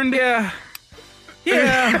 Concerned? Yeah.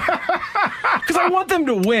 Because I want them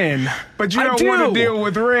to win. But you don't want to deal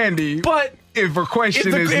with Randy. But if a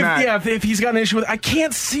question is not. Yeah, if he's got an issue with, I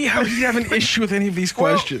can't see how he'd have an issue with any of these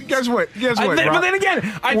questions. Guess what? But then again,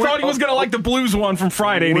 I thought he was going to like the Blues one from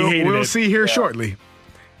Friday, and he hated it. We'll see here shortly.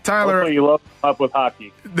 Tyler. Hopefully you love up with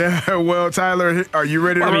hockey. Well, Tyler, are you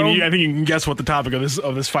ready to roll? I think you can guess what the topic of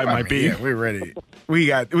this fight might be. Yeah, we're ready. We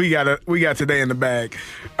got today in the bag.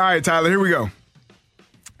 All right, Tyler, here we go.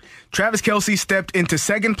 Travis Kelce stepped into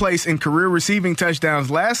second place in career receiving touchdowns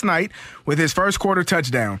last night with his first quarter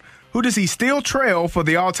touchdown. Who does he still trail for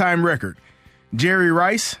the all-time record? Jerry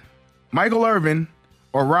Rice, Michael Irvin,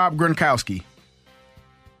 or Rob Gronkowski?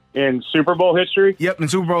 In Super Bowl history? Yep, in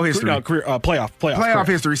Super Bowl history. Playoff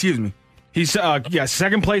history, excuse me. He's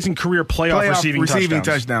second place in career playoff receiving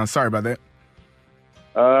touchdowns. Sorry about that.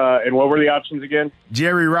 And what were the options again?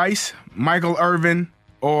 Jerry Rice, Michael Irvin,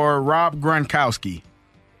 or Rob Gronkowski?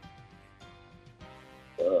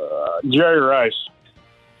 Jerry Rice.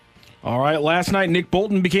 All right, last night, Nick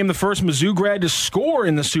Bolton became the first Mizzou grad to score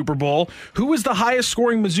in the Super Bowl. Who was the highest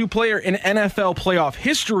scoring Mizzou player in NFL playoff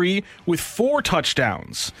history with 4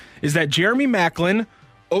 touchdowns? Is that Jeremy Maclin,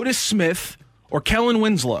 Otis Smith, or Kellen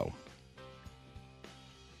Winslow?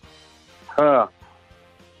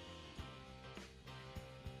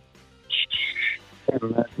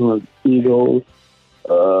 Eagles.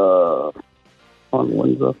 On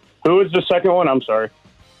Winslow. Who was the second one? I'm sorry.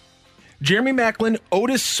 Jeremy Maclin,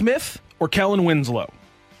 Otis Smith, or Kellen Winslow?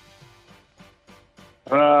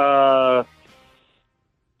 Go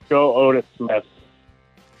Otis Smith.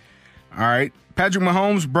 All right. Patrick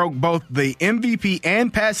Mahomes broke both the MVP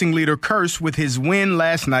and passing leader curse with his win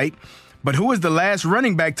last night. But who is the last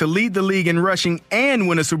running back to lead the league in rushing and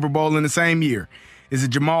win a Super Bowl in the same year? Is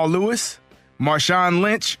it Jamal Lewis, Marshawn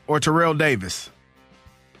Lynch, or Terrell Davis?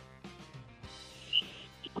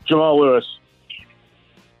 Jamal Lewis.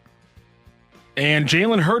 And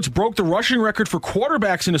Jalen Hurts broke the rushing record for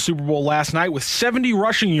quarterbacks in a Super Bowl last night with 70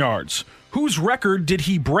 rushing yards. Whose record did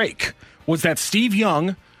he break? Was that Steve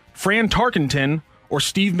Young, Fran Tarkenton, or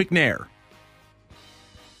Steve McNair?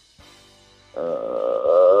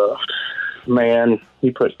 Man,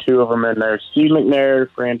 he put 2 of them in there. Steve McNair,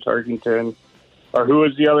 Fran Tarkenton. Or who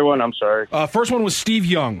was the other one? I'm sorry. First one was Steve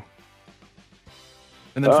Young.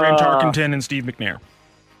 And then Fran Tarkenton and Steve McNair.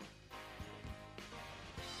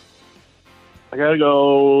 I gotta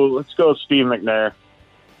go. Let's go Steve McNair.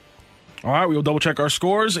 All right, we will double check our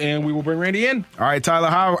scores and we will bring Randy in. All right, Tyler,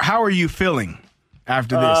 how are you feeling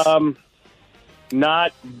after this?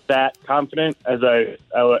 Not that confident as I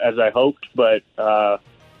hoped, but I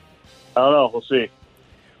don't know. We'll see.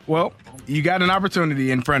 Well, you got an opportunity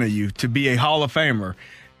in front of you to be a Hall of Famer.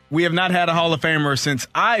 We have not had a Hall of Famer since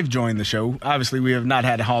I've joined the show. Obviously, we have not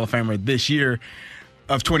had a Hall of Famer this year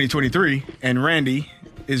of 2023, and Randy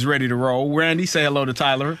is ready to roll. Randy, say hello to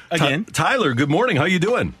Tyler again. Tyler, good morning. How you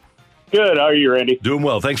doing? Good. How are you, Randy? Doing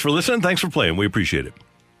well. Thanks for listening. Thanks for playing. We appreciate it.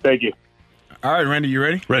 Thank you. All right, Randy, you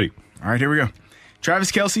ready? Ready. All right, here we go.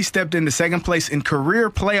 Travis Kelce stepped into second place in career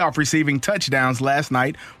playoff receiving touchdowns last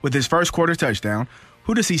night with his first quarter touchdown.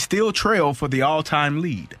 Who does he still trail for the all-time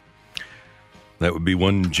lead? That would be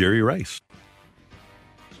one Jerry Rice.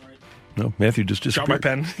 No, Matthew just disappeared.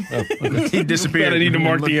 Got my pen. Oh, okay. He disappeared. I need to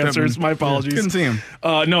mark the answers. My apologies. Couldn't see him.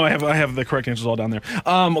 No, I have the correct answers all down there.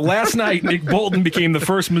 Last night, Nick Bolton became the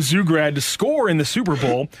first Mizzou grad to score in the Super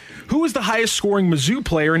Bowl. Who is the highest scoring Mizzou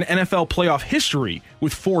player in NFL playoff history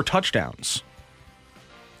with 4 touchdowns?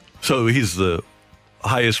 So he's the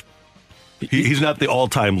highest. He's not the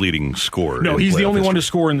all-time leading scorer. No, he's the only one to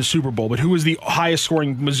score in the Super Bowl. But who is the highest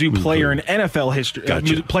scoring Mizzou player in NFL history?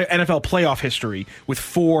 Gotcha. NFL playoff history with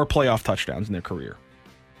 4 playoff touchdowns in their career.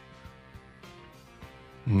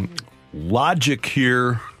 Logic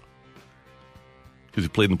here, because he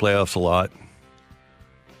played in the playoffs a lot,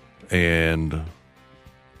 and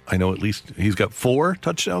I know at least he's got 4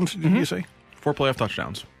 touchdowns. Did you say 4 playoff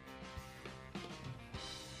touchdowns?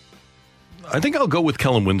 I think I'll go with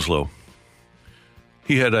Kellen Winslow.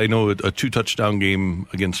 He had, I know, a 2-touchdown game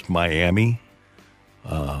against Miami.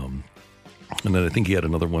 And then I think he had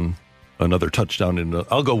another touchdown.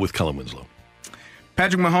 I'll go with Kellen Winslow.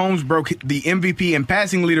 Patrick Mahomes broke the MVP and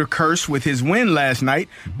passing leader curse with his win last night.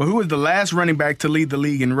 But who was the last running back to lead the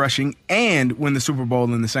league in rushing and win the Super Bowl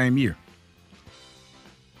in the same year?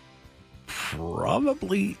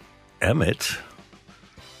 Probably Emmett.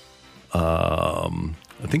 I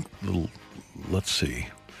think, let's see.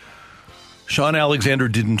 Sean Alexander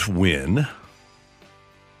didn't win.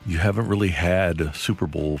 You haven't really had Super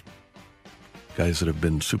Bowl guys that have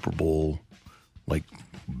been Super Bowl, like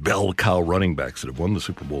bell cow running backs that have won the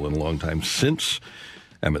Super Bowl in a long time since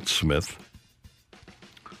Emmitt Smith.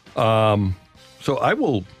 So I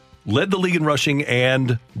will led the league in rushing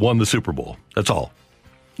and won the Super Bowl. That's all.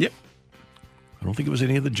 Yep. I don't think it was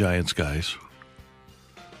any of the Giants guys.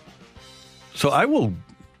 So I'll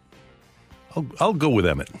go with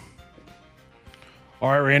Emmett. All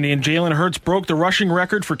right, Randy, and Jalen Hurts broke the rushing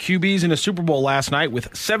record for QBs in a Super Bowl last night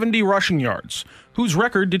with 70 rushing yards. Whose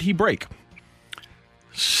record did he break?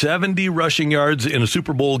 70 rushing yards in a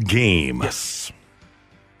Super Bowl game. Yes.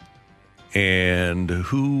 And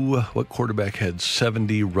what quarterback had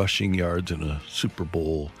 70 rushing yards in a Super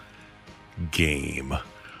Bowl game?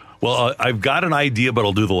 Well, I've got an idea, but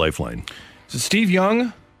I'll do the lifeline. Is it Steve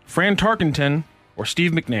Young, Fran Tarkenton, or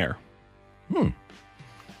Steve McNair?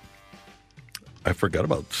 I forgot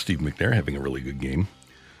about Steve McNair having a really good game.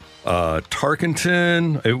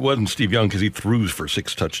 Tarkenton, it wasn't Steve Young because he threw for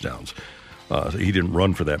 6 touchdowns. He didn't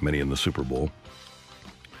run for that many in the Super Bowl.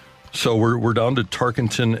 So we're down to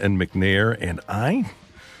Tarkenton and McNair, and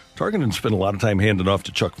Tarkenton spent a lot of time handing off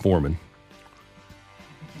to Chuck Foreman.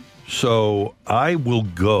 So I will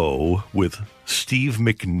go with Steve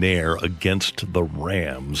McNair against the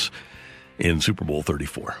Rams in Super Bowl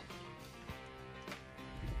 34.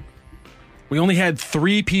 We only had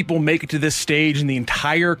 3 people make it to this stage in the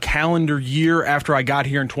entire calendar year after I got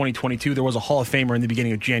here in 2022. There was a Hall of Famer in the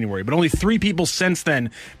beginning of January, but only 3 people since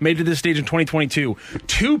then made it to this stage in 2022.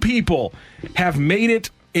 2 people have made it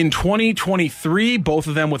in 2023, both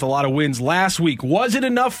of them with a lot of wins last week. Was it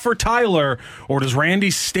enough for Tyler, or does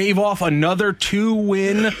Randy stave off another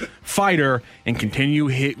 2-win fighter and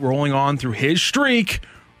continue rolling on through his streak?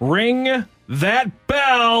 Ring that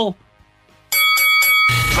bell.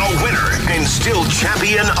 The winner and still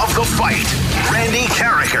champion of the fight, Randy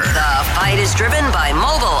Carricker. The fight is driven by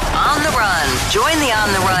Mobile On the Run. Join the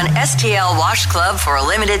On the Run STL Wash Club for a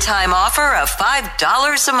limited time offer of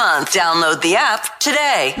 $5 a month. Download the app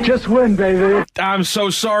today. Just win, baby. I'm so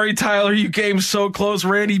sorry, Tyler. You came so close.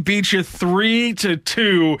 Randy beat you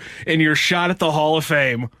 3-2 in your shot at the Hall of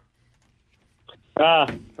Fame. Oh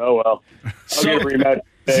well. I'll get a rematch.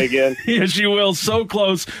 Again. Yes, you will. So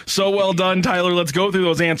close. So well done, Tyler. Let's go through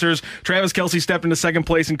those answers. Travis Kelce stepped into second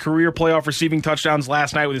place in career playoff receiving touchdowns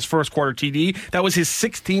last night with his first quarter TD. That was his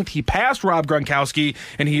 16th. He passed Rob Gronkowski,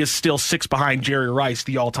 and he is still 6 behind Jerry Rice,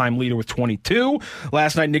 the all-time leader with 22.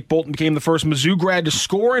 Last night, Nick Bolton became the first Mizzou grad to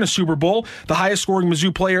score in a Super Bowl. The highest-scoring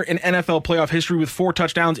Mizzou player in NFL playoff history with 4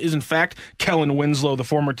 touchdowns is, in fact, Kellen Winslow, the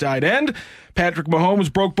former tight end. Patrick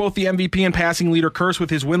Mahomes broke both the MVP and passing leader curse with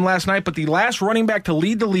his win last night, but the last running back to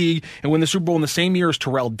lead the league and win the Super Bowl in the same year is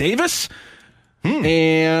Terrell Davis.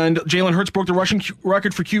 And Jalen Hurts broke the rushing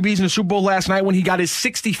record for QBs in the Super Bowl last night when he got his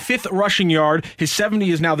 65th rushing yard. His 70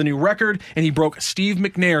 is now the new record, and he broke Steve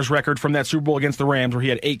McNair's record from that Super Bowl against the Rams where he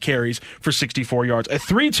had 8 carries for 64 yards. A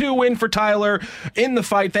 3-2 win for Tyler in the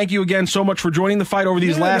fight. Thank you again so much for joining the fight over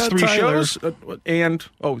these last 3 shows. And,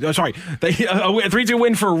 sorry, a 3-2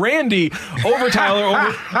 win for Randy over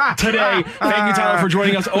Tyler today. Thank you, Tyler, for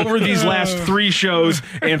joining us over these last 3 shows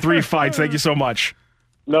and 3 fights. Thank you so much.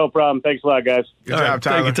 No problem. Thanks a lot, guys. Good job,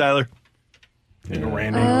 Tyler. Thank you, Tyler. There you go,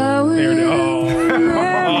 Randy. There it is.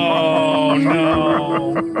 Oh,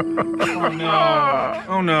 no. Oh, no.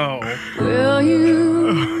 Oh, no. Will you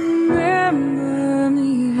remember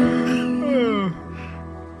me?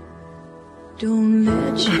 Don't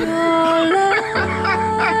let your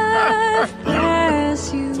life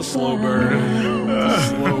pass you. It's a slow burn. It's a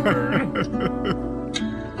slow burn.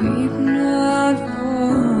 We've not gone.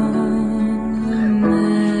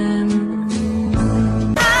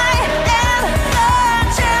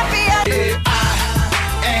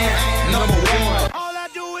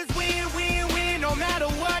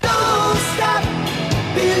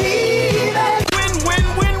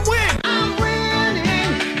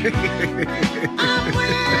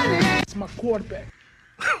 It's my quarterback.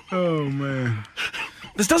 Oh man,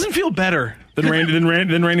 this doesn't feel better than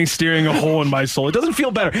Randy steering a hole in my soul. It doesn't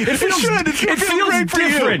feel better. It feels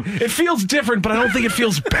different. It feels different, but I don't think it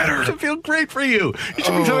feels better. It feels great for you. You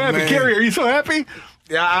should be so happy. Carrie, are you so happy?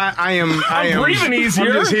 Yeah, I am. I'm breathing easier.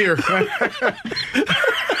 I'm just here.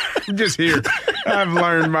 I'm just here. I've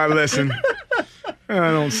learned my lesson. I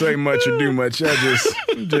don't say much or do much. I just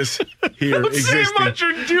here don't existing. Say much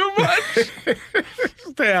or do much.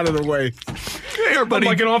 Stay out of the way. Hey, everybody.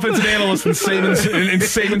 I'm like an offensive analyst in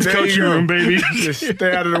Saban's coaching room, baby. Just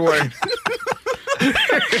stay out of the way.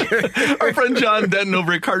 Our friend John Denton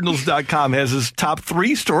over at Cardinals.com has his top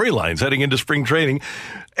 3 storylines heading into spring training,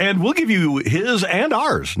 and we'll give you his and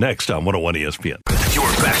ours next on 101 ESPN. You're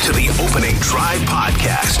back to the Opening Drive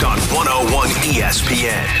podcast on 101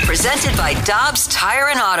 ESPN. Presented by Dobbs Tire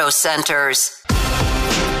and Auto Centers.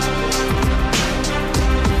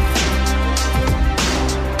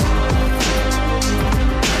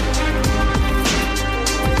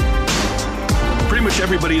 wish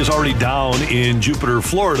everybody is already down in Jupiter,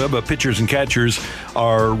 Florida, but pitchers and catchers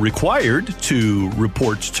are required to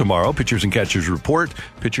report tomorrow. Pitchers and catchers report.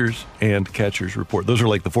 Pitchers and catchers report. Those are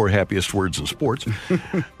like the 4 happiest words in sports.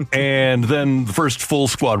 And then the first full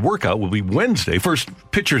squad workout will be Wednesday. First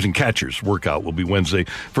pitchers and catchers workout will be Wednesday.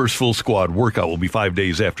 First full squad workout will be 5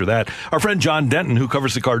 days after that. Our friend John Denton, who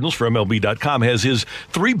covers the Cardinals for MLB.com, has his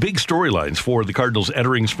 3 big storylines for the Cardinals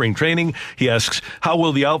entering spring training. He asks, how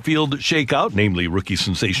will the outfield shake out, namely rookie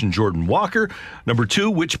sensation Jordan Walker? Number 2,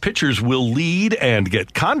 which pitchers will lead and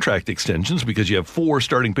get contract extensions, because you have 4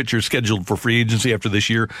 starting pitchers scheduled for free agency after this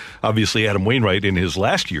year. Obviously, Adam Wainwright in his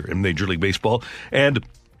last year in Major League Baseball. And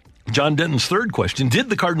John Denton's third question, did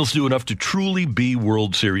the Cardinals do enough to truly be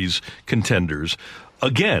World Series contenders?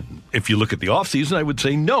 Again, if you look at the offseason, I would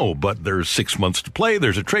say no, but there's 6 months to play.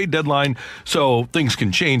 There's a trade deadline, so things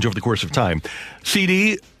can change over the course of time.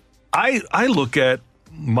 CD, I look at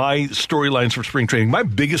my storylines for spring training, my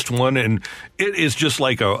biggest one, and it is just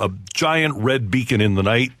like a giant red beacon in the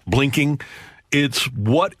night blinking. It's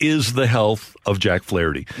what is the health of Jack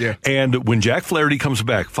Flaherty? Yeah. And when Jack Flaherty comes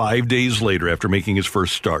back 5 days later after making his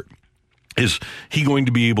first start, is he going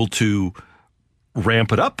to be able to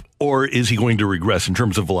ramp it up, or is he going to regress in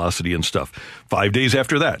terms of velocity and stuff? 5 days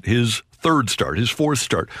after that, his third start, his fourth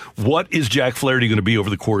start. What is Jack Flaherty going to be over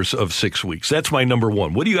the course of 6 weeks? That's my number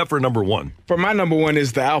one. What do you have for number one? For my number one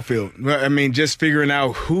is the outfield. I mean, just figuring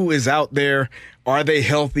out who is out there. Are they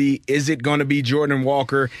healthy? Is it going to be Jordan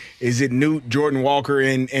Walker? Is it Newt, Jordan Walker,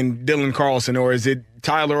 and Dylan Carlson? Or is it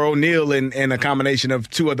Tyler O'Neill and a combination of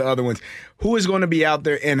 2 of the other ones? Who is going to be out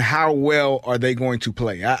there, and how well are they going to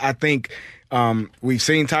play? I think we've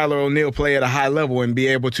seen Tyler O'Neill play at a high level and be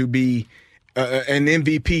able to be an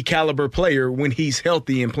MVP caliber player when he's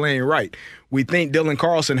healthy and playing right. We think Dylan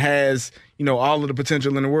Carlson has, all of the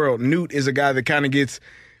potential in the world. Newt is a guy that kind of gets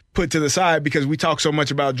put to the side because we talk so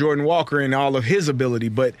much about Jordan Walker and all of his ability,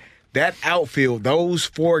 but that outfield, those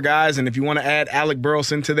 4 guys, and if you want to add Alec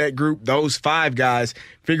Burleson to that group, those 5 guys,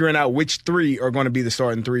 figuring out which 3 are going to be the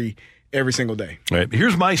starting 3 every single day. All right.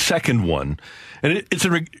 Here's my second one, and it's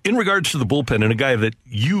in regards to the bullpen and a guy that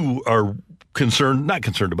you are not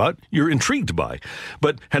concerned about, you're intrigued by.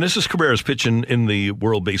 But Genesis Cabrera is pitching in the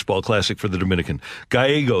World Baseball Classic for the Dominican.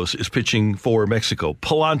 Gallegos is pitching for Mexico.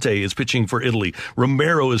 Palante is pitching for Italy.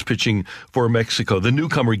 Romero is pitching for Mexico. The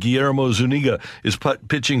newcomer Guillermo Zuniga is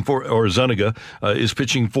pitching for, or Zuniga is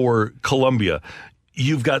pitching for Colombia.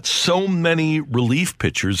 You've got so many relief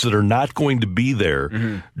pitchers that are not going to be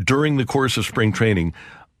there during the course of spring training.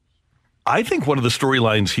 I think one of the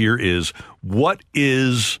storylines here is what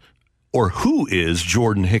is or who is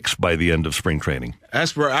Jordan Hicks by the end of spring training?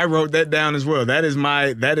 That's where I wrote that down as well. That is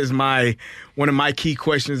my one of my key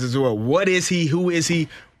questions as well. What is he? Who is he?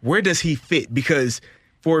 Where does he fit? Because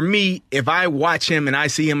for me, if I watch him and I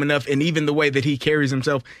see him enough, and even the way that he carries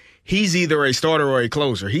himself, he's either a starter or a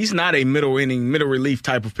closer. He's not a middle inning, middle relief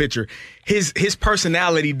type of pitcher. His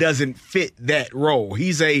personality doesn't fit that role.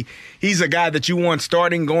 He's a guy that you want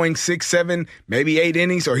starting, going 6, 7, maybe 8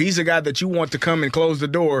 innings, or he's a guy that you want to come and close the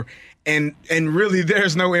door. And really,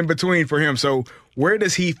 there's no in between for him. So where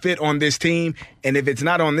does he fit on this team? And if it's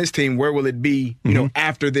not on this team, where will it be,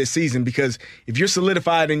 after this season? Because if you're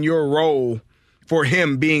solidified in your role for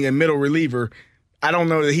him being a middle reliever, I don't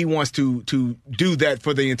know that he wants to do that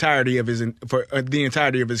for the entirety of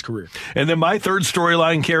his career. And then my third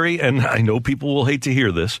storyline, Kerry, and I know people will hate to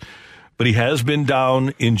hear this, but he has been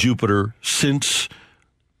down in Jupiter since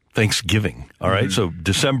Thanksgiving. All right, so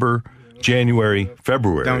December, January,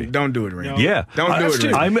 February. Don't do it, Randy. Yeah. Don't do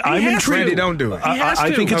it, Randy. I'm intrigued. Randy, don't do it.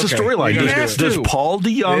 I think it's a storyline. Does Paul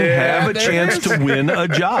DeYoung have a chance to win a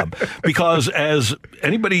job? Because as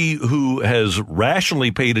anybody who has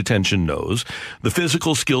rationally paid attention knows, the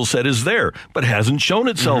physical skill set is there, but hasn't shown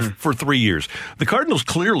itself for 3 years. The Cardinals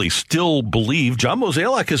clearly still believe, John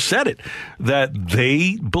Mozeliak has said it, that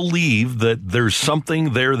they believe that there's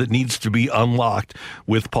something there that needs to be unlocked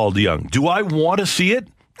with Paul DeYoung. Do I want to see it?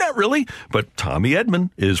 Not really, but Tommy Edman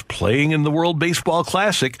is playing in the World Baseball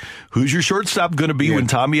Classic. Who's your shortstop going to be when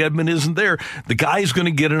Tommy Edman isn't there? The guy's going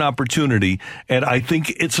to get an opportunity, and I think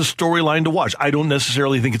it's a storyline to watch. I don't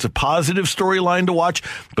necessarily think it's a positive storyline to watch,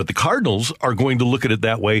 but the Cardinals are going to look at it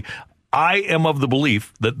that way. I am of the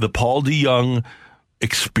belief that the Paul DeYoung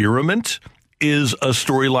experiment is a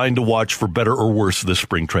storyline to watch for better or worse this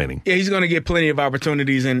spring training. Yeah, he's going to get plenty of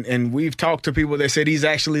opportunities, and we've talked to people that said he's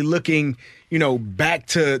actually looking, back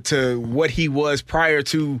to what he was prior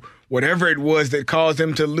to whatever it was that caused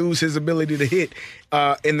him to lose his ability to hit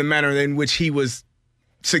in the manner in which he was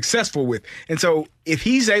successful with. And so if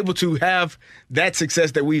he's able to have that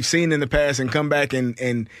success that we've seen in the past and come back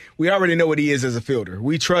and we already know what he is as a fielder.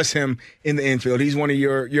 We trust him in the infield. He's one of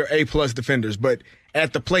your A-plus defenders. But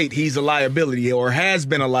at the plate, he's a liability or has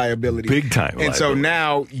been a liability. Big time. And so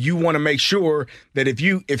now you want to make sure that if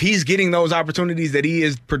he's getting those opportunities that he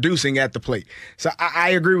is producing at the plate. So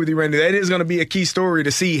I agree with you, Randy. That is going to be a key story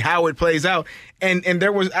to see how it plays out. And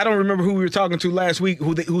there was, I don't remember who we were talking to last week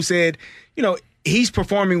who said, he's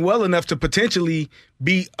performing well enough to potentially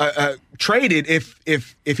be traded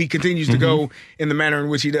if he continues to go in the manner in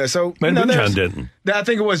which he does. So John Denton. I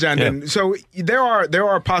think it was John Denton. So there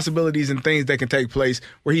are possibilities and things that can take place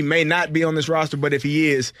where he may not be on this roster, but if he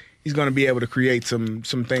is, he's going to be able to create some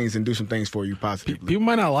things and do some things for you positively. People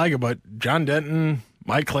might not like it, but John Denton,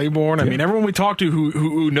 Mike Claiborne, I mean, everyone we talk to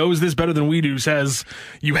who knows this better than we do says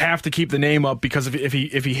you have to keep the name up because if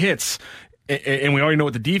he hits, and we already know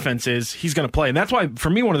what the defense is, he's going to play. And that's why, for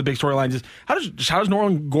me, one of the big storylines is how does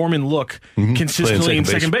Nolan Gorman look consistently in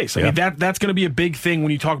second base? I mean, that's going to be a big thing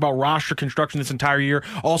when you talk about roster construction this entire year.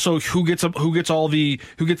 Also, who gets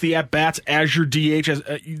the at bats as your DH?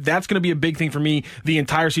 That's going to be a big thing for me the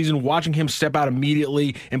entire season. Watching him step out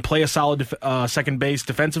immediately and play a solid second base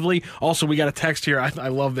defensively. Also, we got a text here. I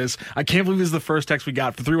love this. I can't believe this is the first text we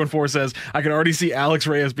got. 314 says I can already see Alex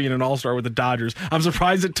Reyes being an all-star with the Dodgers. I'm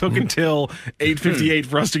surprised it took until 8:58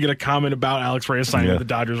 for us to get a comment about Alex Reyes signing with the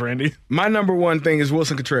Dodgers, Randy. My number one thing is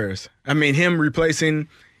Wilson Contreras. I mean, him replacing,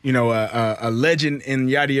 a legend in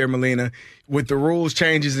Yadier Molina with the rules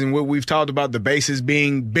changes and what we've talked about, the bases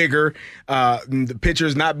being bigger, the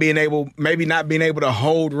pitchers not being able to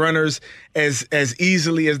hold runners as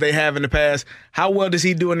easily as they have in the past. How well does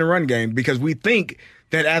he do in the run game? Because we think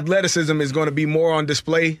that athleticism is going to be more on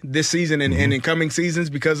display this season and in coming seasons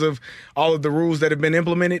because of all of the rules that have been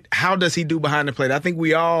implemented. How does he do behind the plate? I think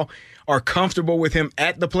we all are comfortable with him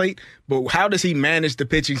at the plate, but how does he manage the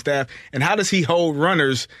pitching staff and how does he hold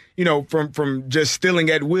runners, from just stealing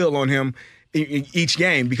at will on him each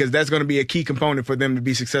game, because that's going to be a key component for them to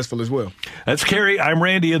be successful as well. That's Kerry. I'm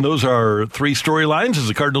Randy, and those are three storylines as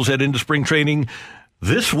the Cardinals head into spring training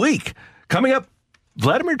this week. Coming up,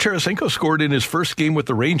 Vladimir Tarasenko scored in his first game with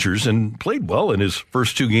the Rangers and played well in his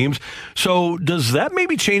first two games. So does that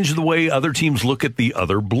maybe change the way other teams look at the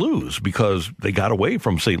other Blues because they got away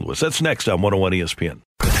from St. Louis? That's next on 101 ESPN.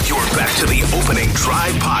 You're back to the Opening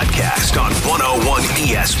Drive podcast on 101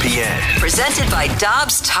 ESPN. Presented by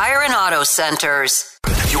Dobbs Tire and Auto Centers.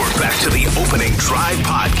 You're back to the Opening Drive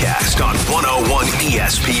podcast on 101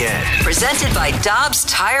 ESPN. Presented by Dobbs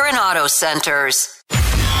Tire and Auto Centers.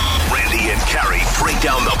 Randy and Carrie break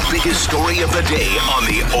down the biggest story of the day on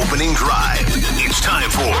the Opening Drive. It's time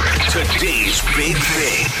for today's big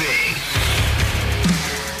thing.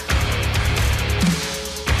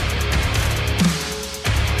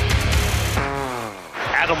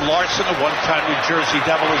 Adam Larson, a one-time New Jersey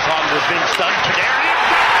Devil, is on with Vince Dunn. Canary,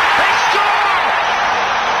 they score!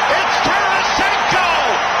 It's Tarasenko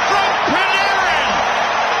from Panarin!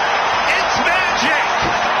 It's magic!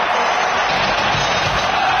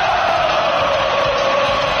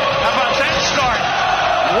 How about that start?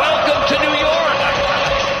 Welcome to New York!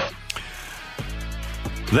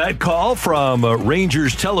 That call from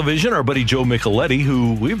Rangers Television, our buddy Joe Micheletti,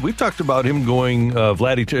 who we've talked about him going,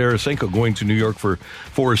 Vladdy Tarasenko going to New York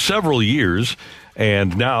for several years,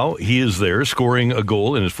 and now he is there scoring a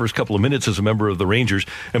goal in his first couple of minutes as a member of the Rangers,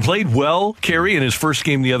 and played well, Kerry, in his first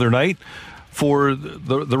game the other night for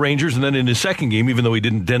the Rangers, and then in his second game, even though he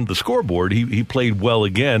didn't dent the scoreboard, he played well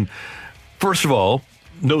again. First of all,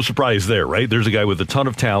 no surprise there, right? There's a guy with a ton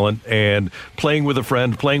of talent and playing with a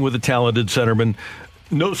friend, playing with a talented centerman.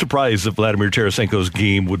 No surprise that Vladimir Tarasenko's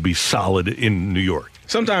game would be solid in New York.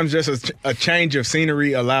 Sometimes just a change of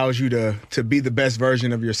scenery allows you to be the best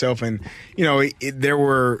version of yourself. And, there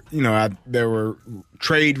were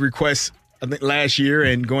trade requests, I think, last year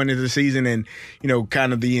and going into the season and,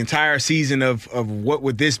 kind of the entire season of what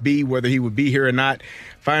would this be, whether he would be here or not,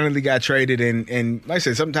 finally got traded. And like I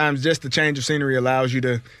said, sometimes just the change of scenery allows you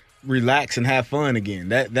to relax and have fun again.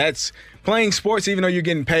 That's playing sports, even though you're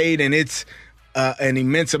getting paid and it's an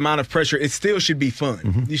immense amount of pressure, it still should be fun.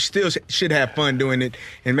 Mm-hmm. You still should have fun doing it,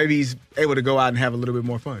 and maybe he's able to go out and have a little bit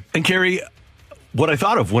more fun. And, Kerry, what I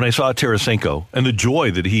thought of when I saw Tarasenko and the joy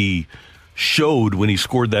that he showed when he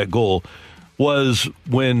scored that goal was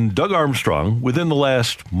when Doug Armstrong, within the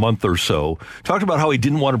last month or so, talked about how he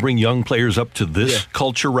didn't want to bring young players up to this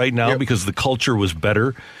culture right now because the culture was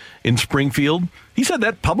better in Springfield. He said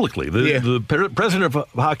that publicly. The president of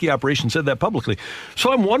hockey operations said that publicly.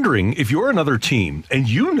 So I'm wondering if you're another team and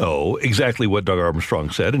you know exactly what Doug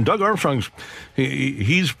Armstrong said, and Doug Armstrong's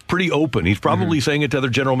he's pretty open. He's probably saying it to other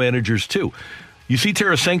general managers too. You see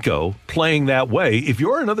Tarasenko playing that way. If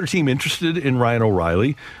you're another team interested in Ryan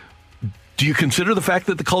O'Reilly, do you consider the fact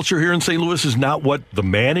that the culture here in St. Louis is not what the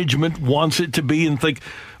management wants it to be and think,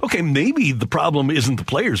 okay, maybe the problem isn't the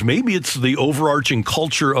players. Maybe it's the overarching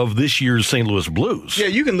culture of this year's St. Louis Blues. Yeah,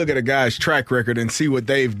 you can look at a guy's track record and see what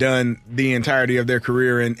they've done the entirety of their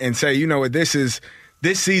career and say, you know what, this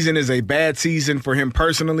season is a bad season for him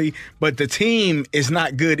personally, but the team is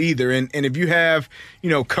not good either. And if you have,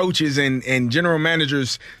 coaches and general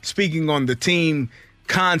managers speaking on the team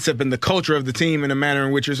concept and the culture of the team in a manner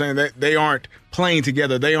in which you're saying that they aren't playing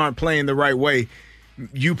together, they aren't playing the right way,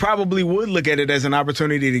 you probably would look at it as an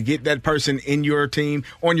opportunity to get that person in your team,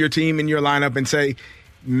 on your team, in your lineup, and say,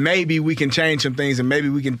 maybe we can change some things and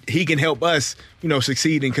maybe he can help us,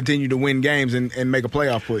 succeed and continue to win games and make a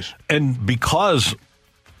playoff push. And because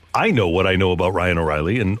I know what I know about Ryan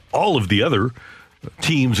O'Reilly and all of the other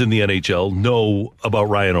teams in the NHL know about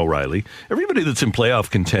Ryan O'Reilly, everybody that's in playoff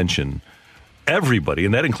contention, everybody,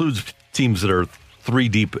 and that includes teams that are 3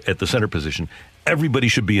 deep at the center position, everybody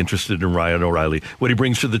should be interested in Ryan O'Reilly. What he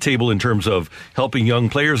brings to the table in terms of helping young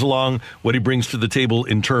players along, what he brings to the table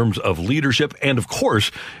in terms of leadership, and of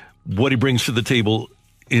course, what he brings to the table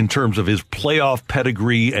in terms of his playoff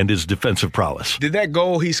pedigree and his defensive prowess. Did that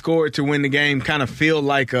goal he scored to win the game kind of feel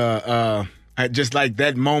like just like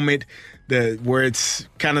that moment where it's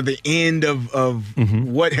kind of the end of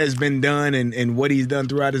what has been done and what he's done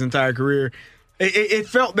throughout his entire career? It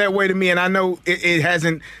felt that way to me, and I know it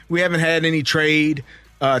hasn't. We haven't had any trade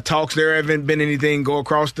talks. There haven't been anything go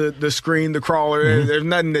across the screen, the crawler. There's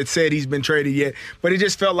nothing that said he's been traded yet. But it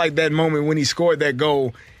just felt like that moment when he scored that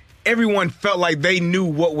goal, everyone felt like they knew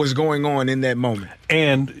what was going on in that moment.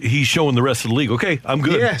 And he's showing the rest of the league, okay, I'm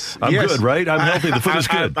good. I'm good, right? I'm healthy. The foot is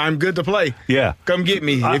good. I'm good to play. Yeah. Come get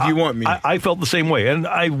me if you want me. I felt the same way, and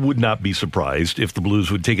I would not be surprised if the Blues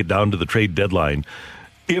would take it down to the trade deadline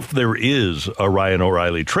if there is a Ryan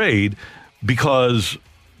O'Reilly trade, because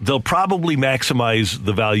they'll probably maximize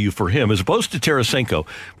the value for him as opposed to Tarasenko,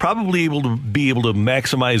 probably able to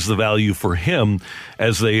maximize the value for him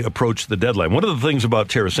as they approach the deadline. One of the things about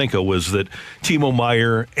Tarasenko was that Timo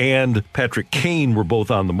Meier and Patrick Kane were both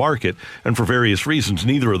on the market, and for various reasons,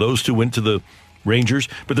 neither of those two went to the Rangers,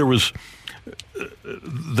 but there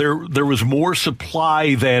was more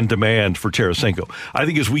supply than demand for Tarasenko. I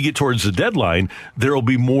think as we get towards the deadline, there will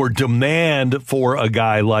be more demand for a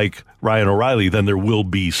guy like Ryan O'Reilly than there will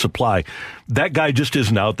be supply. That guy just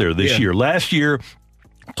isn't out there this year. Last year,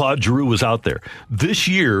 Claude Giroux was out there. This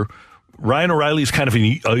year, Ryan O'Reilly is kind of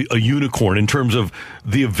a unicorn in terms of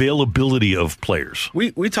the availability of players.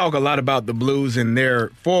 We talk a lot about the Blues and their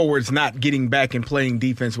forwards not getting back and playing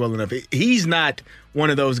defense well enough. He's not one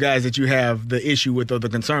of those guys that you have the issue with or the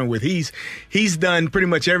concern with. He's done pretty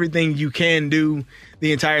much everything you can do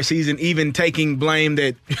the entire season, even taking blame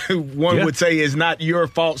that one would say is not your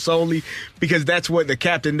fault solely, because that's what the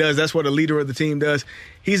captain does. That's what a leader of the team does.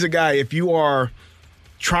 He's a guy, if you are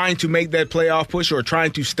trying to make that playoff push or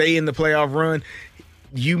trying to stay in the playoff run,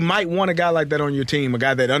 you might want a guy like that on your team, a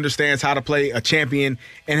guy that understands how to play a champion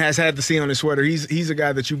and has had the C on his sweater. He's a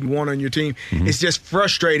guy that you want on your team. It's just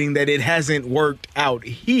frustrating that it hasn't worked out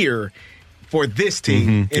here for this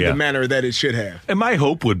team in the manner that it should have. And my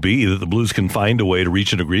hope would be that the Blues can find a way to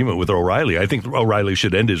reach an agreement with O'Reilly. I think O'Reilly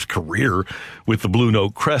should end his career with the Blue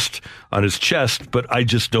Note crest on his chest, but I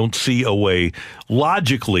just don't see a way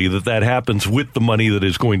logically that happens with the money that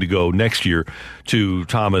is going to go next year to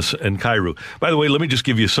Thomas and Kyrou. By the way, let me just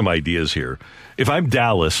give you some ideas here. If I'm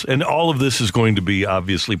Dallas, and all of this is going to be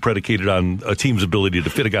obviously predicated on a team's ability to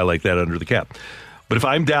fit a guy like that under the cap. But if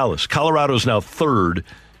I'm Dallas, Colorado's now third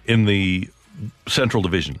in the Central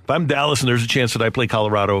Division. If I'm Dallas and there's a chance that I play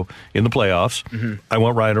Colorado in the playoffs, I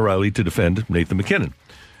want Ryan O'Reilly to defend Nathan MacKinnon.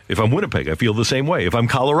 If I'm Winnipeg, I feel the same way. If I'm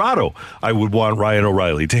Colorado, I would want Ryan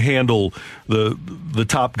O'Reilly to handle the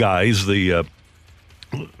top guys,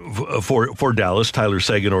 for Dallas, Tyler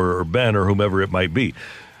Seguin or Ben or whomever it might be.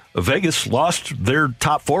 Vegas lost their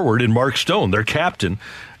top forward in Mark Stone, their captain,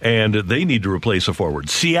 and they need to replace a forward.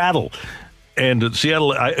 Seattle,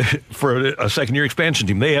 for a second-year expansion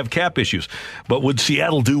team, they have cap issues. But would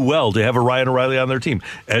Seattle do well to have a Ryan O'Reilly on their team?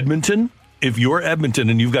 Edmonton, if you're Edmonton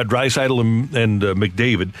and you've got Draisaitl and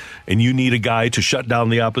McDavid and you need a guy to shut down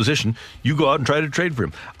the opposition, you go out and try to trade for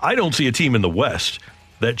him. I don't see a team in the West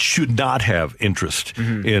that should not have interest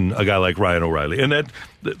in a guy like Ryan O'Reilly. And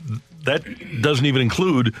that doesn't even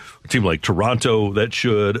include a team like Toronto that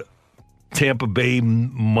should. Tampa Bay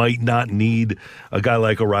might not need a guy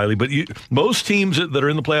like O'Reilly, but most teams that are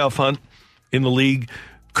in the playoff hunt in the league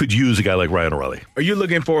could use a guy like Ryan O'Reilly. Are you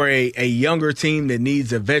looking for a younger team that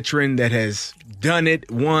needs a veteran that has done it,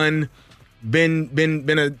 won,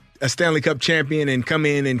 been a Stanley Cup champion, and come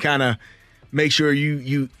in and kind of make sure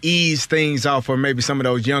you ease things off for maybe some of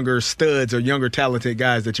those younger studs or younger talented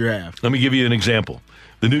guys that you have? Let me give you an example.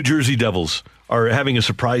 The New Jersey Devils are having a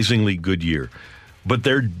surprisingly good year, but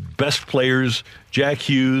their best players, Jack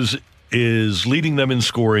Hughes, is leading them in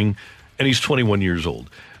scoring, and he's 21 years old.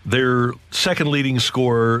 Their second leading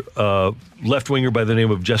scorer, left winger by the name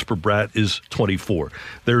of Jesper Bratt, is 24.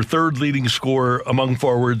 Their third leading scorer among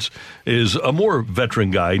forwards is a more veteran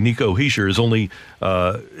guy, Nico Hischier, is only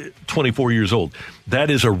 24 years old. That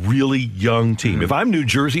is a really young team. If I'm New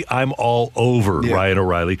Jersey, I'm all over Ryan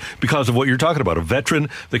O'Reilly because of what you're talking about, a veteran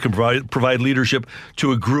that can provide leadership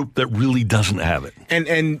to a group that really doesn't have it.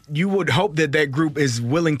 And you would hope that group is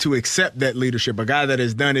willing to accept that leadership, a guy that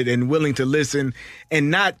has done it and willing to listen and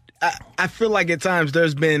not. I feel like at times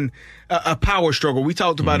there's been a power struggle. We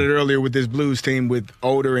talked about it earlier with this Blues team with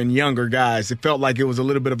older and younger guys. It felt like it was a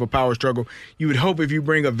little bit of a power struggle. You would hope if you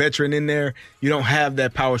bring a veteran in there, you don't have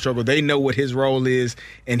that power struggle. They know what his role is,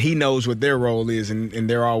 and he knows what their role is, and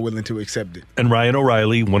they're all willing to accept it. And Ryan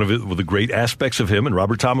O'Reilly, one of the great aspects of him, and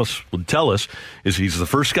Robert Thomas would tell us, is he's the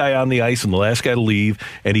first guy on the ice and the last guy to leave,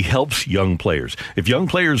 and he helps young players. If young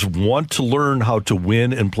players want to learn how to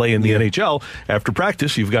win and play in the NHL, after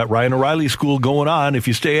practice, you've got Ryan O'Reilly school going on. If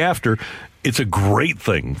you stay after, it's a great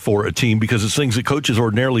thing for a team because it's things that coaches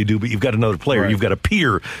ordinarily do, but you've got another player. You've got a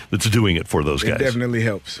peer that's doing it for those guys. It definitely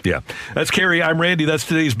helps. Yeah. That's Kerry. I'm Randy. That's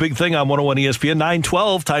today's big thing on 101 ESPN.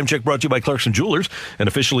 9:12. Time check brought to you by Clarkson Jewelers, an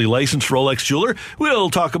officially licensed Rolex jeweler. We'll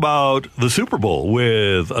talk about the Super Bowl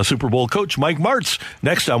with a Super Bowl coach, Mike Martz,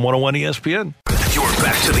 next on 101 ESPN. You're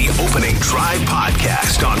back to the Opening Drive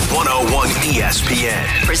podcast on 101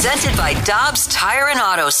 ESPN. Presented by Dobbs Tire and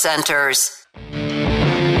Auto Centers.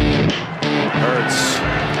 Hurts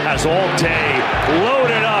has all day,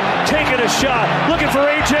 loaded up, taking a shot, looking for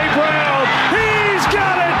A.J. Brown. He's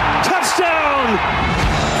got it! Touchdown!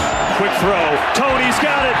 Quick throw. Tony's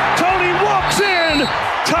got it. Tony walks in!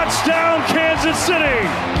 Touchdown, Kansas City!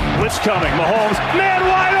 Blitz coming. Mahomes, man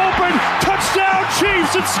wide open! Touchdown,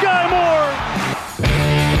 Chiefs at Sky Moore!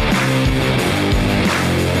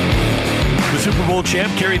 Super Bowl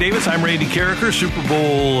champ, Kerry Davis. I'm Randy Carricker. Super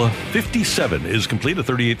Bowl 57 is complete, a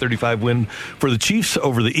 38-35 win for the Chiefs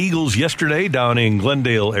over the Eagles yesterday down in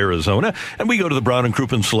Glendale, Arizona. And we go to the Brown and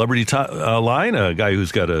Crouppen celebrity line. A guy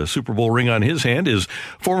who's got a Super Bowl ring on his hand is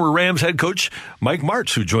former Rams head coach Mike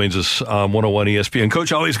Martz, who joins us on 101 ESPN.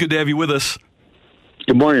 Coach, always good to have you with us.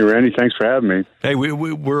 Good morning, Randy. Thanks for having me. Hey,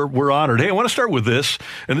 we're honored. Hey, I want to start with this,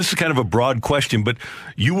 and this is kind of a broad question, but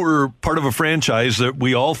you were part of a franchise that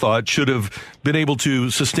we all thought should have been able to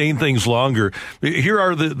sustain things longer. Here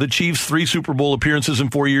are the Chiefs' 3 Super Bowl appearances in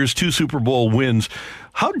 4 years, 2 Super Bowl wins.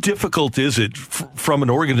 How difficult is it from an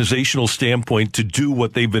organizational standpoint to do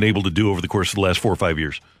what they've been able to do over the course of the last 4 or 5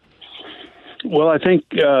 years? Well, I think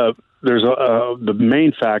there's the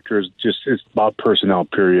main factor is just it's about personnel,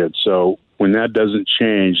 period. So when that doesn't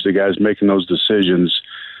change, the guys making those decisions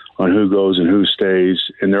on who goes and who stays,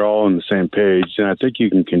 and they're all on the same page, then I think you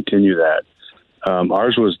can continue that.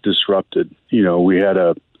 Ours was disrupted. We had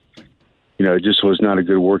it just was not a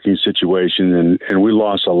good working situation, and we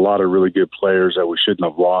lost a lot of really good players that we shouldn't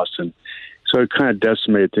have lost. And so it kind of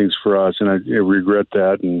decimated things for us, and I regret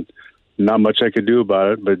that, and not much I could do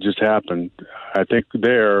about it, but it just happened. I think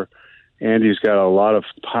Andy's got a lot of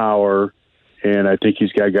power, and I think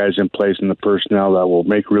he's got guys in place in the personnel that will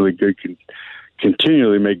make really good,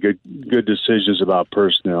 continually make good decisions about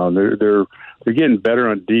personnel. And they're getting better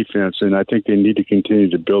on defense, and I think they need to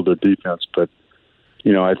continue to build their defense. But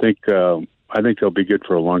I think they'll be good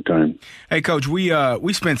for a long time. Hey, Coach, we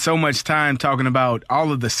spent so much time talking about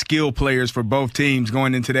all of the skill players for both teams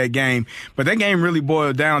going into that game, but that game really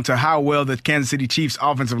boiled down to how well the Kansas City Chiefs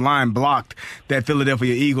offensive line blocked that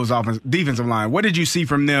Philadelphia Eagles defensive line. What did you see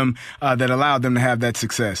from them that allowed them to have that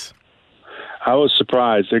success? I was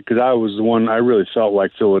surprised because I was the one I really felt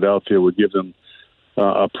like Philadelphia would give them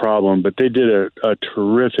a problem, but they did a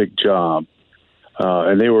terrific job.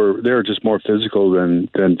 And they were just more physical than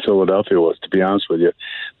Philadelphia was, to be honest with you.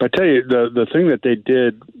 But I tell you, the thing that they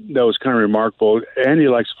did that was kind of remarkable, Andy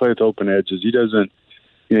likes to play with open edges. He doesn't,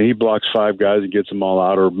 he blocks 5 guys and gets them all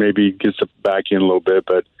out, or maybe gets the back in a little bit.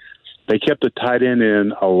 But they kept the tight end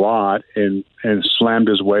in a lot and slammed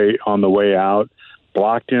his way on the way out.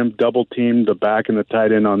 blocked him, double-teamed the back and the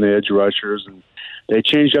tight end on the edge rushers, and they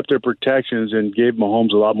changed up their protections and gave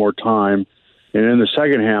Mahomes a lot more time. And in the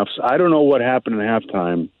second half, I don't know what happened in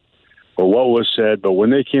halftime or what was said, but when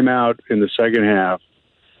they came out in the second half,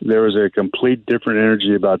 there was a complete different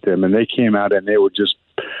energy about them, and they came out and they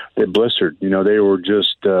blistered. You know, they were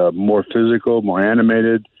just more physical, more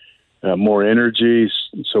animated, more energy.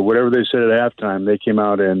 So whatever they said at halftime, they came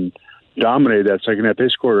out and dominated that second half. They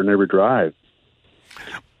scored on every drive.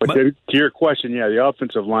 But to your question, yeah, the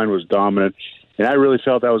offensive line was dominant, and I really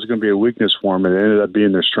felt that was going to be a weakness for them, and it ended up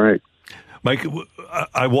being their strength. Mike,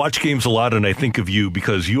 I watch games a lot, and I think of you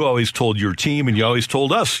because you always told your team, and you always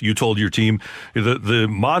told us, you told your team, the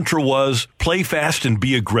mantra was play fast and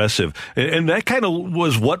be aggressive. And that kind of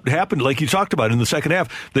was what happened, like you talked about in the second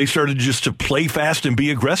half. They started just to play fast and be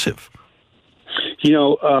aggressive. You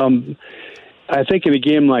know, I think in a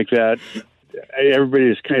game like that,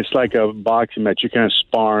 it's like a boxing match. You kind of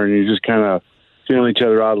spar, and you just kind of feel each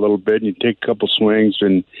other out a little bit, and you take a couple swings,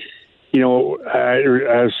 and you know,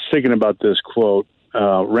 I was thinking about this quote.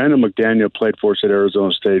 Randall McDaniel played for us at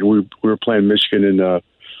Arizona State. We were playing Michigan in the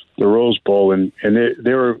Rose Bowl, and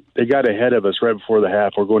they got ahead of us right before the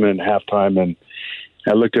half. We're going into halftime, and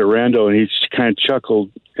I looked at Randall, and he kind of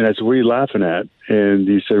chuckled, and I said, "What are you laughing at?" And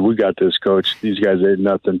he said, "We got this, Coach. These guys ain't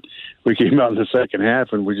nothing." We came out in the second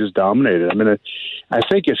half, and we just dominated. I mean, I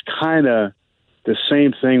think it's kind of the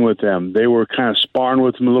same thing with them. They were kind of sparring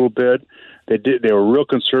with them a little bit. They were real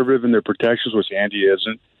conservative in their protections, which Andy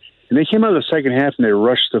isn't. And they came out of the second half and they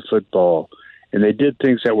rushed the football. And they did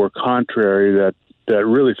things that were contrary that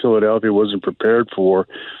really Philadelphia wasn't prepared for.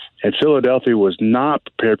 And Philadelphia was not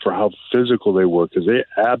prepared for how physical they were because they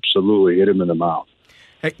absolutely hit him in the mouth.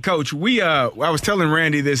 Hey, Coach, I was telling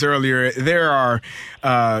Randy this earlier. There's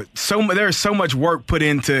so much work put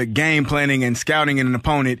into game planning and scouting an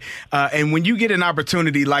opponent. And when you get an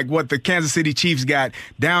opportunity like what the Kansas City Chiefs got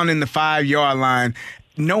down in the 5-yard line,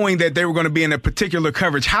 knowing that they were going to be in a particular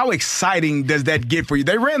coverage, how exciting does that get for you?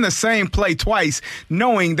 They ran the same play twice,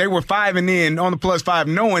 knowing they were 5 and in on the +5,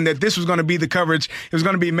 knowing that this was going to be the coverage. It was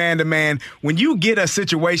going to be man-to-man. When you get a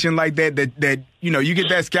situation like that you know, you get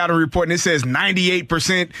that scouting report and it says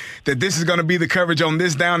 98% that this is going to be the coverage on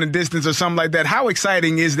this down and distance or something like that, how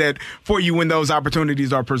exciting is that for you when those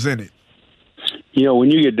opportunities are presented? You know,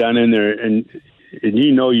 when you get down in there and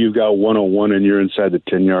you know you've got 1-on-1 and you're inside the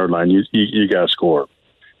 10-yard line, you got to score.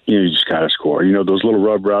 You know, you just got to score. You know, those little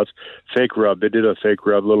rub routes, fake rub. They did a fake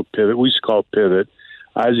rub, little pivot. We used to call it pivot.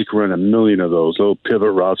 Isaac ran a million of those little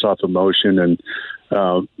pivot routes off of motion. And,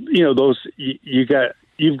 you know, those you've got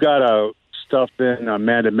to stuff in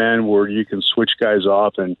man-to-man where you can switch guys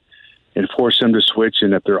off and force them to switch.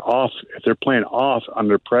 And if they're playing off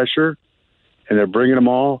under pressure and they're bringing them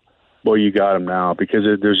all, boy, you got them now because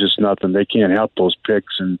there's just nothing. They can't help those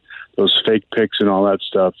picks and those fake picks and all that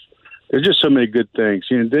stuff. There's just so many good things.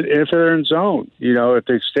 You know, if they're in zone, you know, if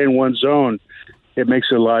they stay in one zone, it makes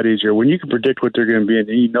it a lot easier. When you can predict what they're going to be and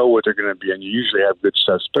you know what they're going to be, and you usually have good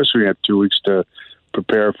stuff, especially when you have 2 weeks to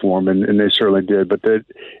prepare for them, and they certainly did. But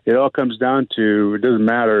it all comes down to it doesn't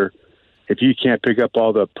matter if you can't pick up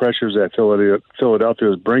all the pressures that Philadelphia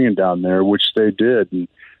was bringing down there, which they did, and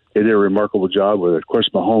they did a remarkable job with it. Of course,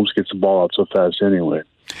 Mahomes gets the ball out so fast anyway.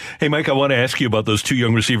 Hey, Mike, I want to ask you about those 2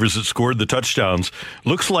 young receivers that scored the touchdowns.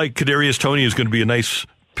 Looks like Kadarius Toney is going to be a nice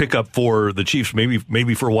pickup for the Chiefs,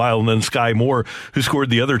 maybe for a while, and then Sky Moore, who scored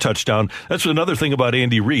the other touchdown. That's another thing about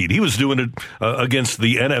Andy Reid. He was doing it against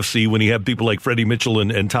the NFC when he had people like Freddie Mitchell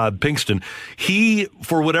and Todd Pinkston. He,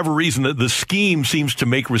 for whatever reason, the scheme seems to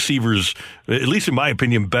make receivers, at least in my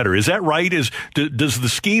opinion, better. Is that right? Does the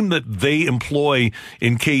scheme that they employ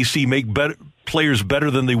in KC make players better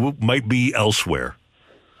than they might be elsewhere?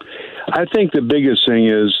 I think the biggest thing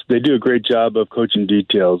is they do a great job of coaching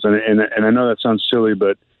details, and I know that sounds silly,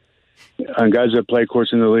 but guys that play, of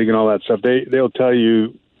course, in the league and all that stuff, they'll tell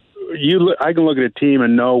you. I can look at a team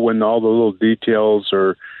and know when all the little details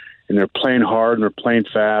and they're playing hard and they're playing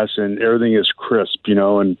fast and everything is crisp, you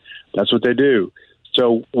know, and that's what they do.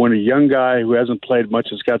 So when a young guy who hasn't played much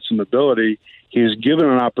has got some ability, he's given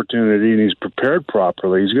an opportunity and he's prepared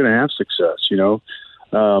properly, he's going to have success, you know,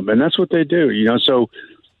 and that's what they do, you know. So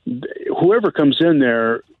whoever comes in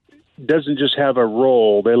there doesn't just have a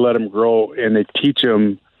role. They let them grow and they teach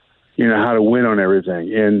them, you know, how to win on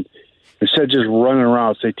everything. And instead of just running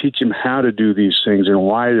around, they teach them how to do these things and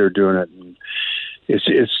why they're doing it. And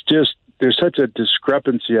it's just, there's such a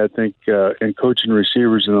discrepancy, I think, in coaching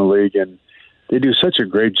receivers in the league. And they do such a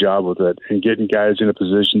great job with it and getting guys in a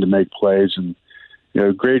position to make plays. And, you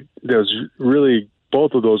know, there's really,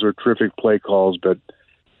 both of those are terrific play calls, but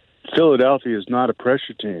Philadelphia is not a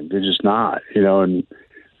pressure team. They're just not, and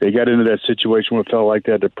they got into that situation where it felt like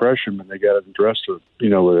that depression, and they got addressed with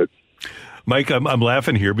it. Mike, I'm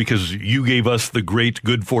laughing here because you gave us the great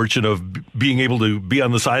good fortune of being able to be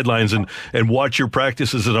on the sidelines and watch your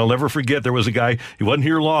practices. And I'll never forget, there was a guy, he wasn't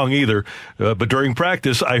here long either, but during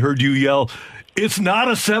practice, I heard you yell, "It's not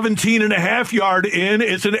a 17.5-yard in,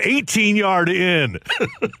 it's an 18-yard in."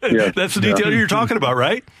 Yeah. That's the detail you're talking about,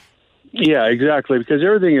 right? Yeah, exactly, because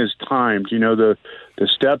everything is timed. The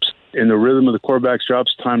steps and the rhythm of the quarterback's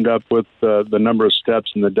drops timed up with the number of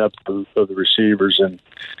steps and the depth of the receivers, and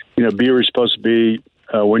be where you're supposed to be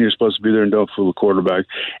when you're supposed to be there, and don't fool the quarterback.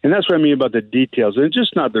 And that's what I mean about the details. And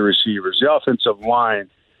just not the receivers, the offensive line.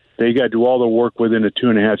 They got to do all the work within a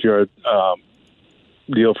 2.5-yard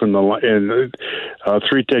deal from the line. And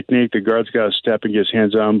 3 technique, the guard's got to step and get his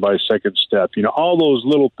hands on by second step. all those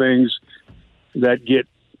little things that get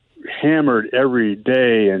hammered every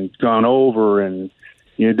day and gone over, and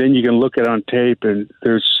then you can look at it on tape, and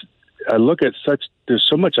there's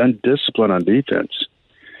so much undiscipline on defense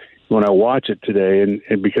when I watch it today,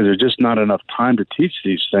 and because there's just not enough time to teach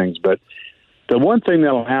these things. But the one thing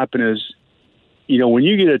that'll happen is, when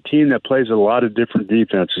you get a team that plays a lot of different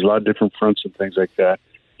defenses, a lot of different fronts and things like that,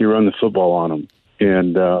 you run the football on them.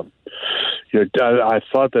 And I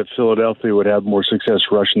thought that Philadelphia would have more success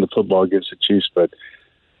rushing the football against the Chiefs, but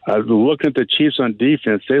looking at the Chiefs on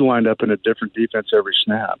defense, they lined up in a different defense every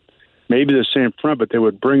snap. Maybe the same front, but they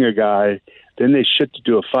would bring a guy, then they shifted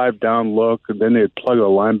to a 5-down look, and then they'd plug a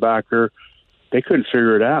linebacker. They couldn't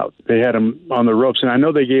figure it out. They had them on the ropes, and I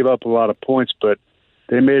know they gave up a lot of points, but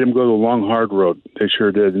they made them go the long, hard road. They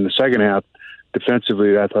sure did. In the second half,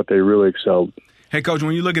 defensively, I thought they really excelled. Hey, Coach,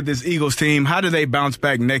 when you look at this Eagles team, how do they bounce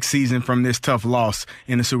back next season from this tough loss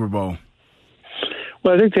in the Super Bowl?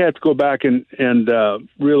 Well, I think they have to go back and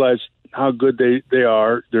realize how good they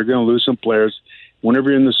are. They're going to lose some players. Whenever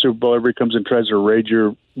you're in the Super Bowl, everybody comes and tries to raid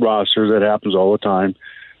your roster. That happens all the time.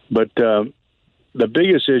 But the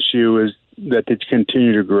biggest issue is that they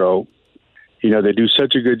continue to grow. They do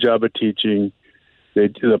such a good job of teaching.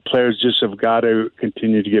 The players just have got to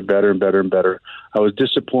continue to get better and better and better. I was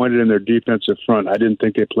disappointed in their defensive front. I didn't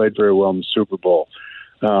think they played very well in the Super Bowl.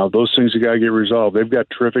 Those things have got to get resolved. They've got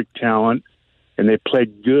terrific talent, and they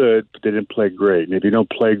played good, but they didn't play great. And if you don't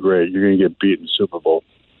play great, you're going to get beat in the Super Bowl.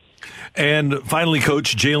 And finally,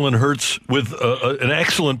 Coach, Jalen Hurts with an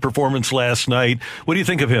excellent performance last night. What do you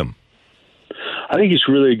think of him? I think he's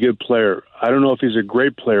really a good player. I don't know if he's a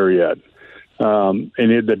great player yet. And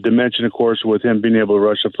the dimension, of course, with him being able to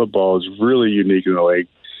rush the football is really unique in the league.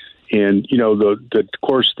 And, of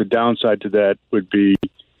course, the downside to that would be,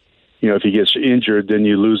 if he gets injured, then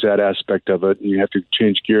you lose that aspect of it, and you have to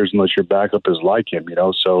change gears unless your backup is like him,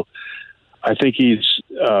 So I think he's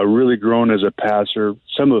really grown as a passer.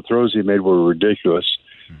 Some of the throws he made were ridiculous.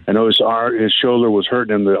 I know his shoulder was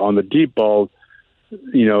hurting him on the deep ball.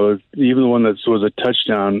 Even the one that was a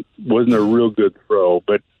touchdown wasn't a real good throw,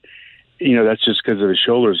 but that's just because of his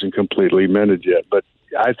shoulder isn't completely mended yet. But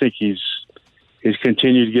I think he's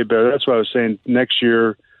continued to get better. That's why I was saying next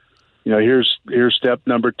year, here's step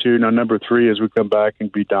number 2. Now number 3 as we come back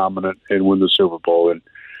and be dominant and win the Super Bowl. And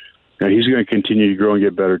he's going to continue to grow and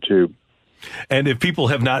get better too. And if people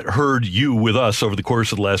have not heard you with us over the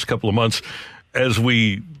course of the last couple of months, as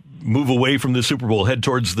we move away from the Super Bowl, head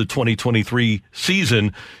towards the 2023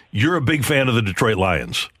 season, you're a big fan of the Detroit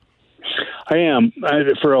Lions. I am,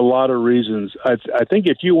 for a lot of reasons. I think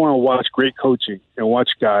if you want to watch great coaching and watch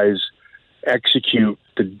guys execute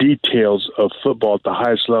the details of football at the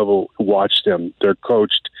highest level, watch them. They're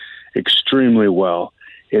coached extremely well.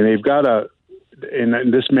 And they've got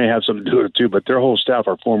and this may have something to do with it too, but their whole staff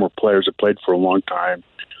are former players that played for a long time,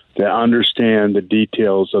 that understand the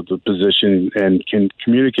details of the position and can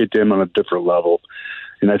communicate them on a different level.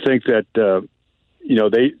 And I think that,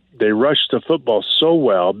 they rush the football so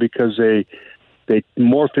well because they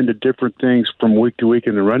morph into different things from week to week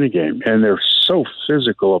in the running game. And they're so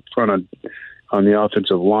physical up front on the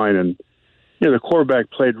offensive line. And, the quarterback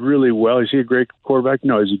played really well. Is he a great quarterback?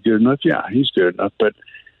 No. Is he good enough? Yeah, he's good enough. But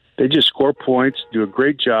they just score points, do a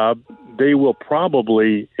great job. They will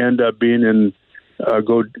probably end up being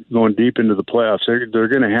going deep into the playoffs. They're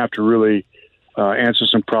going to have to really answer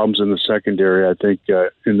some problems in the secondary, I think,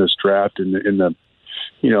 in this draft, in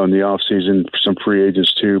the off season, for some free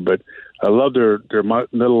agents too. But I love their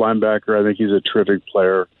middle linebacker. I think he's a terrific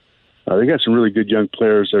player. They got some really good young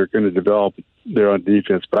players that are going to develop there on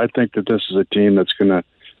defense. But I think that this is a team that's going to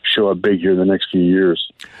show up big here in the next few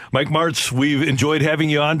years. Mike Martz, we've enjoyed having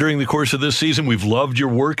you on during the course of this season. We've loved your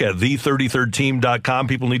work at the33rdteam.com.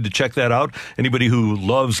 People need to check that out. Anybody who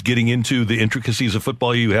loves getting into the intricacies of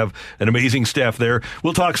football, you have an amazing staff there.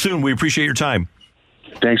 We'll talk soon. We appreciate your time.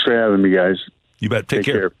 Thanks for having me, guys. You bet. Take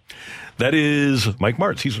care. That is Mike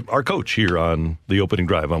Martz. He's our coach here on the Opening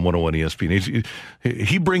Drive on 101 ESPN.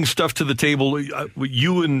 He brings stuff to the table.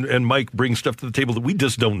 You and Mike bring stuff to the table that we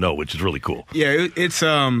just don't know, which is really cool. Yeah, it's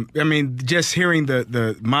I mean, just hearing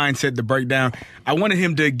the mindset, the breakdown. I wanted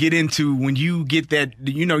him to get into when you get that,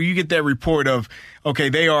 you get that report of, okay,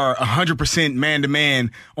 they are 100%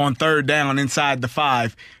 man-to-man on third down inside the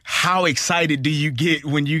 5. How excited do you get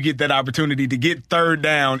when you get that opportunity to get third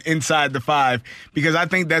down inside the 5? Because I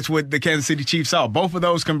think that's what the Kansas City Chiefs saw. Both of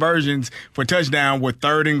those conversions for touchdown were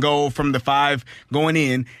 3rd and goal from the 5 going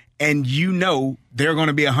in, and they're going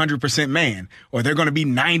to be 100% man, or they're going to be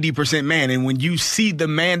 90% man. And when you see the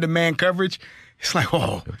man-to-man coverage, it's like,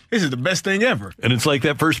 oh, this is the best thing ever. And it's like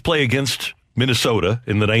that first play against Minnesota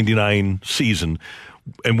in the 99 season.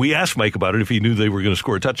 And we asked Mike about it if he knew they were going to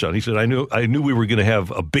score a touchdown. He said, I knew we were going to have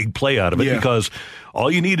a big play out of it because all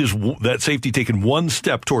you need is that safety taking one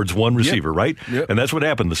step towards one receiver, right? Yep. And that's what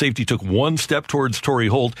happened. The safety took one step towards Torrey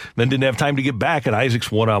Holt, then didn't have time to get back, and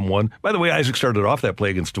Isaac's one-on-one. By the way, Isaac started off that play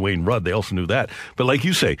against Dwayne Rudd. They also knew that. But like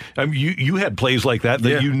you say, you had plays like that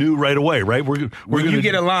you knew right away, right? When you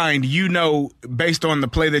get aligned, based on the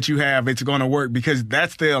play that you have, it's going to work because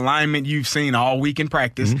that's the alignment you've seen all week in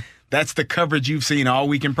practice. Mm-hmm. That's the coverage you've seen all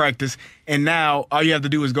week in practice. And now all you have to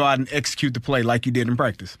do is go out and execute the play like you did in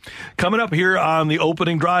practice. Coming up here on the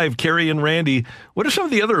Opening Drive, Kerry and Randy, what are some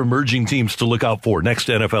of the other emerging teams to look out for next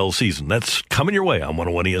NFL season? That's coming your way on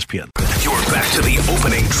 101 ESPN. You're back to the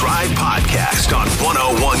Opening Drive podcast on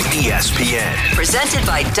 101 ESPN. Presented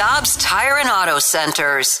by Dobbs Tire and Auto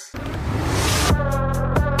Centers.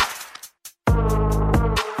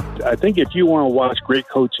 I think if you want to watch great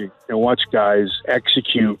coaching and watch guys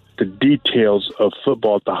execute the details of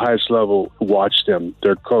football at the highest level, watch them.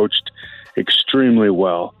 They're coached extremely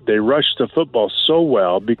well. They rush the football so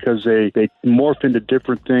well because they morph into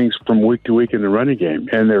different things from week to week in the running game.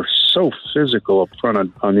 And they're so physical up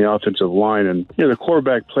front on the offensive line. And the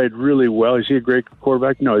quarterback played really well. Is he a great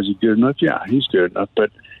quarterback? No. Is he good enough? Yeah, he's good enough.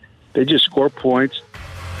 But they just score points.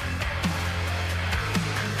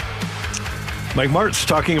 Mike Martz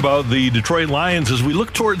talking about the Detroit Lions as we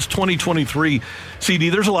look towards 2023. CD,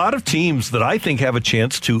 there's a lot of teams that I think have a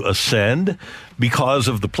chance to ascend because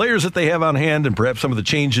of the players that they have on hand and perhaps some of the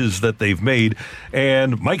changes that they've made.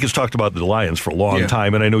 And Mike has talked about the Lions for a long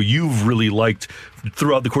time, and I know you've really liked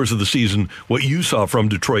throughout the course of the season what you saw from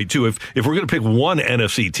Detroit, too. If we're going to pick one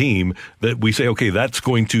NFC team that we say, okay, that's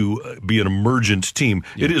going to be an emergent team,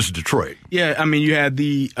 it is Detroit. Yeah, I mean, you had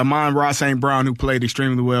the Amon-Ra St. Brown, who played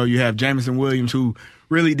extremely well. You have Jameson Williams, who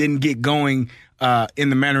really didn't get going in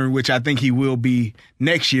the manner in which I think he will be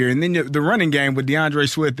next year. And then the running game with DeAndre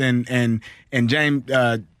Swift and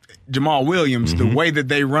Jamal Williams, the way that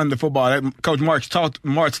they run the football, Coach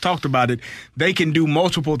Martz talked about it. They can do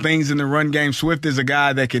multiple things in the run game. Swift is a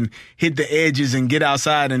guy that can hit the edges and get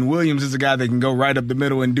outside, and Williams is a guy that can go right up the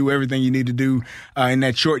middle and do everything you need to do in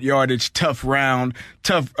that short yardage, tough ground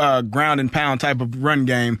and pound type of run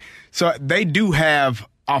game. So they do have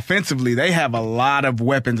offensively, they have a lot of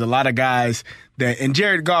weapons, a lot of guys and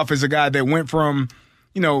Jared Goff is a guy that went from,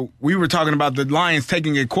 we were talking about the Lions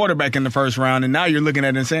taking a quarterback in the first round, and now you're looking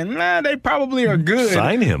at it and saying, they probably are good.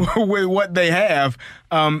 Sign him. With what they have,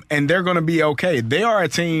 and they're going to be okay. They are a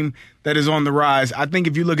team that is on the rise. I think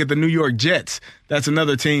if you look at the New York Jets, that's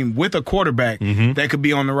another team with a quarterback that could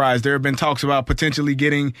be on the rise. There have been talks about potentially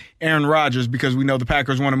getting Aaron Rodgers because we know the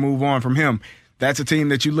Packers want to move on from him. That's a team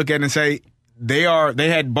that you look at and say, they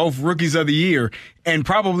had both rookies of the year and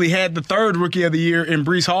probably had the third rookie of the year in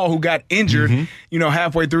Breece Hall, who got injured,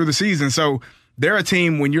 halfway through the season. So they're a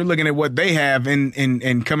team, when you're looking at what they have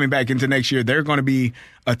and coming back into next year, they're going to be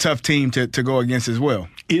a tough team to go against as well.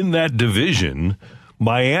 In that division,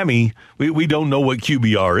 Miami, we don't know what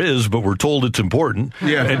QBR is, but we're told it's important.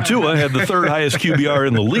 Yeah. And Tua had the third highest QBR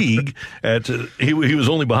in the league. He was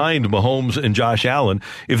only behind Mahomes and Josh Allen.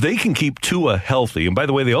 If they can keep Tua healthy, and by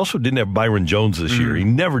the way, they also didn't have Byron Jones this year. He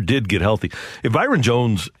never did get healthy. If Byron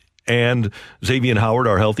Jones and Xavier Howard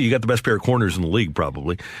are healthy, you got the best pair of corners in the league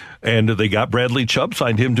probably. And they got Bradley Chubb,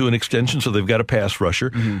 signed him to an extension, so they've got a pass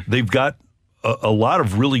rusher. They've got a lot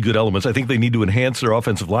of really good elements. I think they need to enhance their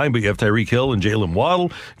offensive line, but you have Tyreek Hill and Jalen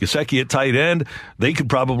Waddle, Gesicki at tight end. They could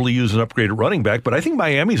probably use an upgraded running back, but I think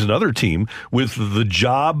Miami's another team with the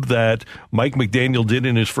job that Mike McDaniel did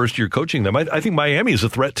in his first year coaching them. I think Miami is a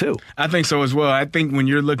threat too. I think so as well. I think when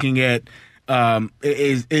you're looking at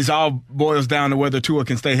is all boils down to whether Tua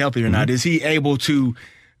can stay healthy or not. Is he able to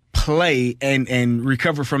play and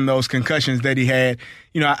recover from those concussions that he had?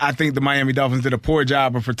 I think the Miami Dolphins did a poor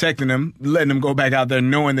job of protecting him, letting him go back out there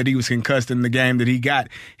knowing that he was concussed in the game that he got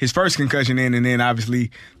his first concussion in, and then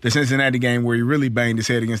obviously the Cincinnati game where he really banged his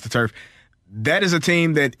head against the turf. That is a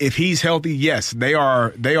team that if he's healthy, yes, they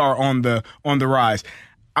are on the rise.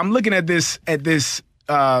 I'm looking at this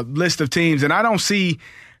list of teams, and I don't see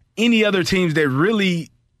any other teams that really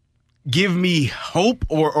give me hope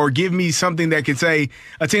or give me something that can say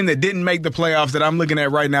a team that didn't make the playoffs that I'm looking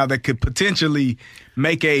at right now that could potentially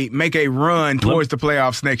make a run towards the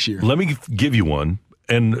playoffs next year. Let me give you one,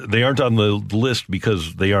 and they aren't on the list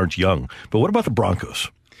because they aren't young. But what about the Broncos?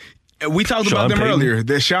 We talked about them earlier.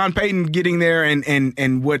 The Sean Payton getting there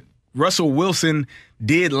and what Russell Wilson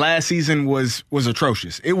did last season was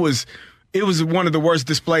atrocious. It was one of the worst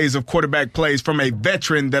displays of quarterback plays from a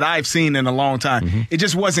veteran that I've seen in a long time. It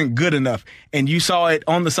just wasn't good enough. And you saw it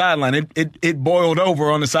on the sideline. It boiled over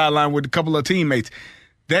on the sideline with a couple of teammates.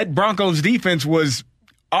 That Broncos defense was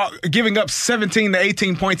giving up 17 to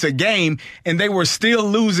 18 points a game, and they were still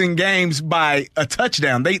losing games by a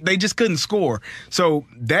touchdown. They just couldn't score. So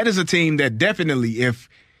that is a team that definitely, if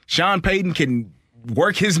Sean Payton can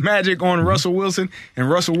work his magic on Russell Wilson, and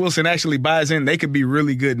Russell Wilson actually buys in, they could be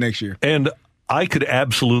really good next year. And I could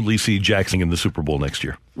absolutely see Jackson in the Super Bowl next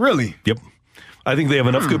year. Really? Yep. I think they have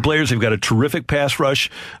enough good players. They've got a terrific pass rush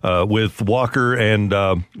with Walker and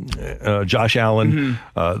Josh Allen.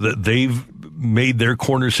 They've made their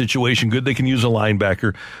corner situation good. They can use a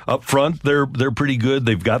linebacker. Up front, they're pretty good.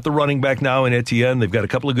 They've got the running back now in Etienne. They've got a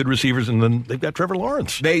couple of good receivers, and then they've got Trevor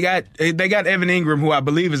Lawrence. They got Evan Ingram, who I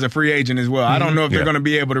believe is a free agent as well. I don't know if they're going to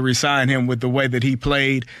be able to re-sign him with the way that he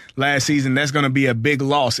played last season. That's going to be a big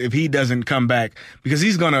loss if he doesn't come back, because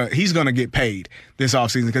he's gonna get paid this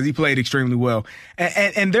offseason because he played extremely well.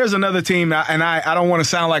 And there's another team, and I don't want to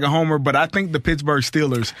sound like a homer, but I think the Pittsburgh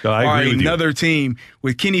Steelers are another team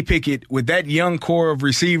with Kenny Pickett, with that young core of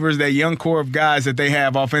receivers, that young core of guys that they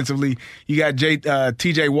have offensively. You got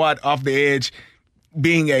TJ Watt off the edge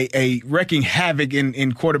being a wrecking havoc in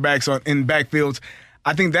quarterbacks in backfields.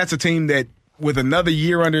 I think that's a team that, with another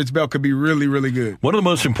year under its belt, could be really, really good. One of the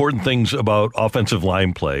most important things about offensive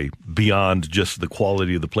line play, beyond just the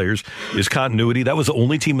quality of the players, is continuity. That was the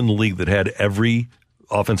only team in the league that had every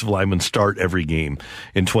offensive lineman start every game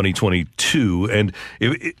in 2022. And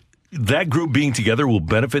that group being together will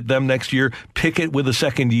benefit them next year. Pickett with a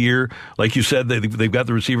second year. Like you said, they've got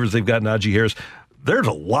the receivers. They've got Najee Harris. There's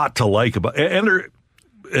a lot to like about, and they're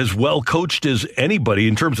as well coached as anybody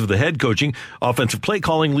in terms of the head coaching. Offensive play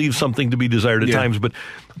calling leaves something to be desired at times, but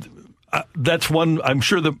that's one. I'm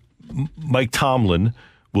sure that Mike Tomlin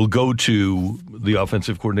will go to the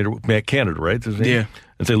offensive coordinator, Matt Canada, right? Yeah.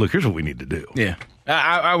 And say, look, here's what we need to do. Yeah.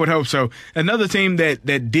 I would hope so. Another team that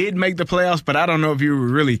did make the playoffs, but I don't know if you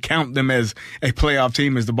would really count them as a playoff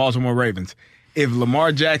team, is the Baltimore Ravens. If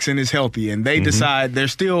Lamar Jackson is healthy and they decide, they're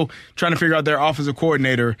still trying to figure out their offensive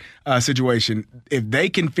coordinator situation, if they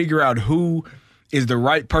can figure out who is the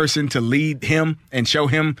right person to lead him and show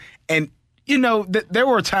him. And, there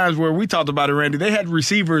were times where we talked about it, Randy, they had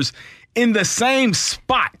receivers in the same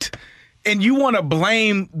spot, and you want to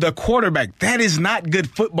blame the quarterback. That is not good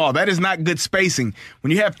football. That is not good spacing.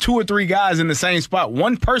 When you have two or three guys in the same spot,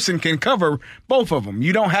 one person can cover both of them.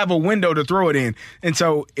 You don't have a window to throw it in. And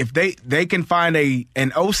so if they can find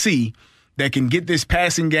an OC that can get this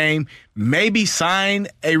passing game, maybe sign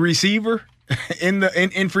a receiver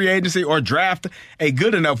in free agency, or draft a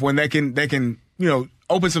good enough one that can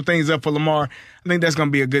open some things up for Lamar, I think that's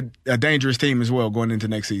going to be a dangerous team as well going into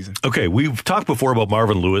next season. Okay, we've talked before about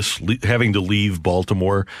Marvin Lewis having to leave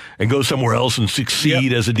Baltimore and go somewhere else and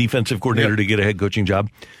succeed as a defensive coordinator to get a head coaching job.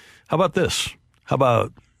 How about this? How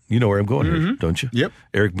about, you know where I'm going here, don't you? Yep.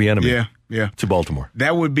 Eric Bieniemy to Baltimore.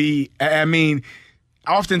 That would be,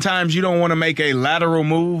 oftentimes you don't want to make a lateral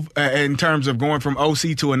move in terms of going from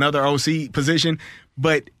OC to another OC position.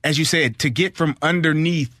 But as you said, to get from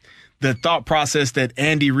underneath the thought process that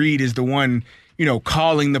Andy Reid is the one,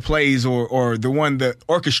 calling the plays or the one that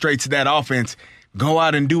orchestrates that offense, go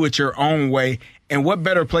out and do it your own way. And what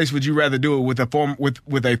better place would you rather do it with a former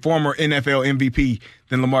NFL MVP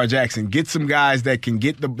than Lamar Jackson? Get some guys that he can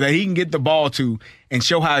get the ball to and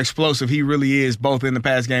show how explosive he really is, both in the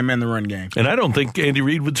pass game and the run game. And I don't think Andy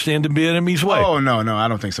Reid would stand in enemy's way. Oh, no, I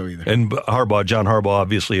don't think so either. And John Harbaugh,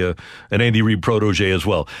 obviously an Andy Reid protege as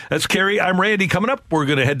well. That's Kerry. I'm Randy. Coming up, we're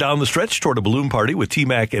going to head down the stretch toward a balloon party with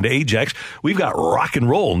T-Mac and Ajax. We've got rock and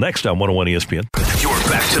roll next on 101 ESPN. You're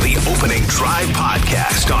back to the Opening Drive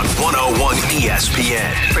podcast on 101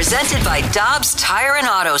 ESPN. Presented by Dobbs Tire and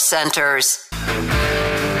Auto Centers.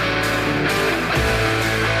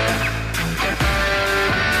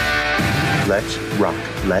 Let's rock.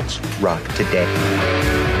 Let's rock today.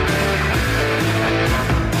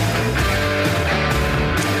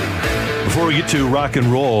 Before we get to rock and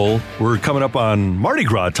roll, we're coming up on Mardi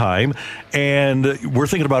Gras time, and we're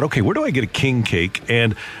thinking about, okay, where do I get a king cake?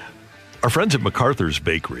 And our friends at MacArthur's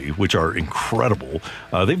Bakery, which are incredible,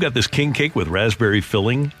 they've got this king cake with raspberry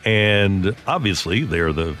filling, and obviously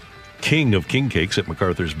they're the king of king cakes at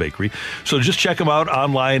MacArthur's Bakery. So just check them out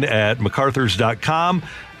online at macarthurs.com.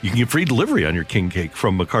 You can get free delivery on your king cake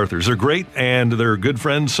from MacArthur's. They're great, and they're good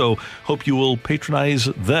friends, so hope you will patronize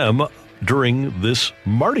them during this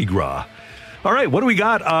Mardi Gras. All right, what do we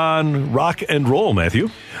got on rock and roll, Matthew?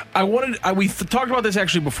 We talked about this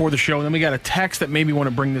actually before the show, and then we got a text that made me want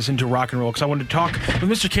to bring this into rock and roll because I wanted to talk with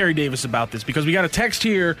Mr. Kerry Davis about this because we got a text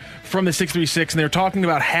here from the 636, and they're talking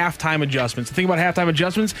about halftime adjustments. The thing about halftime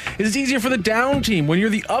adjustments is it's easier for the down team. When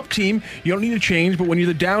you're the up team, you don't need to change, but when you're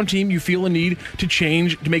the down team, you feel a need to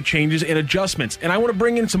change, to make changes and adjustments. And I want to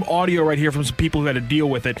bring in some audio right here from some people who had to deal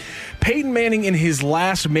with it. Peyton Manning, in his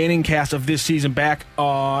last Manning cast of this season back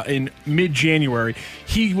in mid-January,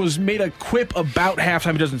 he was made a quip about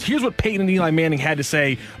halftime adjustments. Here's what Peyton and Eli Manning had to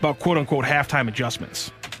say about quote-unquote halftime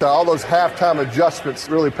adjustments. All those halftime adjustments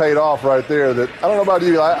really paid off right there. That I don't know about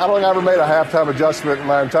you, I don't think I ever made a halftime adjustment in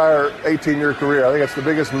my entire 18-year career. I think it's the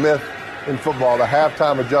biggest myth in football, the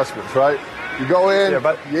halftime adjustments, right? You go in,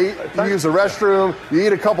 you use the restroom, you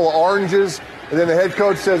eat a couple of oranges, and then the head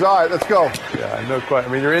coach says, all right, let's go. Yeah, no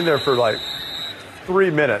question. I mean, you're in there for like 3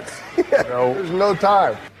 minutes. There's no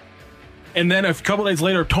time. And then a couple days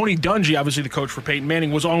later, Tony Dungy, obviously the coach for Peyton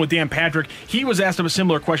Manning, was on with Dan Patrick. He was asked a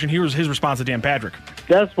similar question. Here was his response to Dan Patrick.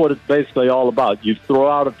 That's what it's basically all about. You throw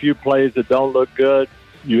out a few plays that don't look good.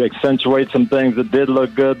 You accentuate some things that did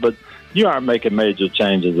look good, but you aren't making major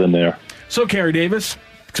changes in there. So, Kerry Davis,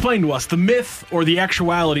 explain to us the myth or the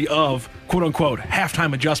actuality of quote-unquote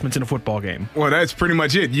halftime adjustments in a football game. Well, that's pretty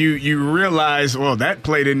much it. You realize, well, that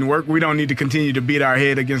play didn't work. We don't need to continue to beat our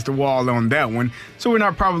head against the wall on that one. So we're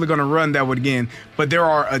not probably going to run that one again. But there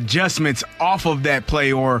are adjustments off of that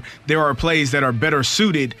play, or there are plays that are better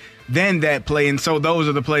suited than that play. And so those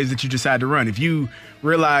are the plays that you decide to run. If you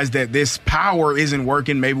realize that this power isn't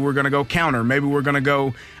working, maybe we're going to go counter. Maybe we're going to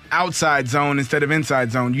go outside zone instead of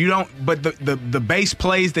inside zone. You don't, but the base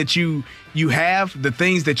plays that you have, the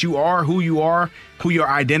things that you are, who your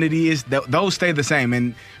identity is, those stay the same.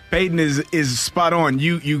 And Peyton is spot on.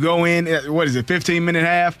 You go in, what is it, 15-minute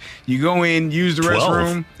half? You go in, use the 12.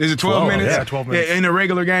 restroom. Is it 12 minutes? Yeah, 12 minutes. In a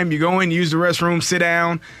regular game, you go in, use the restroom, sit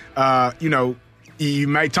down. You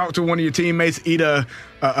might talk to one of your teammates, eat a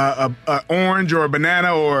orange or a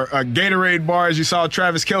banana or a Gatorade bar, as you saw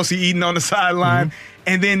Travis Kelce eating on the sideline. Mm-hmm.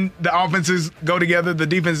 And then the offenses go together, the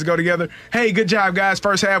defenses go together. Hey, good job, guys.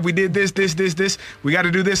 First half, we did this. We got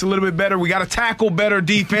to do this a little bit better. We got to tackle better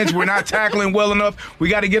defense. We're not tackling well enough. We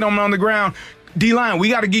got to get them on the ground. D-line, we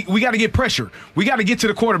got to get pressure. We got to get to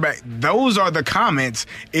the quarterback. Those are the comments.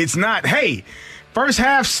 It's not, hey, first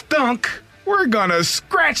half stunk. We're going to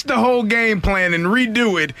scratch the whole game plan and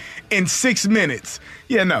redo it in 6 minutes.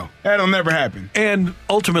 Yeah, no, that'll never happen. And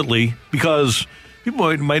ultimately, because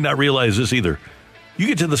people might not realize this either, you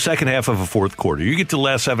get to the second half of a fourth quarter, you get to the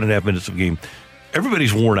last 7.5 minutes of the game,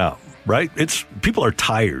 everybody's worn out, right? People are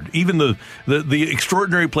tired. Even the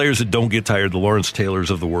extraordinary players that don't get tired, the Lawrence Taylors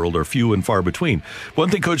of the world, are few and far between. One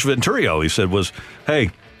thing Coach Venturi always said was, hey,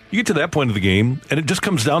 you get to that point of the game, and it just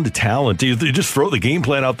comes down to talent. You just throw the game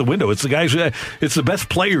plan out the window. It's the best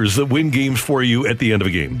players that win games for you at the end of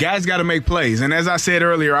a game. Guys got to make plays. And as I said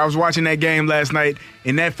earlier, I was watching that game last night.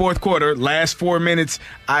 In that fourth quarter, last 4 minutes,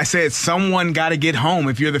 I said someone got to get home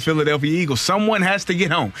if you're the Philadelphia Eagles. Someone has to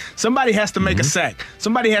get home. Somebody has to make a sack.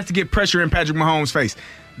 Somebody has to get pressure in Patrick Mahomes' face.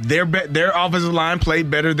 Their offensive line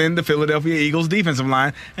played better than the Philadelphia Eagles' defensive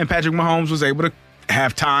line, and Patrick Mahomes was able to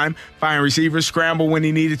have time, find receivers, scramble when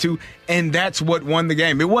he needed to, and that's what won the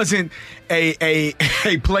game. It wasn't a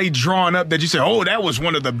play drawn up that you say, oh, that was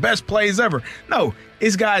one of the best plays ever. No,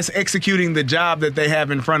 it's guys executing the job that they have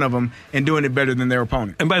in front of them and doing it better than their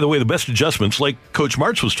opponent. And by the way, the best adjustments, like Coach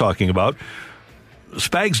Martz was talking about,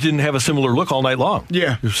 Spags didn't have a similar look all night long.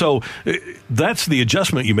 Yeah. So that's the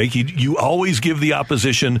adjustment you make. You always give the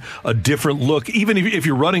opposition a different look. Even if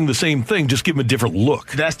you're running the same thing, just give them a different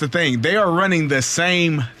look. That's the thing. They are running the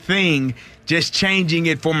same thing, just changing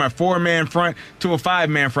it from a 4-man front to a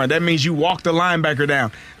 5-man front. That means you walk the linebacker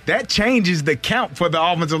down. That changes the count for the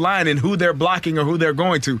offensive line and who they're blocking or who they're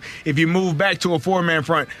going to. If you move back to a 4-man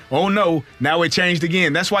front, oh no, now it changed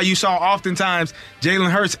again. That's why you saw oftentimes Jalen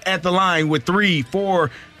Hurts at the line with 3, 4,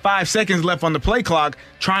 5 seconds left on the play clock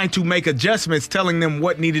trying to make adjustments, telling them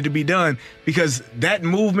what needed to be done, because that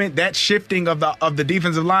movement, that shifting of the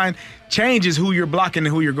defensive line changes who you're blocking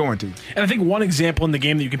and who you're going to. And I think one example in the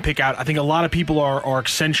game that you can pick out, I think a lot of people are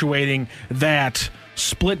accentuating that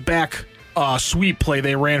split back sweep play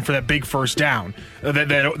they ran for that big first down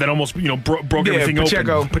that almost broke everything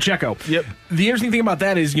open. Pacheco. Yep. The interesting thing about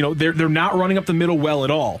that is they're not running up the middle well at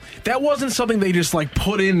all. That wasn't something they just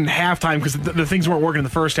put in halftime because the things weren't working in the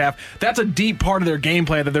first half. That's a deep part of their game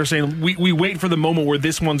plan that they're saying we wait for the moment where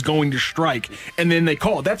this one's going to strike and then they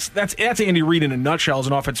call it. That's Andy Reid in a nutshell as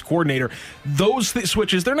an offensive coordinator. Those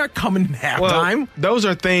switches, they're not coming in halftime. Well, those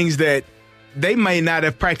are things that they may not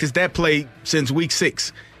have practiced that play since week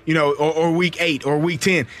 6. Or week 8 or week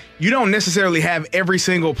 10. You don't necessarily have every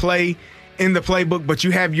single play in the playbook, but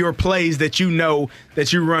you have your plays that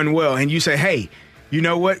that you run well. And you say, hey, you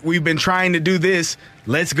know what? We've been trying to do this.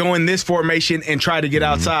 Let's go in this formation and try to get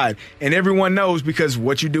outside. And everyone knows, because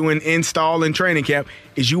what you do in install and training camp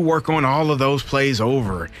is you work on all of those plays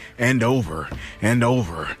over and over and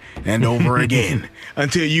over and over again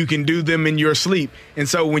until you can do them in your sleep. And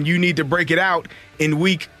so when you need to break it out in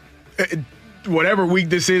week whatever week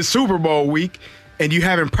this is, Super Bowl week, and you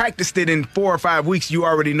haven't practiced it in 4 or 5 weeks, you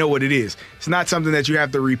already know what it is. It's not something that you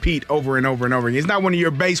have to repeat over and over and over again. It's not one of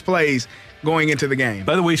your base plays going into the game.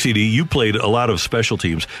 By the way, CD, you played a lot of special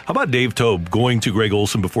teams. How about Dave Tobe going to Greg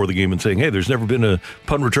Olsen before the game and saying, hey, there's never been a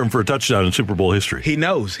punt return for a touchdown in Super Bowl history? He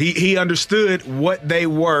knows. He understood what they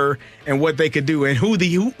were and what they could do and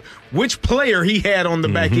which player he had on the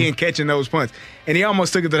back end catching those punts. And he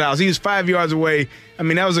almost took it to the house. He was 5 yards away. I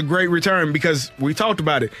mean, that was a great return because we talked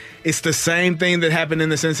about it. It's the same thing that happened in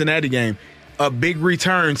the Cincinnati game. A big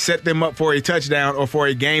return set them up for a touchdown or for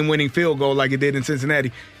a game-winning field goal like it did in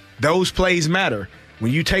Cincinnati. Those plays matter.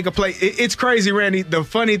 When you take a play, it's crazy, Randy. The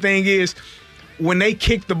funny thing is, when they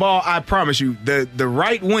kick the ball, I promise you, the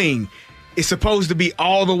right wing is supposed to be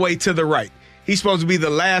all the way to the right. He's supposed to be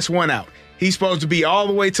the last one out. He's supposed to be all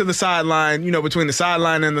the way to the sideline, between the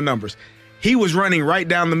sideline and the numbers. He was running right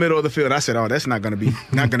down the middle of the field. I said, oh, that's not going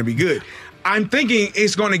to be good. I'm thinking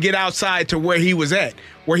it's going to get outside to where he was at,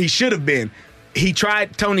 where he should have been.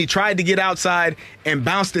 Tony tried to get outside and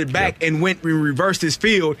bounced it back and went and reversed his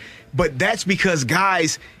field. But that's because,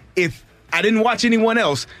 guys, if I didn't watch anyone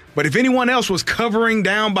else, but if anyone else was covering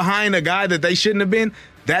down behind a guy that they shouldn't have been,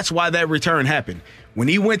 that's why that return happened. When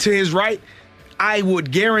he went to his right, I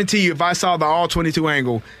would guarantee you if I saw the all-22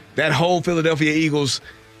 angle, that whole Philadelphia Eagles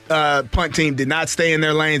punt team did not stay in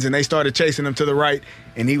their lanes, and they started chasing him to the right,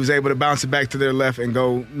 and he was able to bounce it back to their left and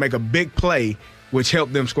go make a big play, which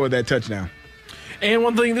helped them score that touchdown. And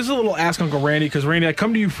one thing, this is a little Ask Uncle Randy, because Randy, I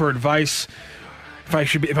come to you for advice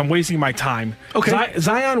if I'm wasting my time. Okay.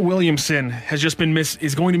 Zion Williamson is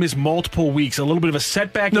going to miss multiple weeks. A little bit of a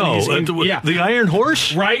setback. The Iron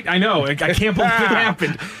Horse? Right, I know. I can't believe it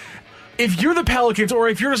happened. If you're the Pelicans, or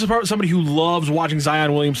if you're somebody who loves watching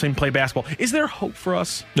Zion Williamson play basketball, is there hope for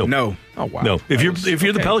us? No. Oh wow. No. If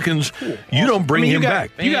you're the Pelicans, you don't bring him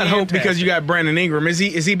back. You got hope because you got Brandon Ingram. Is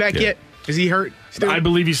he back yet? Is he hurt? Still? I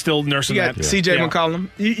believe he's still nursing that. C.J. McCollum.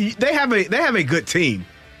 They have a good team,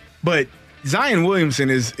 but Zion Williamson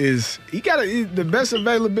the best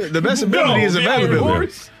availability. The best ability is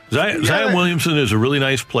availability. Zion Williamson is a really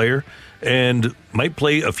nice player and might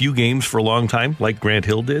play a few games for a long time, like Grant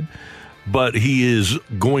Hill did. But he is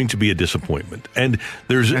going to be a disappointment, and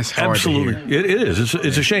there's absolutely it is.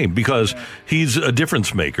 It's a shame because he's a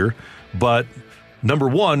difference maker, but. Number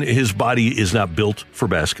one, his body is not built for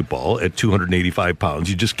basketball at 285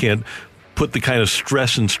 pounds. You just can't put the kind of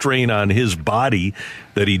stress and strain on his body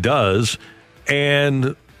that he does.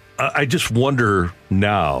 And I just wonder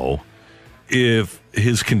now if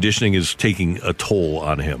his conditioning is taking a toll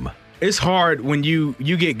on him. It's hard when you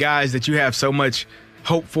get guys that you have so much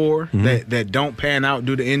hope for that don't pan out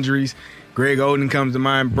due to injuries. Greg Oden comes to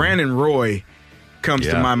mind. Brandon Roy comes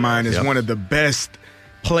to my mind as one of the best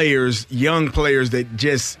players, young players that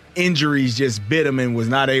just injuries just bit him and was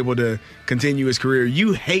not able to continue his career.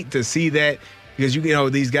 You hate to see that because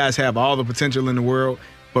these guys have all the potential in the world,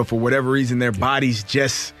 but for whatever reason their bodies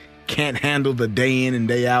just can't handle the day in and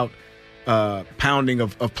day out. pounding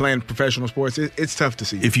of playing professional sports, it's tough to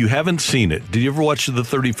see. If you haven't seen it, did you ever watch the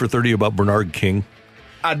 30 for 30 about Bernard King?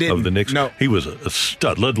 I didn't. Of the Knicks? No. He was a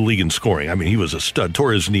stud, led the league in scoring. I mean, he was a stud,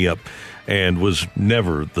 tore his knee up, and was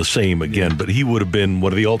never the same again. But he would have been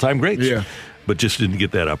one of the all-time greats. Yeah. But just didn't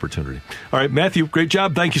get that opportunity. All right, Matthew, great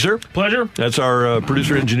job. Thank you, sir. Pleasure. That's our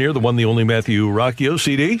producer-engineer, the one, the only Matthew Rocchio,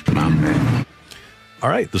 CD. All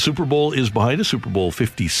right, the Super Bowl is behind us, Super Bowl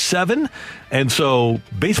 57. And so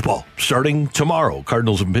baseball starting tomorrow.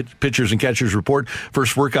 Cardinals and pitchers and catchers report.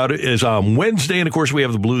 First workout is on Wednesday. And, of course, we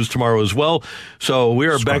have the Blues tomorrow as well. So we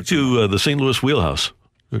are back to the St. Louis wheelhouse.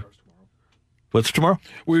 What's tomorrow?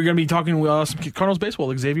 We're going to be talking some Cardinals baseball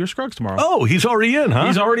with Xavier Scruggs tomorrow. Oh, he's already in, huh?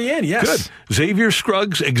 He's already in, yes. Good. Xavier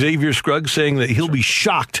Scruggs saying that he'll be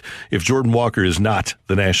shocked if Jordan Walker is not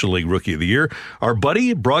the National League Rookie of the Year. Our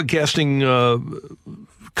buddy, broadcasting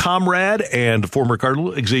comrade and former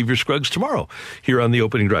Cardinal, Xavier Scruggs, tomorrow here on the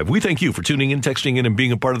Opening Drive. We thank you for tuning in, texting in, and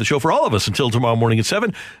being a part of the show. For all of us, until tomorrow morning at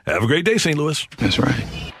 7, have a great day, St. Louis. That's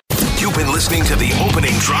right. You've been listening to the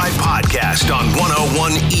Opening Drive podcast on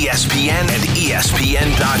 101 ESPN and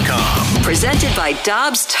ESPN.com. Presented by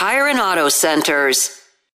Dobbs Tire and Auto Centers.